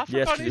his? I forgot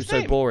yes, because it was his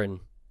name. so boring.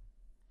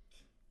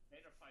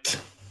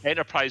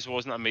 Enterprise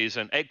wasn't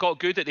amazing. It got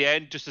good at the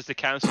end, just as they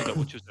cancelled it,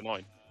 which was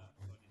annoying.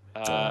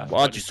 Well,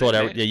 I just saw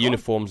their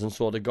uniforms and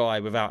saw the guy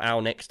without Al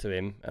next to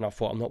him, and I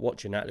thought, I'm not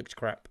watching that. It looks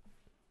crap.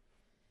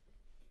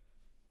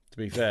 To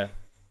be fair.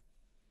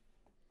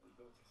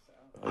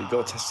 You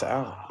got to test it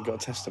out. You got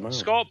to test them out.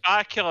 Scott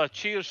Bakula,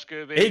 cheers,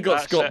 Scooby. He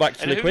got Scott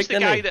Bakula quick,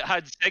 didn't he? Who's the guy that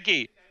had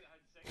Ziggy?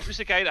 Who's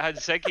the guy that had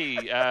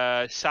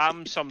Ziggy?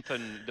 Sam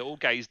something. The old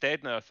guy's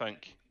dead now, I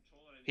think.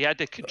 He had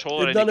the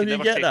controller and he could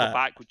never take it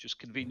back, which was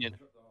convenient.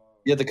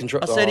 Yeah, the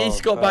controller. I said he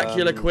Scott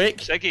Bakula quick.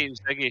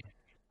 Ziggy.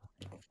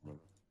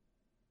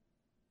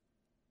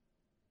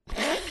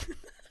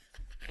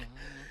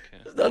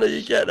 None of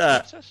you get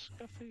that.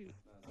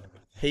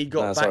 He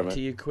got back to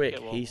you quick.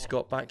 He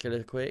Scott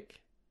Bakula quick.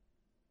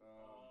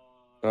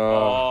 Poo!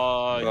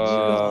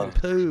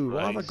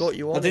 Why have I got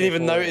you on? I didn't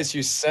even notice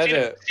you said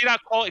it. See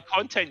that quality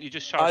content you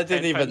just charged? I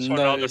didn't even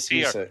notice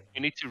you said.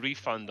 You need to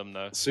refund them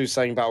now. Sue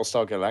saying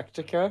Battlestar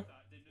Galactica.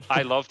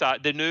 I love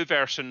that. The new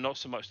version, not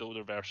so much the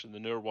older version. The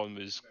newer one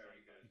was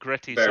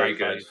gritty Very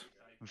sci-fi. good.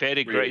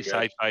 Very gritty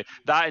sci-fi.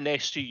 That and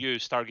SGU,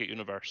 Stargate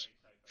Universe.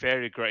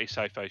 Very gritty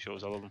sci-fi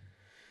shows. I love them.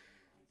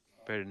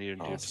 Very near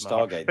and dear to my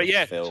heart. But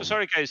yeah, so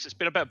sorry guys, it's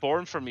been a bit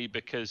boring for me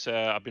because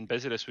I've been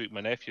busy this week with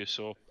my nephew,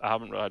 so I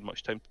haven't really had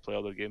much time to play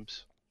other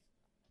games.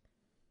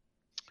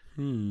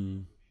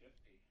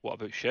 What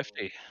about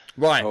Shifty?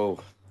 Right. Oh.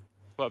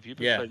 What have you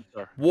been playing,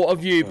 sir? What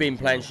have you been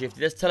playing,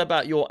 Shifty? Let's tell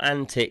about your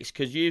antics,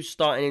 because you're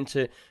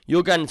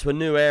going into a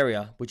new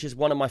area, which is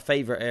one of my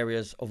favourite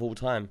areas of all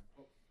time.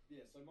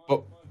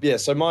 Well, yeah,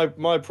 so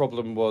my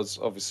problem was,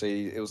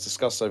 obviously, it was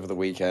discussed over the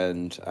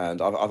weekend,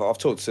 and I've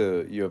talked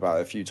to you about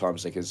it a few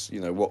times, because,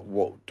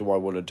 what do I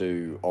want to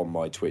do on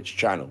my Twitch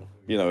channel?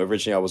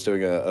 Originally I was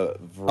doing a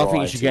variety. I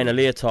think you should get in a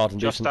leotard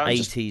and do some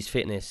 80s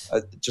fitness.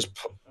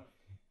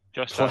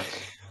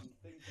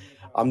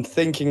 I'm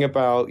thinking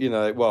about,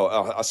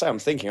 I say I'm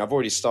thinking, I've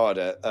already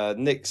started it.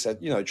 Nick said,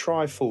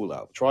 try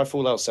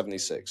Fallout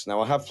 76. Now,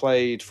 I have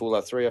played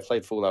Fallout 3, I've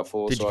played Fallout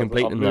 4, Did you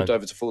complete I've moved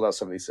over to Fallout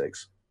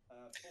 76.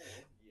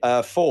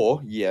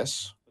 4,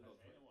 yes.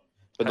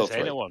 But not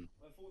 3. Anyone?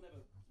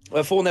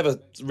 Well, 4 never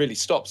really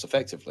stops,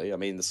 effectively. I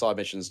mean, the side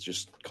missions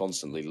just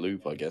constantly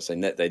loop, I guess. They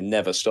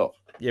never stop.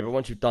 Yeah, but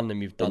once you've done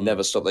them, you've done them. They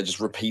never stop, they just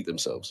repeat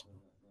themselves.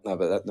 No,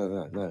 but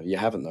no, you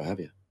haven't, though, have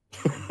you?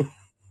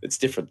 It's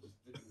different.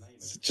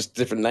 It's just a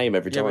different name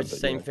every time. Yeah, it's the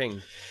same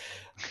thing.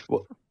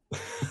 What?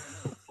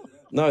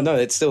 No,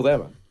 it's still there,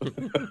 man.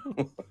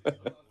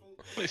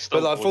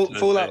 But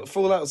like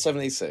Fallout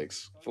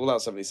 76,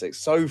 Fallout 76.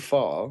 So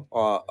far,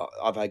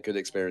 I've had good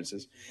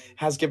experiences.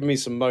 Has given me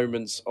some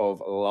moments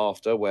of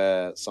laughter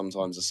where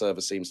sometimes the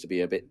server seems to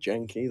be a bit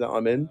janky that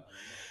I'm in,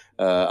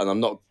 and I'm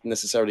not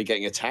necessarily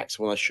getting attacked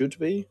when I should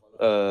be.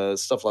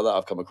 Stuff like that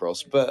I've come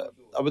across, but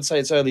I would say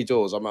it's early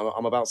doors. I'm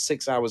about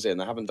 6 hours in.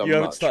 I haven't done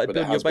much, but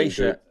it has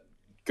been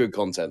good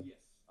content.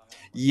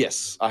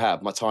 Yes, I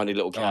have my tiny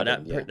little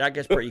cabin. That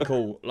gets pretty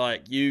cool.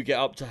 Like you get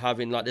up to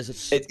having like there's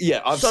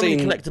I've seen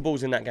many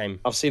collectibles in that game.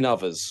 I've seen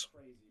others,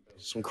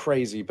 some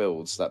crazy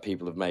builds that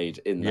people have made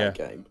in that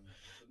game.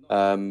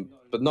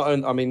 But not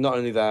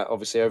only that.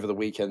 Obviously, over the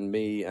weekend,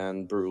 me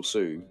and Brutal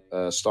Sue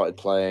started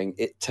playing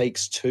It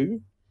Takes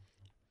Two.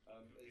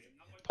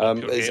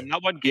 That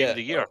won Game of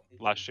the Year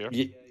last year.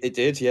 It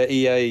did, yeah.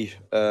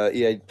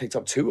 EA picked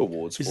up 2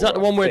 awards. Is that the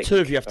one where 2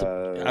 of you have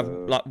to have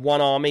like one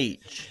arm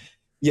each?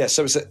 Yeah,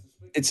 so it's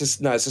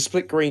a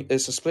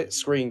split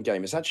screen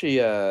game. It's actually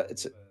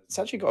it's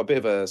actually got a bit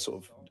of a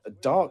sort of a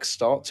dark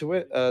start to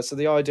it. So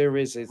the idea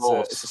is it's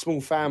a small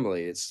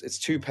family. It's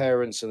 2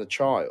 parents and a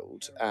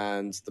child,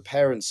 and the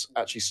parents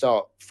actually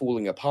start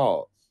falling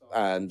apart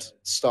and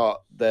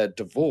start their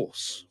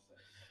divorce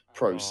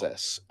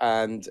process.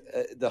 And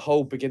the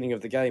whole beginning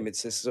of the game,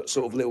 it's this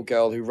sort of little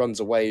girl who runs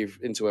away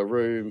into a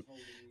room,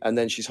 and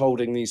then she's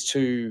holding these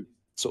 2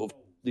 sort of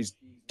these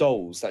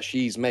dolls that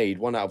she's made,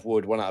 one out of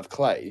wood, one out of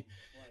clay,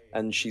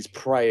 and she's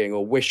praying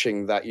or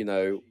wishing that, you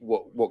know,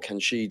 what can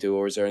she do,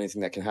 or is there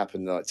anything that can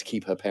happen like to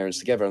keep her parents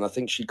together? And I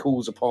think she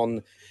calls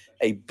upon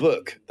a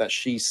book that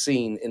she's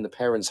seen in the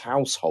parents'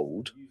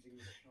 household,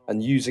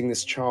 and using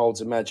this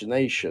child's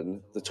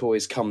imagination, the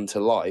toys come to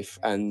life,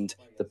 and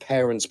the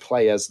parents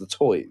play as the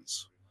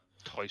toys.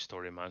 Toy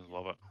Story, man,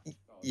 love it.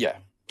 Yeah.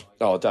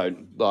 Oh,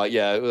 don't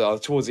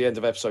towards the end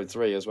of episode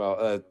 3 as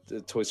well.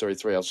 Toy Story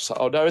 3. I was just like,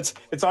 oh no, it's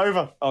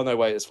over. Oh no,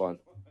 wait, it's fine.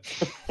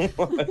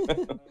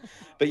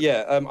 But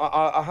yeah,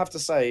 I have to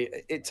say,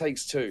 It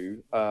Takes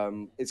Two.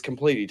 It's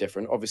completely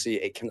different. Obviously,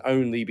 it can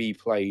only be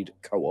played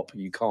co-op.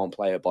 You can't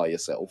play it by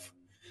yourself.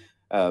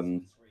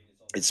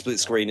 It's split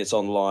screen. It's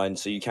online,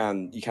 so you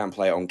can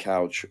play it on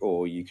couch,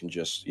 or you can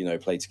just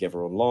play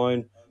together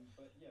online.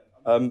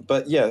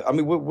 But yeah, I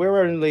mean,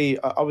 we're only,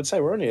 I would say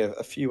we're only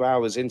a few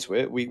hours into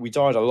it. We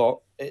died a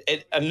lot.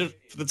 And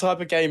for the type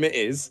of game it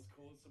is,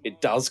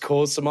 it does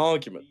cause some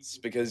arguments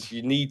because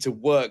you need to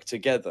work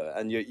together,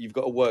 and you've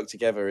got to work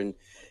together in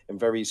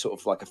very sort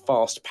of like a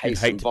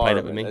fast-paced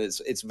environment. And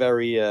it's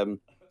very, I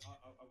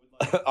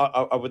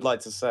would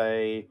like to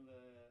say,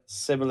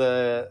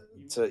 similar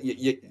to,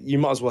 you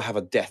might as well have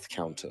a death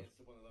counter.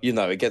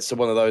 It gets to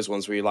one of those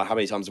ones where you're like, how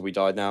many times have we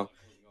died now?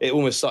 It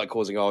almost started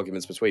causing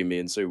arguments between me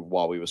and Sue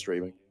while we were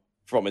streaming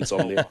from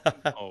Insomnia.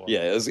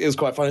 Yeah, it was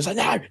quite funny. It's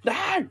like,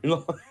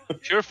 no.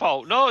 It's your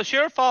fault. No, it's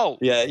your fault.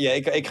 Yeah.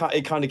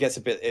 It kind of gets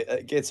a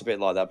bit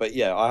like that. But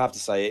yeah, I have to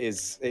say it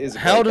is.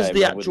 How does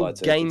the actual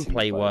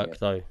gameplay work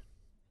though?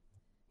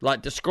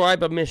 Like,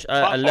 describe a mission,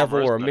 a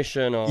level or a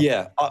mission, or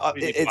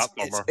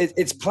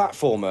it's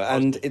platformer,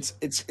 and it's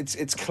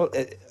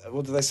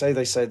what do they say?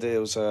 They said it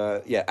was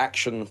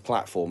action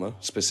platformer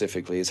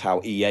specifically is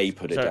how EA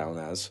put it down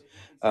as.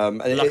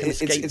 And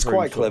it's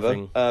quite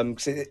clever.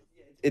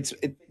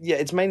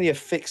 It's mainly a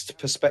fixed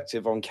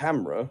perspective on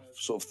camera,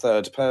 sort of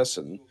third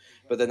person.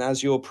 But then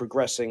as you're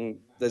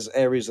progressing, there's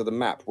areas of the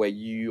map where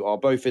you are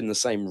both in the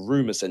same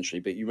room essentially,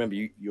 but you remember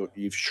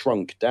you've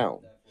shrunk down.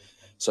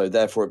 So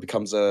therefore, it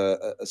becomes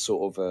a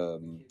sort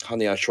of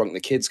Honey, I Shrunk the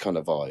Kids kind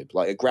of vibe,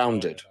 like a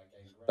Grounded.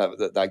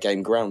 That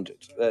game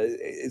Grounded.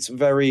 It's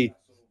very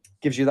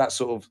gives you that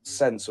sort of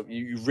sense of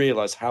you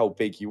realise how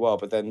big you are,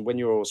 but then when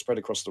you're all spread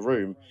across the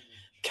room,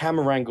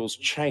 camera angles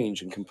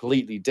change and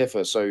completely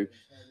differ. So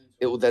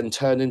it will then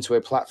turn into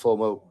a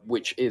platformer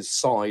which is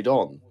side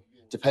on,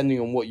 depending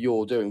on what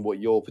you're doing, what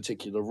your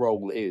particular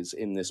role is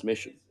in this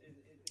mission.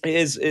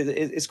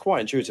 It's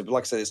quite intuitive, but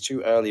like I said, it's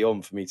too early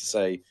on for me to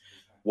say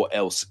what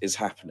else is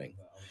happening.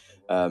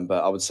 But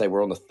I would say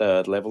we're on the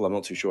 3rd level. I'm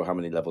not too sure how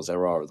many levels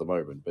there are at the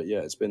moment, but yeah,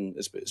 it's been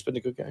a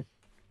good game.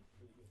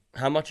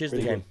 How much is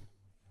the game?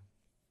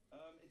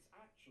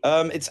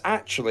 It's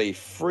actually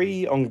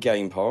free on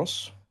Game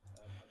Pass.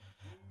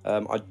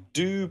 I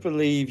do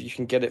believe you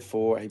can get it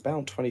for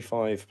about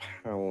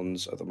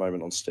 £25 at the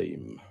moment on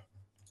Steam.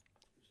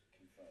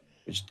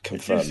 Which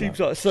it just seems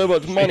like so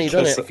much money,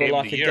 doesn't it, for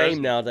like a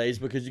game nowadays,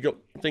 because you got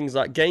things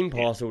like Game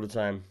Pass all the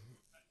time.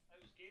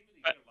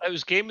 It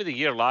was Game of the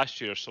Year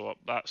last year, so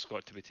that's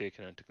got to be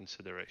taken into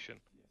consideration,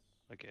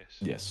 I guess.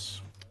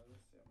 Yes.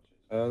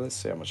 Let's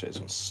see how much it is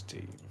on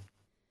Steam.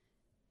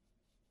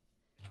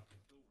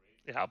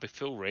 Yeah, it'll be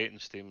full rate on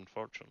Steam,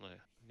 unfortunately.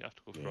 You have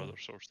to go for other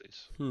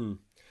sources.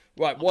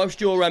 Right, whilst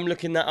you're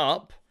looking that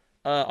up,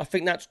 I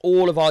think that's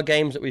all of our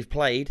games that we've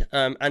played.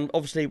 And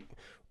obviously,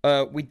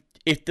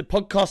 if the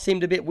podcast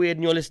seemed a bit weird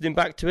and you're listening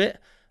back to it,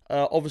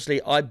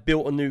 obviously I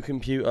built a new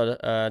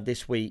computer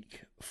this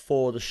week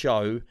for the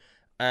show,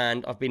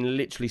 and I've been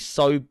literally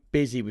so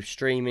busy with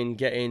streaming,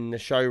 getting the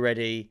show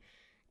ready,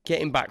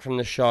 getting back from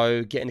the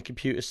show, getting the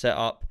computer set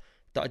up,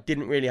 that I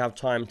didn't really have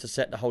time to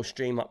set the whole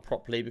stream up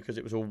properly because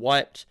it was all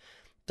wiped.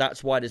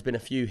 That's why there's been a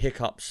few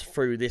hiccups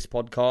through this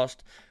podcast.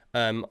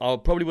 I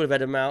probably would have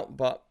had them out,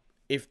 but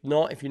if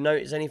not, if you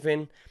notice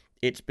anything,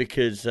 it's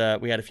because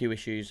we had a few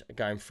issues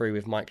going through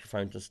with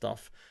microphones and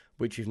stuff,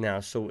 which we've now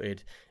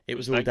sorted. It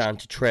was all down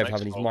to Trev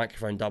having his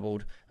microphone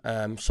doubled.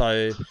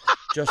 So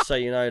just so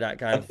you know that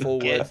going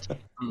forward, it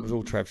was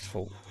all Trev's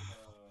fault.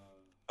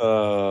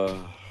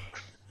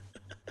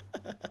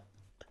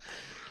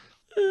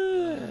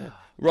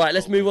 Right,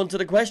 let's move on to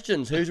the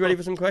questions. Who's ready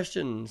for some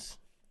questions?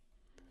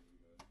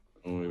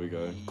 Oh, here we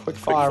go. Quick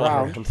fire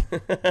round.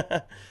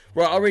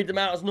 Right, I'll read them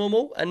out as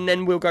normal, and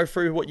then we'll go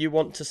through what you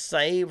want to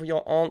say with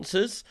your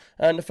answers.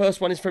 And the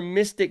first one is from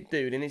Mystic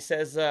Dude, and he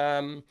says,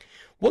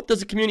 what does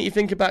the community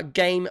think about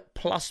Game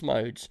Plus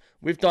modes?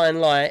 With Dying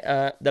Light,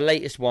 the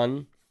latest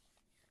one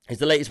is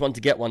the latest one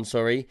to get one,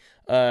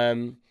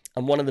 and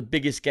one of the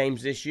biggest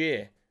games this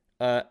year.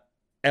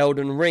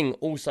 Elden Ring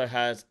also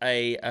has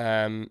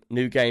a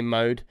new game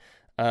mode,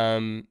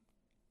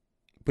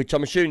 which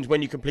I'm assuming is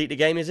when you complete the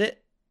game, is it?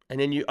 And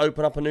then you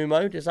open up a new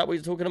mode? Is that what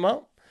you're talking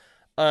about?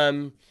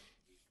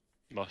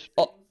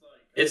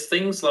 It's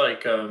things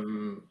like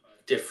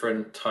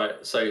different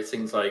types. So it's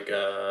things like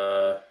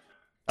time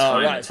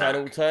right, so an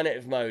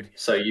alternative mode.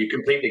 So you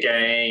complete the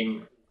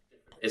game.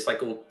 It's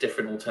like all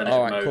different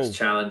alternative modes, cool.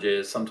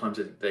 Challenges. Sometimes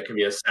there can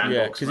be a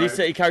sandbox because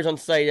he carries on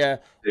to say,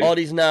 are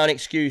these now an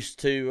excuse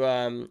to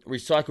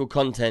recycle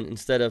content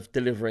instead of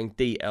delivering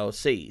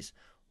DLCs?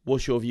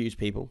 What's your views,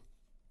 people?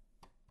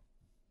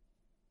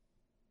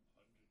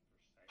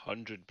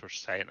 100%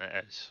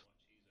 it is.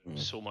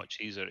 So much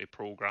easier to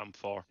program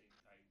for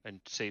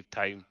and save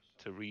time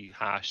to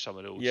rehash some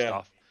of the old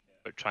stuff,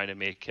 but trying to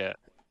make it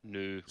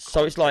new.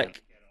 So it's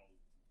like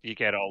you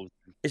get all.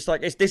 It's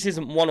like this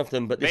isn't one of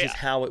them, but this is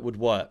how it would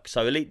work.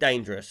 So Elite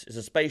Dangerous is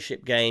a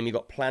spaceship game. You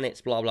got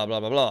planets, blah blah blah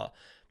blah blah.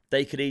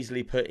 They could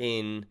easily put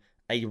in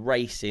a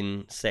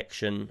racing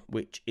section,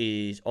 which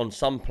is on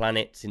some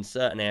planets in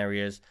certain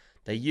areas.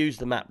 They use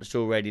the map that's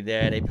already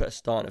there. They put a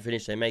start and a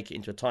finish. They make it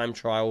into a time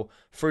trial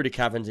through the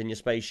caverns in your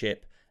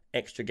spaceship.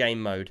 Extra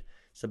game mode.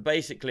 So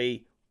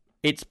basically,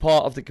 it's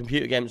part of the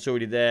computer game that's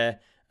already there,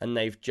 and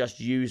they've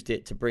just used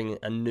it to bring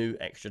a new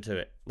extra to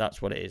it.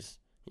 That's what it is.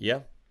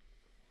 Yeah?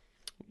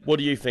 What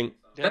do you think?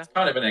 That's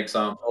kind of an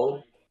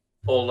example.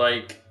 Or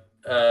like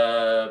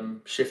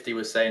Shifty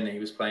was saying that he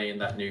was playing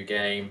that new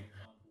game.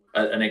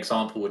 An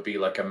example would be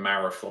like a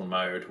marathon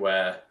mode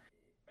where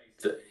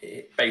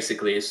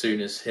basically as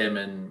soon as him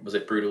and, was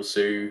it Brutal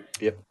Sue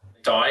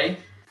die,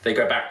 they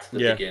go back to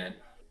the beginning.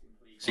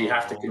 So you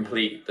have to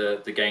complete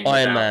the game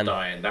without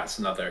dying. That's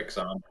another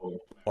example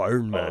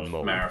Iron Man of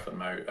mode. Marathon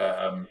mode,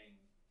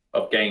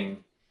 of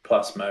Game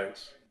Plus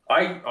modes.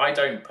 I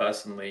don't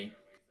personally.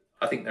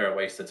 I think they're a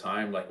waste of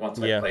time. Like once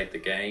I played the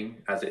game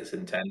as it's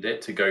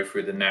intended to go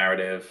through the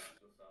narrative,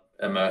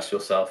 immerse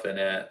yourself in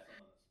it.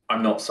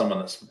 I'm not someone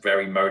that's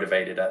very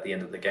motivated at the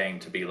end of the game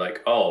to be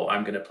like, oh,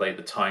 I'm going to play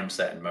the time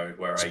setting mode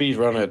where speed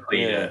run it.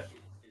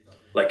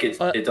 Like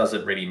it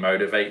doesn't really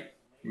motivate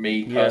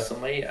me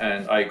personally,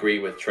 and I agree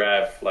with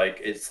Trev.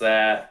 Like it's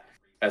there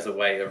as a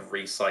way of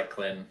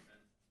recycling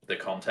the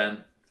content,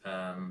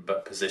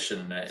 but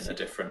positioning it in a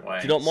different way.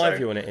 Do you know what my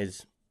view on it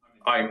is?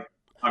 I'm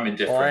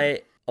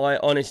indifferent. I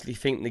honestly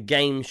think the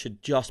game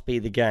should just be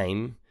the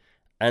game,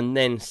 and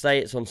then say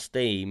it's on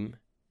Steam.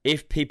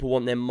 If people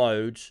want their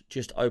modes,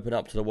 just open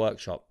up to the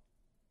workshop.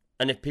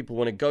 And if people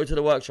want to go to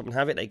the workshop and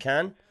have it, they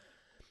can.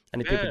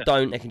 And if people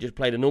don't, they can just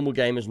play the normal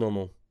game as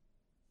normal.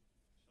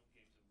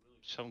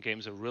 Some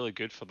games are really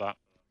good for that.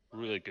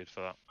 Really good for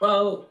that.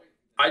 Well,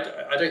 I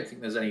don't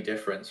think there's any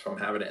difference from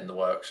having it in the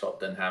workshop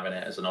than having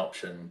it as an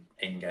option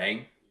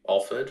in-game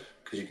offered,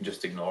 because you can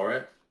just ignore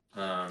it.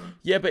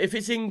 Yeah, but if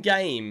it's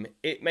in-game,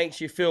 it makes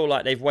you feel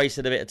like they've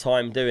wasted a bit of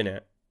time doing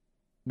it.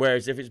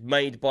 Whereas if it's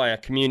made by a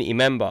community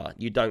member,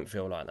 you don't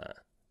feel like that.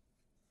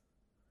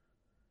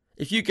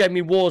 If you gave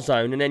me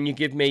Warzone and then you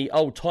give me,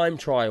 time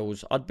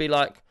trials, I'd be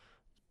like,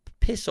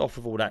 piss off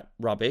with all that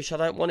rubbish. I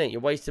don't want it.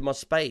 You're wasting my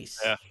space.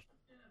 Yeah.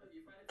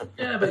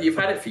 Yeah, but you've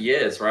had it for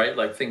years, right?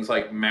 Like things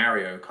like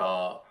Mario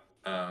Kart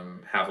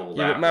have all that.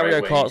 Yeah, but Mario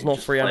right, Kart's not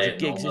 300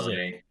 gigs, is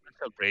it?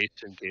 A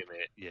racing game,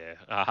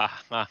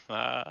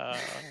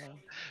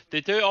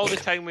 They do it all the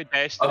time with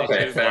Destiny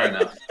 2. Fair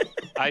enough.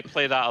 I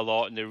play that a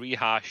lot, and they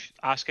rehash.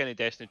 Ask any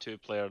Destiny 2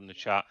 player in the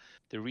chat.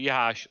 They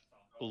rehash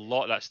a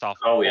lot of that stuff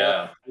all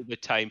the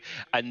time.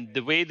 And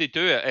the way they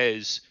do it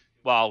is,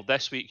 well,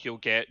 this week you'll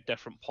get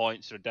different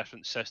points or a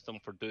different system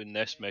for doing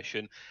this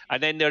mission.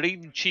 And then they're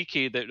even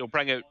cheeky that they'll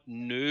bring out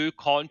new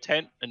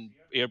content and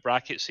air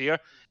brackets here.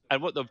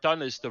 And what they've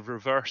done is they've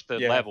reversed the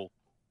level.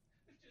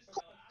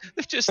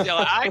 They've just like,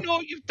 I know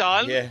what you've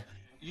done. Yeah.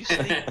 You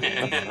sneaky.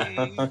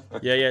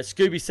 Yeah.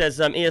 Scooby says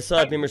ESI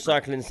have been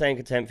recycling the same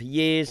content for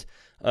years.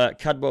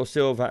 Cadwell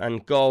Silver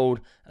and Gold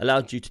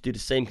allowed you to do the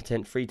same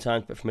content 3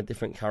 times, but from a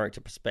different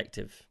character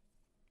perspective.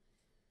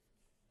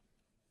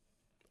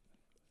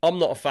 I'm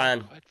not a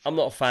fan.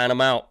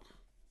 I'm out.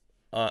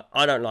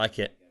 I don't like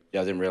it.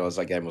 Yeah, I didn't realize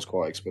that game was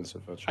quite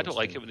expensive. I don't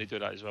like it when they do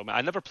that as well, man.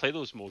 I never play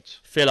those modes.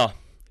 Filler.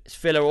 It's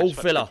filler, all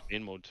filler.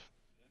 Main mode.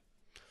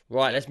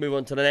 Right, let's move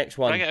on to the next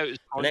one. Bring it out as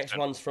The next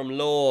content. one's from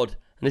Lord.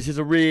 And this is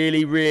a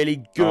really,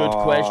 really good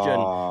question.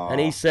 And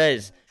he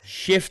says,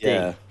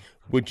 Shifty,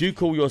 would you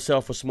call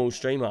yourself a small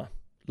streamer?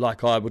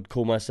 Like I would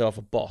call myself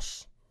a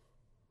boss.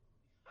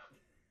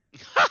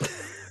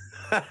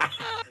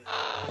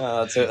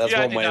 That's it. That's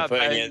Yeah, I one did way of that,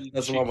 putting Ben. it.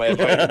 That's one way of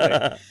putting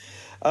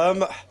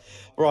it.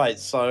 Right,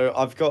 so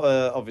I've got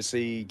to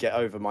obviously get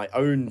over my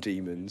own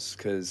demons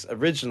because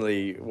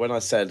originally when I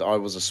said I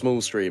was a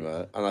small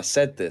streamer and I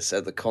said this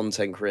at the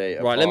content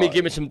creator Right, let me party,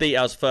 give me some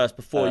details first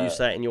before you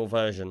say it in your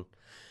version.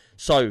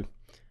 So,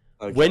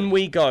 when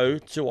we go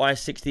to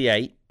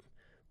I68,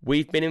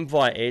 we've been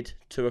invited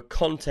to a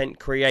content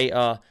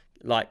creator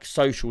like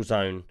social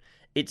zone.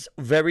 It's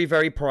very,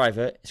 very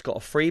private. It's got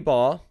a free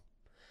bar,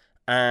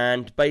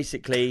 and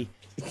basically,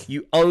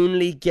 you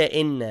only get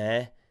in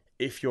there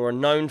if you're a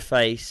known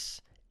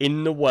face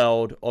in the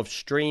world of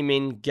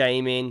streaming,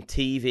 gaming,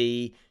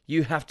 TV.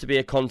 You have to be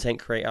a content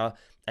creator,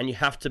 and you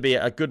have to be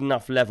at a good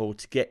enough level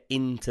to get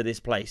into this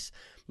place.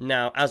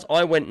 Now, as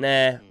I went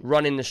there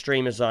running the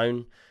streamer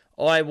zone,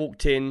 I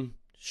walked in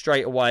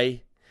straight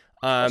away,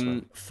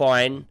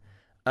 fine.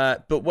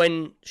 But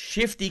when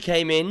Shifty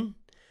came in,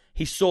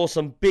 he saw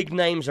some big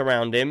names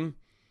around him,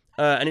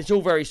 and it's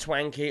all very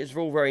swanky. It's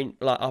all very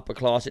like upper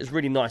class. It's a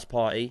really nice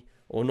party,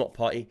 or not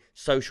party,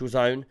 social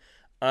zone.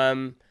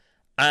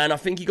 And I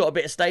think he got a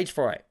bit of stage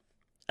fright.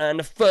 And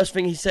the first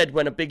thing he said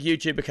when a big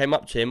YouTuber came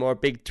up to him, or a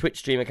big Twitch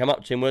streamer came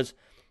up to him, was,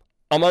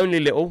 "I'm only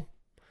little."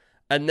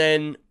 And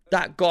then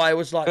that guy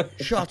was like,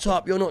 "Shut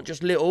up, you're not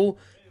just little,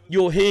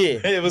 you're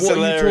here. It was what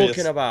hilarious. are you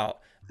talking about?"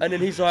 And then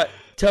he's like,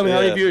 "Tell me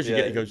how many viewers you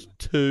get." yeah. He goes,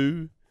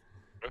 2.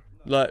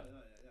 Like,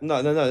 No.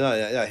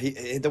 Yeah,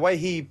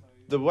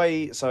 the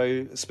way.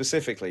 So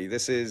specifically,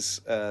 this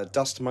is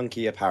Dust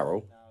Monkey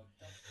Apparel.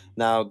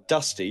 Now,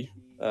 Dusty,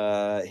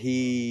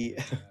 he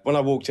when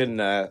I walked in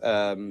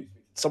there,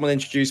 someone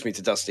introduced me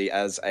to Dusty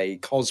as a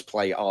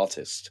cosplay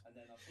artist,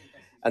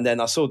 and then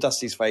I saw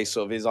Dusty's face,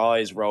 sort of his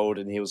eyes rolled,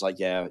 and he was like,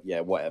 "Yeah,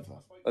 whatever."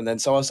 And then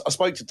so I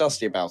spoke to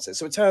Dusty about it.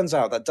 So it turns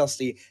out that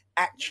Dusty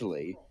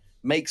actually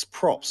makes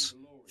props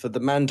for The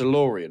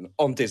Mandalorian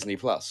on Disney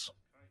Plus.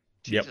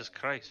 Jesus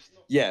Christ.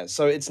 Yeah,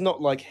 so it's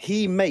not like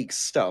he makes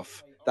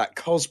stuff that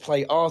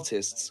cosplay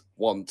artists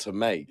want to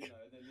make.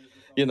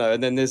 You know,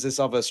 and then there's this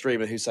other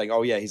streamer who's saying,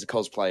 "Oh yeah, he's a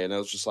cosplayer," and I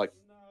was just like,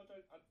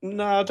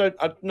 "No,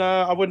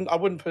 I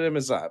wouldn't put him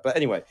as that." But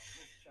anyway,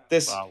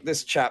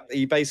 this chap,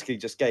 he basically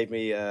just gave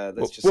me.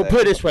 we'll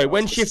put it this way: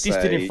 when Shifty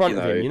stood in front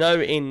of him, you know,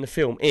 in the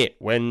film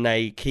when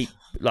they keep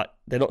like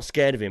they're not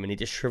scared of him and he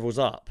just shrivels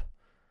up,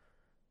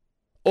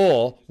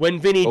 or when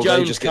Vinnie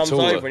Jones comes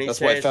over and he That's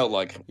says, what it felt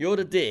like. "You're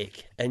the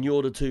dick and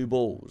you're the 2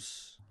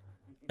 balls,"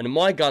 and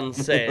my gun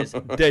says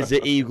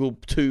Desert Eagle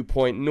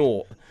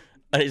 2.0.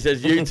 And it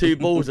says, "You 2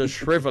 balls are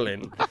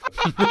shriveling."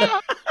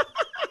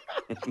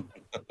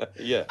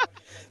 Yeah.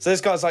 So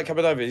this guy's like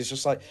coming over. He's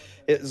just like,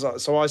 it's like,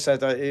 so I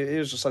said, he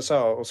was just like,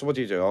 so what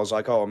do you do? I was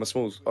like, "Oh, I'm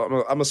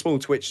a small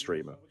Twitch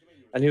streamer."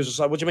 And he was just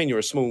like, "What do you mean you're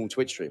a small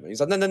Twitch streamer?" He's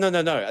like, no.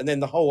 And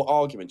then the whole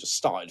argument just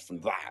started from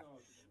that.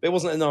 But it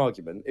wasn't an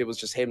argument. It was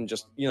just him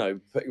just,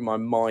 putting my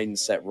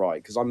mindset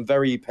right. Because I'm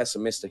very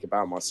pessimistic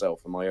about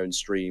myself and my own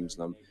streams.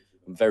 And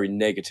I'm very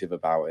negative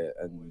about it.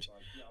 And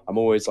I'm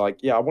always like,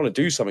 yeah, I want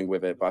to do something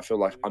with it, but I feel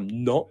like I'm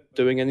not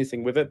doing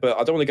anything with it. But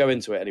I don't want to go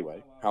into it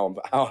anyway. How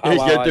He's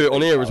going to do it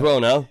on here as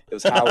well now. It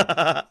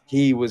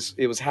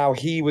was how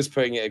he was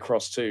putting it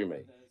across to me,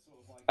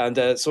 and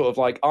sort of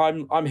like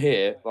I'm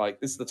here, like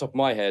this is the top of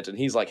my head, and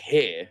he's like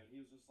here,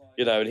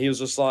 and he was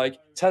just like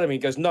telling me, he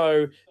goes,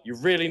 "No, you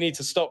really need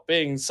to stop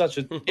being such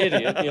an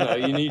idiot.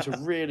 You need to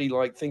really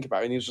like think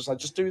about it." And he was just like,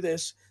 "Just do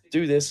this,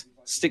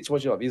 stick to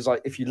what you love." He's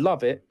like, "If you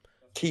love it,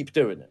 keep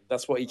doing it."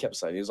 That's what he kept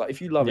saying. He was like,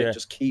 "If you love it,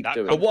 just keep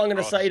doing it." But what I'm going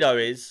to say though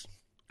is,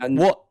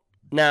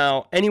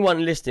 now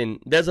anyone listening,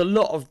 there's a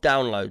lot of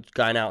downloads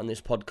going out on this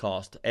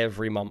podcast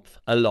every month,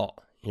 a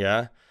lot,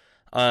 yeah.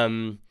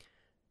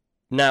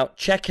 Now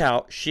check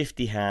out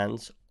Shifty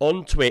Hands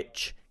on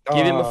Twitch,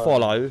 give him a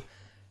follow.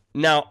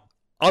 Now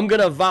I'm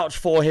going to vouch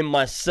for him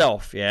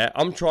myself, yeah.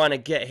 I'm trying to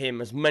get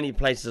him as many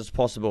places as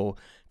possible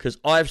because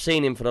I've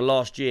seen him for the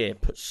last year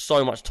put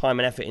so much time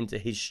and effort into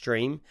his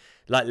stream,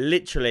 like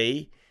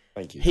literally.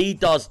 Thank you. He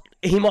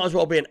might as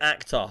well be an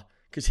actor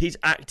because he's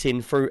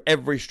acting through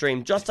every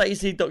stream. Just like you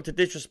see Dr.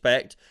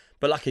 Disrespect,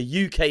 but like a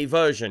UK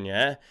version,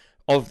 yeah,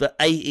 of the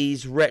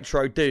 80s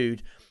retro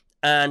dude.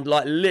 And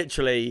like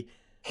literally,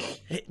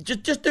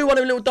 just do one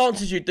of the little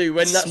dances you do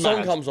when that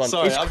song comes on.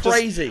 Sorry, it's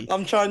crazy.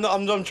 I'm trying not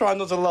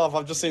to laugh.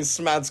 I've just seen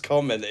Smad's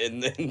comment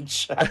in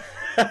chat.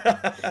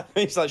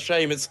 He's like,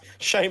 shame it's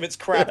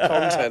crap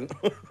content.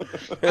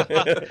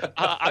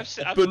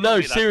 But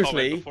no,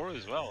 seriously,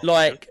 well.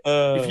 like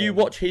if you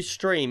watch his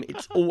stream,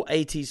 it's all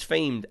 80s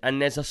themed,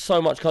 and there's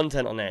so much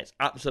content on there. It's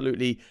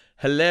absolutely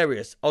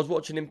hilarious. I was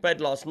watching in bed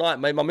last night.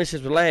 My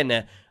missus was laying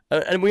there,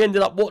 And we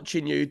ended up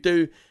watching you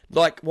do,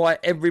 like, why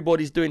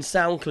everybody's doing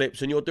sound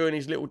clips and you're doing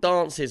these little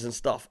dances and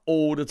stuff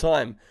all the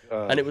time.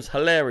 And it was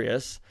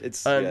hilarious. You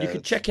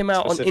can check him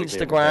out on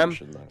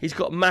Instagram. He's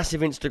got a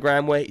massive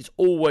Instagram where he's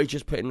always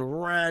just putting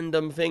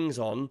random things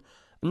on.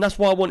 And that's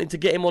why I wanted to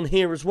get him on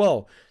here as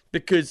well.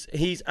 Because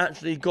he's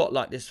actually got,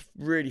 like, this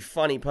really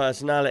funny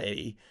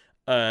personality.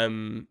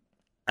 And,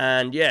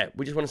 yeah,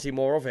 we just want to see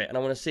more of it. And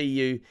I want to see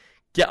you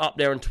get up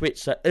there on Twitch.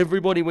 So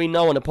everybody we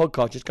know on the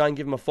podcast, just go and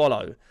give him a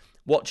follow.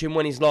 Watch him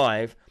when he's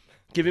live.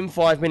 Give him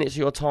 5 minutes of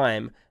your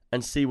time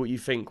and see what you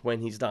think when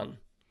he's done.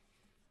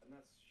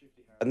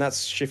 And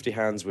that's Shifty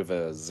Hands with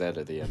a Z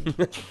at the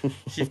end.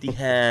 Shifty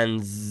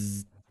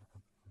Hands.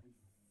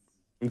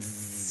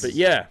 But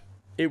yeah,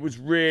 it was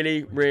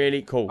really,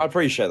 really cool. I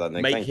appreciate that,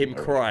 Nick. Make him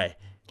cry.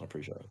 I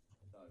appreciate it.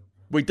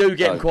 We do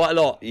get him quite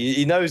a lot.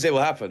 He knows it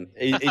will happen.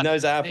 He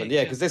knows it happened.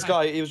 Yeah, because this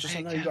guy, he was just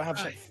like, no, you got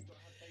to have...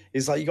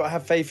 He's like, you got to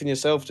have faith in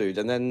yourself, dude.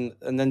 And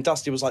then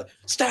Dusty was like,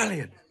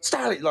 Stallion,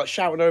 like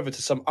shouting over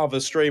to some other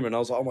streamer. And I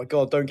was like, oh my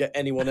God, don't get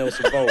anyone else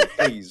involved,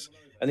 please.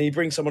 And then he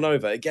brings someone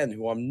over, again,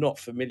 who I'm not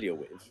familiar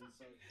with.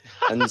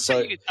 And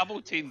so... You get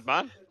double teamed,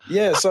 man.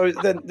 Yeah, so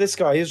then this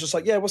guy, he was just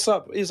like, yeah, what's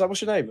up? He's like,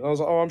 what's your name? And I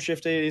was like, oh, I'm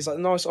Shifty. He's like,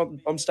 nice,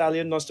 I'm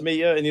Stallion, nice to meet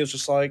you. And he was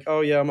just like,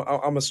 oh yeah,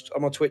 I'm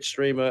a Twitch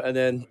streamer. And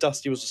then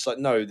Dusty was just like,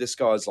 no, this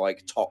guy's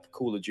like top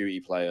Call of Duty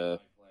player,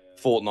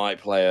 Fortnite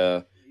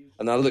player.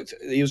 And I looked,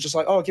 he was just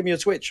like, oh, give me a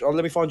Twitch. Oh,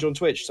 let me find you on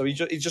Twitch. So he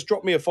just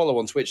dropped me a follow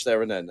on Twitch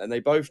there and then. And they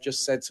both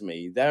just said to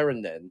me there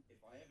and then,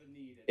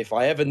 if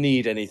I ever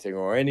need anything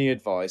or any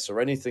advice or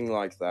anything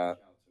like that,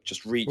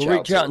 just reach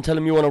out and tell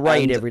them you want to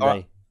raid every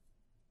day.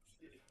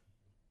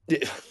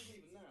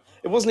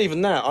 It wasn't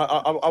even that.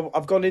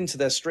 I've gone into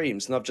their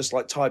streams and I've just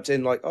like typed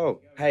in like,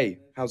 oh, hey,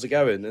 how's it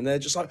going? And they're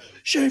just like,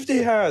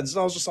 Shifty Hands. And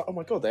I was just like, oh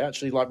my God, they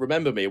actually like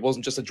remember me. It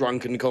wasn't just a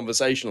drunken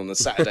conversation on a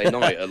Saturday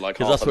night at like 11:30.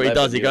 Because that's what he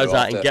does. He goes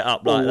out and get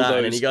up like that,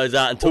 and then he goes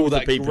out and talks to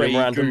people in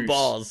random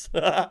bars.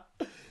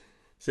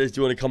 Says,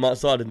 do you want to come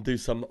outside and do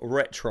some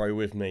retro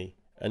with me?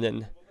 And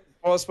then...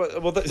 this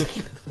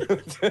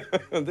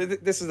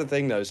is the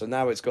thing though. So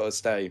now it's got to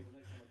stay.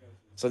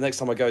 So next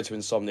time I go to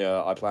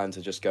Insomnia, I plan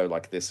to just go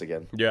like this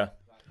again. Yeah.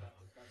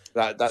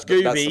 That's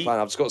the plan.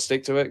 I've just got to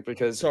stick to it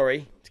because...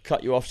 Sorry to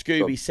cut you off.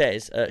 Scooby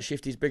says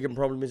Shifty's bigger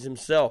problem is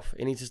himself.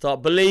 He needs to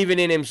start believing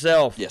in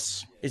himself.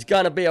 Yes. He's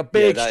going to be a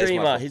big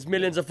streamer. His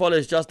millions of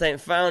followers just ain't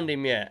found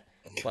him yet.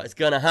 But it's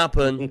going to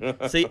happen.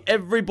 See,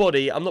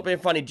 everybody, I'm not being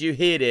funny, do you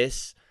hear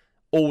this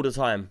all the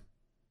time?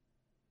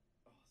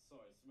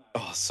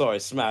 Oh, sorry,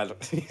 Smad.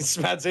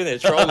 Smad's in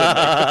it, trolling me.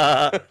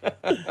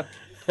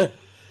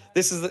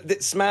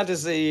 Smad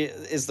is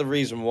the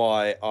reason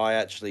why I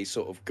actually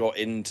sort of got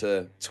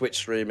into Twitch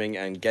streaming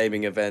and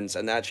gaming events,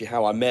 and actually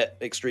how I met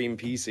Extreme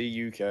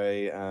PC UK.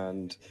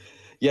 And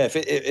yeah,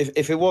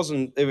 if it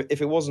wasn't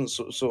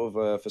sort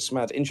of for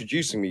Smad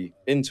introducing me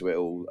into it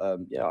all,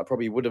 yeah, I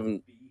probably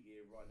wouldn't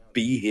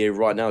be here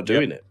right now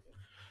doing it,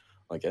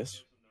 I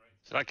guess.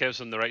 So that gives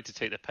them the right to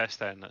take the piss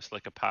then. That's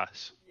like a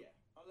pass.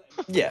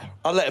 Yeah,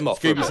 I'll let him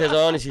off. Scooby says, I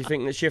honestly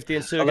think that Shifty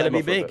and Sue are going to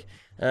be big.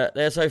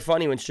 They're so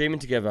funny when streaming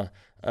together.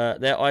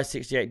 Their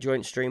I-68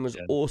 joint stream was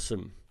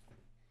awesome.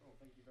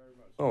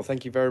 Oh,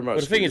 thank you very much.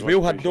 Well, the thing is, we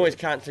all had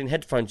noise-cancelling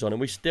headphones on, and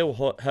we still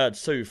heard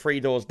Sue 3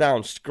 doors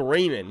down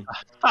screaming.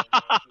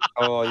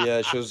 Oh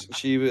yeah,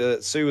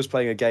 Sue was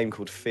playing a game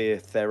called Fear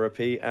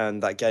Therapy,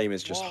 and that game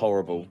is just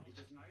horrible.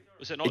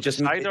 Was it not the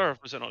cider?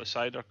 Was it not the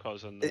cider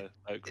causing the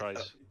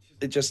outcries?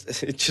 It just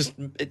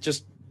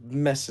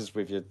messes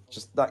with you.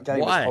 Just that game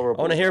Why? is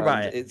horrible. I want to hear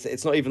about it.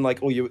 It's not even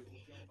like, oh, you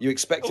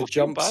expect a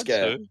jump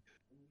scare.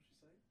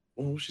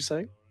 What was she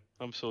saying?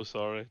 I'm so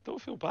sorry.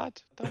 Don't feel bad.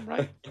 Damn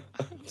right.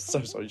 I'm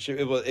so sorry.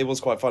 It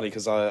was quite funny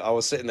because I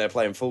was sitting there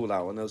playing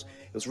Fallout and it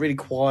was really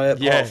quiet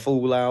part of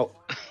Fallout,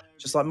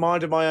 just like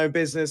minding my own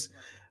business,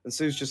 and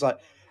Sue's just like,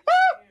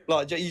 ah!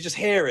 Like you just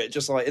hear it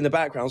just like in the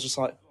background. It's just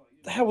like,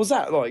 the hell was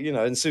that? Like, you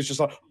know, and Sue's just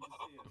like,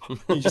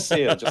 you just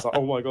see it, just like,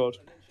 oh my God.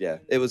 Yeah,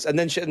 it was, and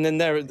then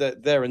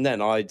there and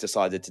then I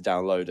decided to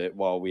download it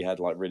while we had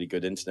like really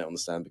good internet on the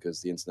stand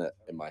because the internet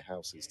in my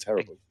house is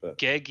terrible. But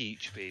gig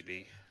each,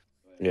 baby.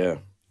 Yeah,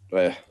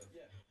 but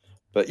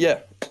yeah,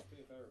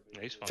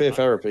 Fear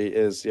Therapy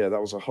is that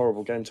was a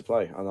horrible game to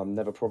play, and I'm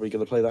never probably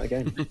going to play that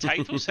again. The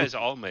title says it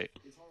all, mate.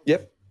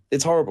 Yep,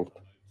 it's horrible.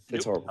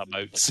 It's horrible. I'm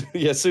out.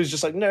 Yeah, Sue's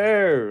just like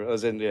no,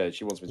 as in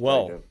she wants me to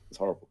play again. It's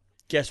horrible.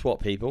 Guess what,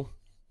 people?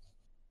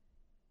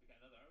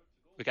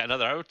 We got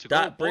another hour to go.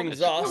 That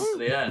brings us to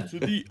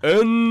the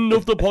end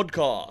of the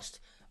podcast.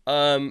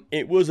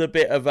 It was a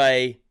bit of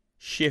a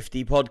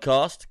shifty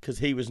podcast because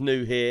he was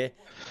new here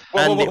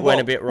and it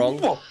went a bit wrong.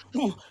 Oh,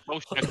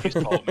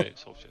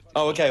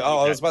 okay.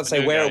 I was about to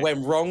say where it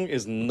went wrong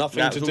is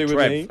nothing to do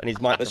with me. And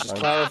his Let's just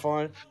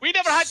clarify. We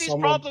never had these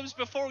problems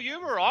before you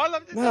were on.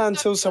 No,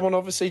 until someone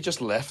obviously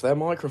just left their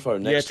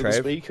microphone next to the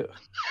speaker.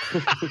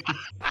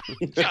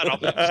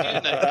 Shut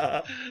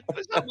up.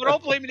 We're all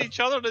blaming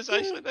each other. It's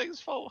actually Nick's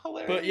fault.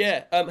 Hilarious. But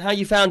yeah, how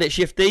you found it,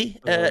 Shifty?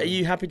 Are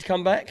you happy to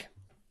come back?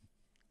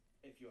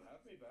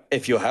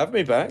 If you'll have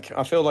me back,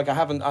 I feel like I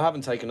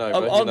haven't taken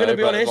over. I'm going to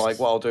be honest. Like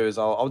what I'll do is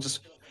I'm going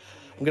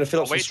to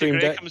fill up some Wait till stream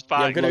Gray deck. comes Yeah, back.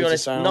 I'm going to be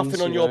honest, sounds,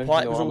 nothing on your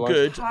part. It was all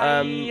good. This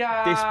Hiya!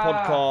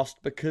 podcast,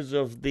 because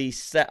of the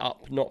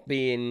setup not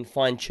being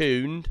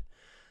fine-tuned,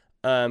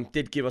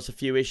 did give us a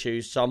few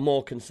issues, so I'm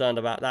more concerned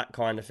about that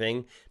kind of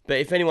thing. But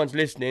if anyone's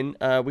listening,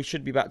 we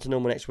should be back to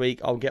normal next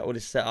week. I'll get all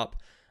this set up.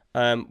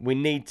 We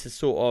need to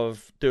sort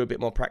of do a bit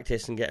more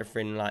practice and get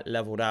everything like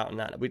leveled out and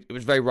that. It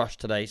was very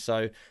rushed today,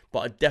 but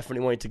I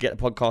definitely wanted to get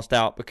the podcast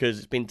out because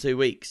it's been 2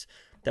 weeks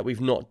that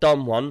we've not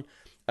done one.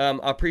 I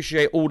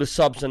appreciate all the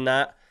subs and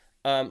that.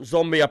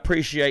 Zombie, I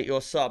appreciate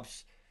your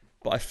subs,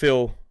 but I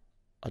feel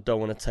I don't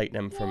want to take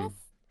them from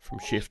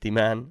Shifty,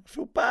 man. I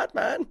feel bad,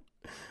 man.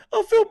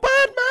 I feel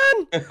bad,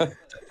 man.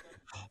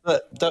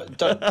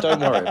 Don't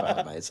worry about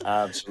it, mate. It's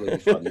absolutely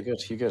fun.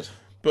 You're good.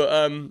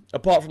 But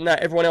apart from that,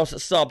 everyone else that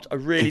subbed, I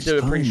really do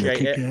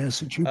appreciate it.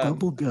 Gas at your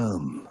bubble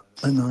gum,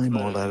 and I'm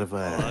all out of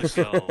ass.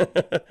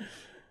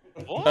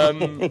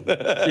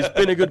 It's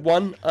been a good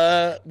one.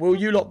 Will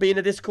you lot be in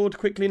the Discord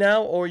quickly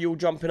now, or are you all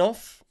jumping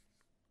off?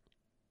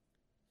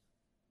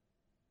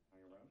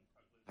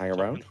 Hang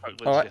around.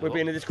 All right, we'll be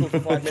in the Discord for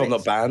 5 minutes. From the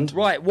band.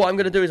 Right, what I'm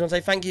going to do is I'm going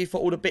to say thank you for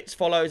all the bits,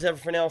 follows,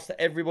 everything else that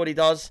everybody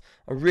does.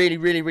 I really,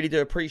 really, really do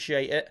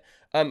appreciate it.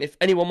 If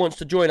anyone wants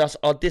to join us,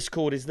 our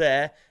Discord is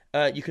there.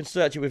 You can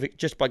search it with it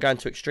just by going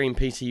to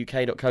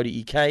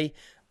extremepcuk.co.uk.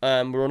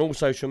 We're on all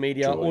social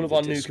media. Join all of the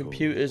our new Discord.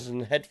 computers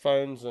and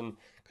headphones and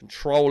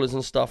controllers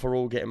and stuff are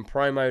all getting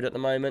promoted at the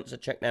moment, so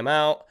check them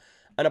out.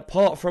 And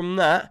apart from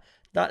that,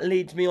 that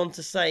leads me on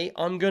to say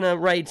I'm going to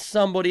raid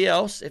somebody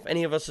else if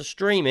any of us are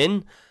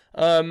streaming.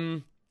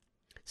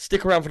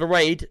 Stick around for the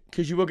raid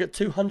because you will get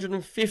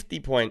 250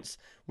 points,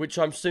 which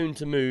I'm soon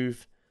to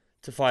move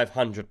to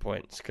 500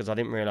 points because I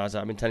didn't realise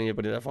that. I've been telling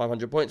everybody they're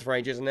 500 points for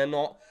ages and they're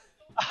not.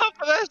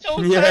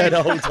 Yeah,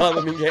 the whole time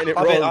I've been getting it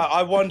wrong.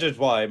 I wondered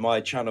why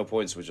my channel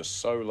points were just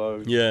so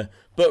low. Yeah,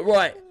 but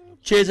right.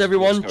 Cheers,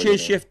 everyone. Let's go,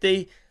 Cheers, yeah.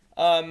 Shifty,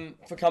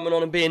 for coming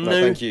on and being No,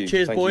 new. thank you.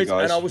 Cheers, Thank you, boys,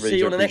 guys. and I will Really see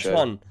you do on the next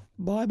appreciate it. one.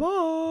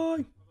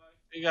 Bye-bye.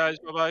 Hey guys,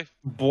 bye bye.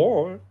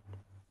 Boy.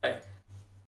 Hey.